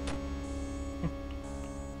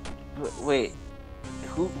 Wait,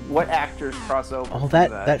 what actors cross over? Oh,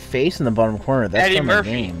 that face in the bottom corner. That's Eddie from Murphy.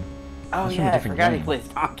 a game. Oh That's from a yeah, I different forgot game. he plays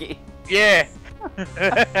Donkey. Yeah.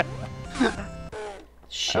 I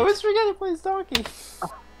always forget he plays Donkey.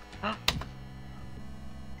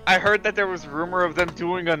 I heard that there was rumor of them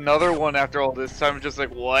doing another one after all this time. Just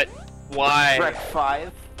like, what? Why? Shrek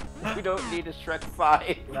 5. We don't need a Shrek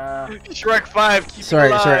 5. Shrek 5. Keep Sorry,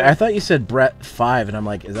 it alive. sorry. I thought you said Brett 5, and I'm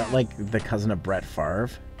like, is that like the cousin of Brett Favre?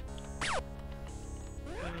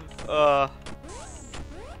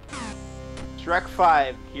 Shrek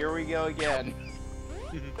 5. Here we go again.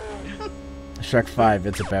 Shrek 5.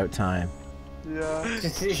 It's about time. Yeah.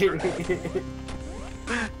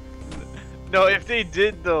 No, if they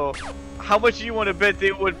did though, how much do you want to bet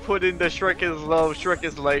they would put in the Shrek is love, Shrek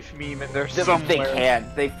is life meme in there somewhere? They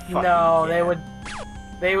can't. They fucking No, can't.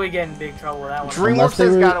 they would get in big trouble with that one. DreamWorks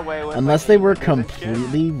has got away with Unless they were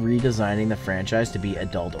completely redesigning the franchise to be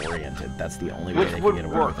adult-oriented. That's the only way they could get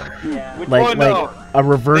away with it. Yeah. Like a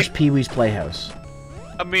reverse Pee-wee's Playhouse.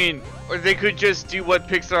 I mean, or they could just do what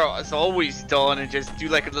Pixar has always done and just do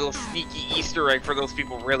like a little sneaky Easter egg for those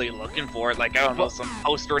people really looking for it. Like, I don't know, some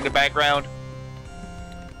poster in the background.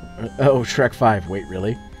 Oh, Shrek 5. Wait,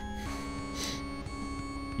 really?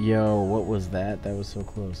 Yo, what was that? That was so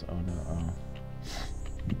close. Oh, no.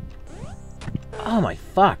 Oh, my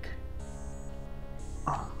fuck.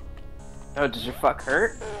 Oh, does your fuck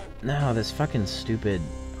hurt? No, this fucking stupid...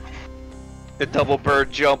 The double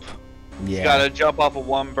bird jump. Yeah. You gotta jump off of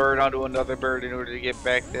one bird onto another bird in order to get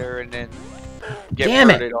back there and then get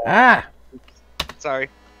Damn it! birded off. Ah! Sorry.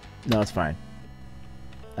 No, it's fine.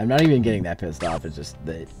 I'm not even getting that pissed off. It's just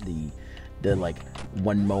the like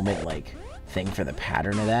one moment like thing for the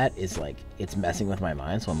pattern of that is like it's messing with my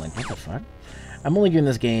mind. So I'm like, what the fuck? I'm only giving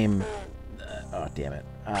this game, oh damn it,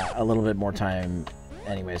 a little bit more time,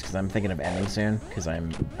 anyways, because I'm thinking of ending soon. Because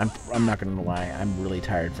I'm not gonna lie, I'm really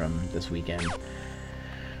tired from this weekend.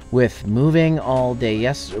 With moving all day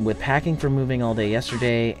with packing for moving all day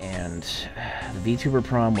yesterday, and the VTuber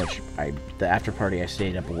prom, which the after party I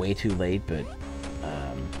stayed up way too late, but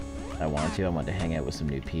I wanted to hang out with some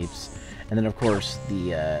new peeps, and then of course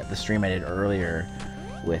the stream I did earlier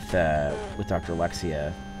with Dr.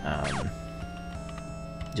 Alexia,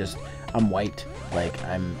 just I'm wiped, like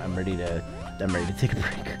I'm ready to take a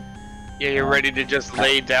break. Yeah, you're ready to just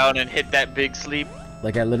lay down and hit that big sleep.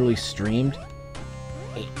 Like I literally streamed.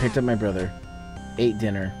 Picked up my brother, ate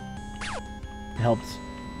dinner, helped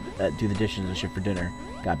do the dishes and shit for dinner,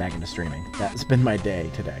 got back into streaming. That's been my day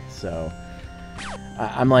today. So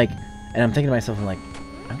I'm like, and I'm thinking to myself, I'm like,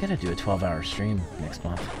 I'm gonna do a 12-hour stream next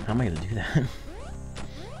month. How am I gonna do that?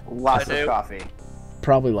 Lots of coffee.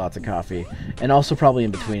 Probably lots of coffee, and also probably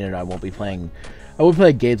in between it, I won't be playing. I won't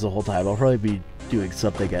play games the whole time. I'll probably be doing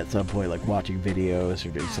something at some point, like watching videos or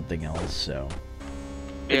doing something else. So.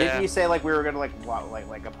 Yeah. Didn't you say like we were gonna like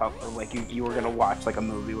you were gonna watch like a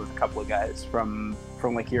movie with a couple of guys from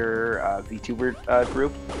like your VTuber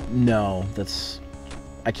group? No,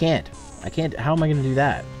 I can't. How am I gonna do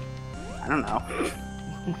that? I don't know.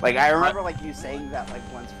 Like I remember like you saying that like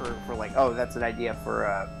once for like, oh, that's an idea for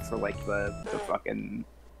like the fucking.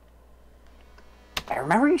 I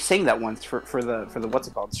remember you saying that once for the what's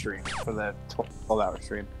it called stream, for the 12-hour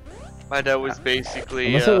stream. My dad was basically...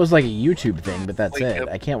 Unless it was like a YouTube thing, but that's like it.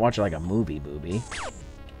 I can't watch like a movie.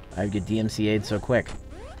 I'd get DMCA'd so quick.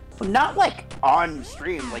 Well, not like on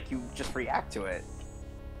stream, like you just react to it.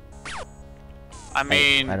 I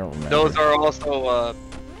mean, I don't remember. Those are also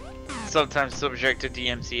sometimes subject to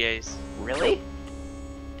DMCA's. Really?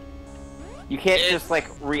 You can't just like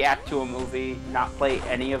react to a movie, not play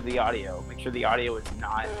any of the audio. Make sure the audio is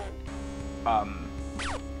not,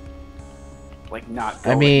 like not.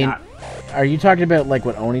 I mean, are you talking about like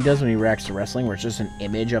what Oni does when he reacts to wrestling, where it's just an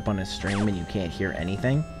image up on his stream and you can't hear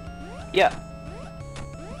anything? Yeah.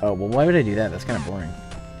 Oh well, why would I do that? That's kind of boring.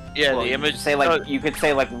 Yeah, well, the image. Say like you could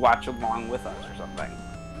say like watch along with us or something.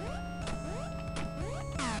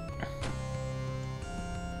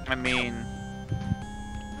 I mean,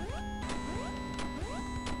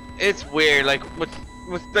 it's weird. Like with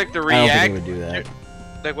like the react. I don't think it would do that.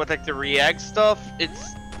 Like with like the react stuff,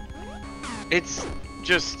 it's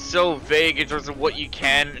just so vague in terms of what you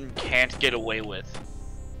can and can't get away with.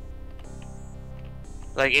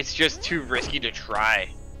 Like it's just too risky to try.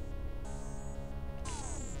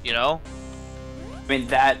 You know? I mean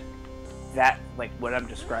that like what I'm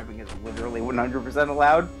describing is literally 100%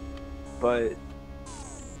 allowed, but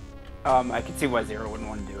I can see why Zero wouldn't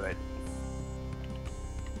want to do it.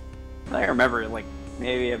 I remember like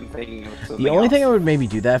maybe I'm thinking of something The only else. thing I would maybe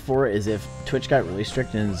do that for is if Twitch got really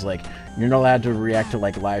strict and is like, you're not allowed to react to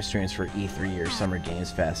like live streams for E3 or Summer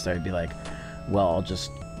Games Fest. I'd be like, well, I'll just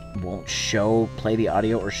won't play the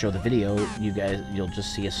audio or show the video. You'll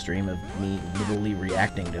just see a stream of me literally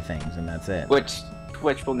reacting to things, and that's it. Which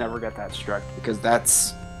Twitch will never get that strict because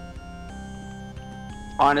that's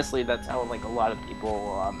honestly that's how like a lot of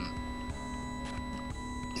people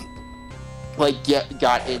like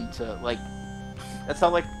got into like that's how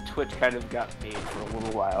like Twitch kind of got made for a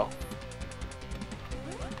little while.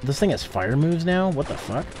 This thing has fire moves now? What the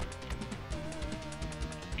fuck?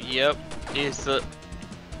 Yep, it's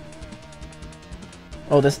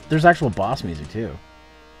Oh, there's actual boss music too.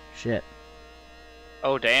 Shit.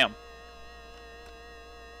 Oh damn.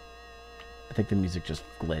 I think the music just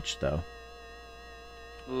glitched though.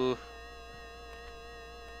 Ooh.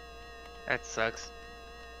 That sucks.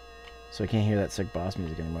 So I can't hear that sick boss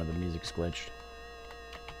music anymore. The music's glitched.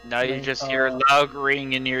 Now you just hear a loud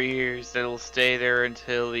ring in your ears that'll stay there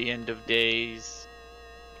until the end of days.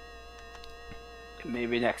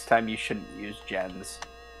 Maybe next time you shouldn't use gens.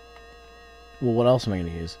 Well, what else am I gonna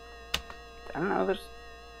use? I don't know. There's.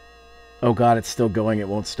 Oh god, it's still going. It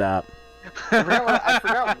won't stop. I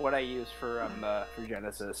forgot what I used for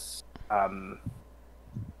Genesis.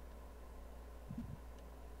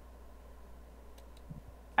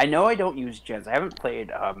 I know I don't use gens. I haven't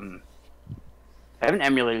played. I haven't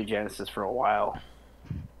emulated Genesis for a while.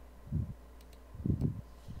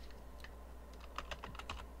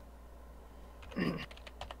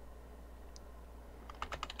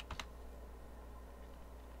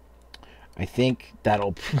 I think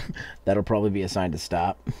that'll probably be a sign to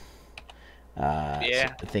stop. Yeah.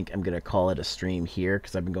 So I think I'm gonna call it a stream here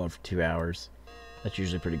because I've been going for 2 hours. That's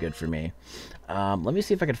usually pretty good for me. Let me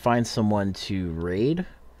see if I can find someone to raid.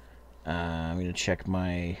 I'm gonna check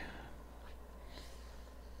and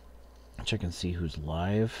see who's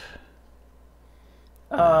live.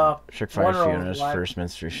 Check Fire Fiona's first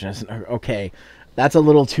menstruation. Okay, that's a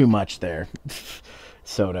little too much there.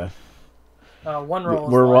 Soda. One roll.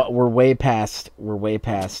 We're way past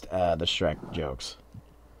the Shrek jokes.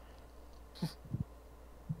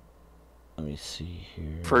 Let me see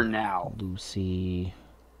here. For now, Lucy.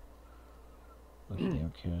 Lucky the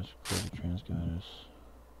Outcast, Crazy Trans Goddess.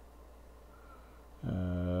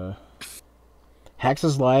 Hex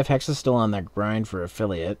is live. Hex is still on that grind for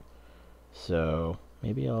affiliate, so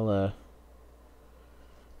maybe I'll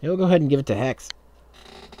go ahead and give it to Hex.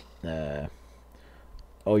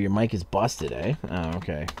 Oh, your mic is busted, eh? Oh,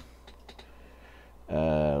 okay.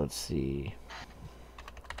 Let's see.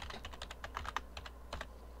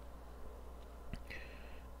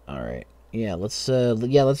 All right. Yeah, let's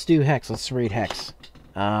do Hex. Let's raid Hex.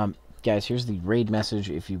 Guys, here's the raid message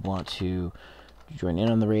if you want to join in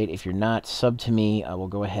on the raid. If you're not subbed to me, I will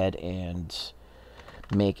go ahead and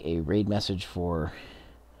make a raid message for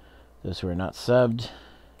those who are not subbed.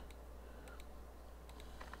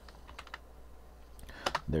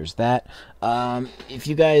 There's that. If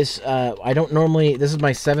you guys, I don't normally, this is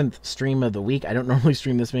my 7th stream of the week. I don't normally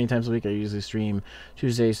stream this many times a week. I usually stream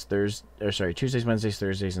Tuesdays, Wednesdays,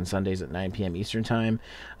 Thursdays, and Sundays at 9 p.m. Eastern Time.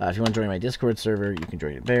 If you want to join my Discord server, you can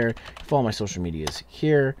join it there. Follow my social medias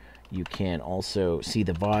here. You can also see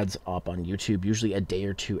the VODs up on YouTube, usually a day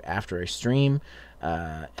or two after I stream,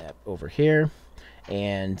 over here.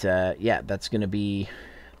 And, yeah, that's going to be...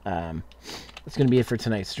 that's going to be it for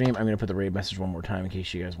tonight's stream. I'm going to put the raid message one more time in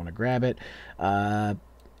case you guys want to grab it.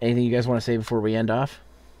 Anything you guys want to say before we end off?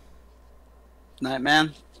 Night,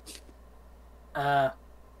 man.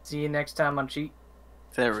 See you next time on Cheat.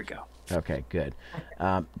 There we go. Okay, good.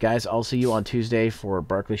 Guys, I'll see you on Tuesday for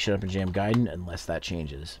Barkley Shut Up and Jam Gaiden, unless that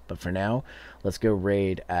changes. But for now, let's go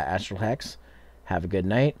raid Astral Hex. Have a good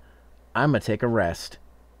night. I'm going to take a rest.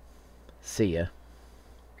 See ya.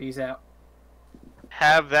 Peace out.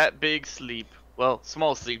 Have that big sleep. Well,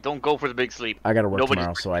 small sleep. Don't go for the big sleep. I got to work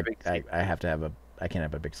tomorrow, so I have to have a... I can't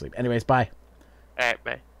have a big sleep. Anyways, bye. Alright,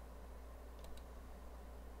 bye.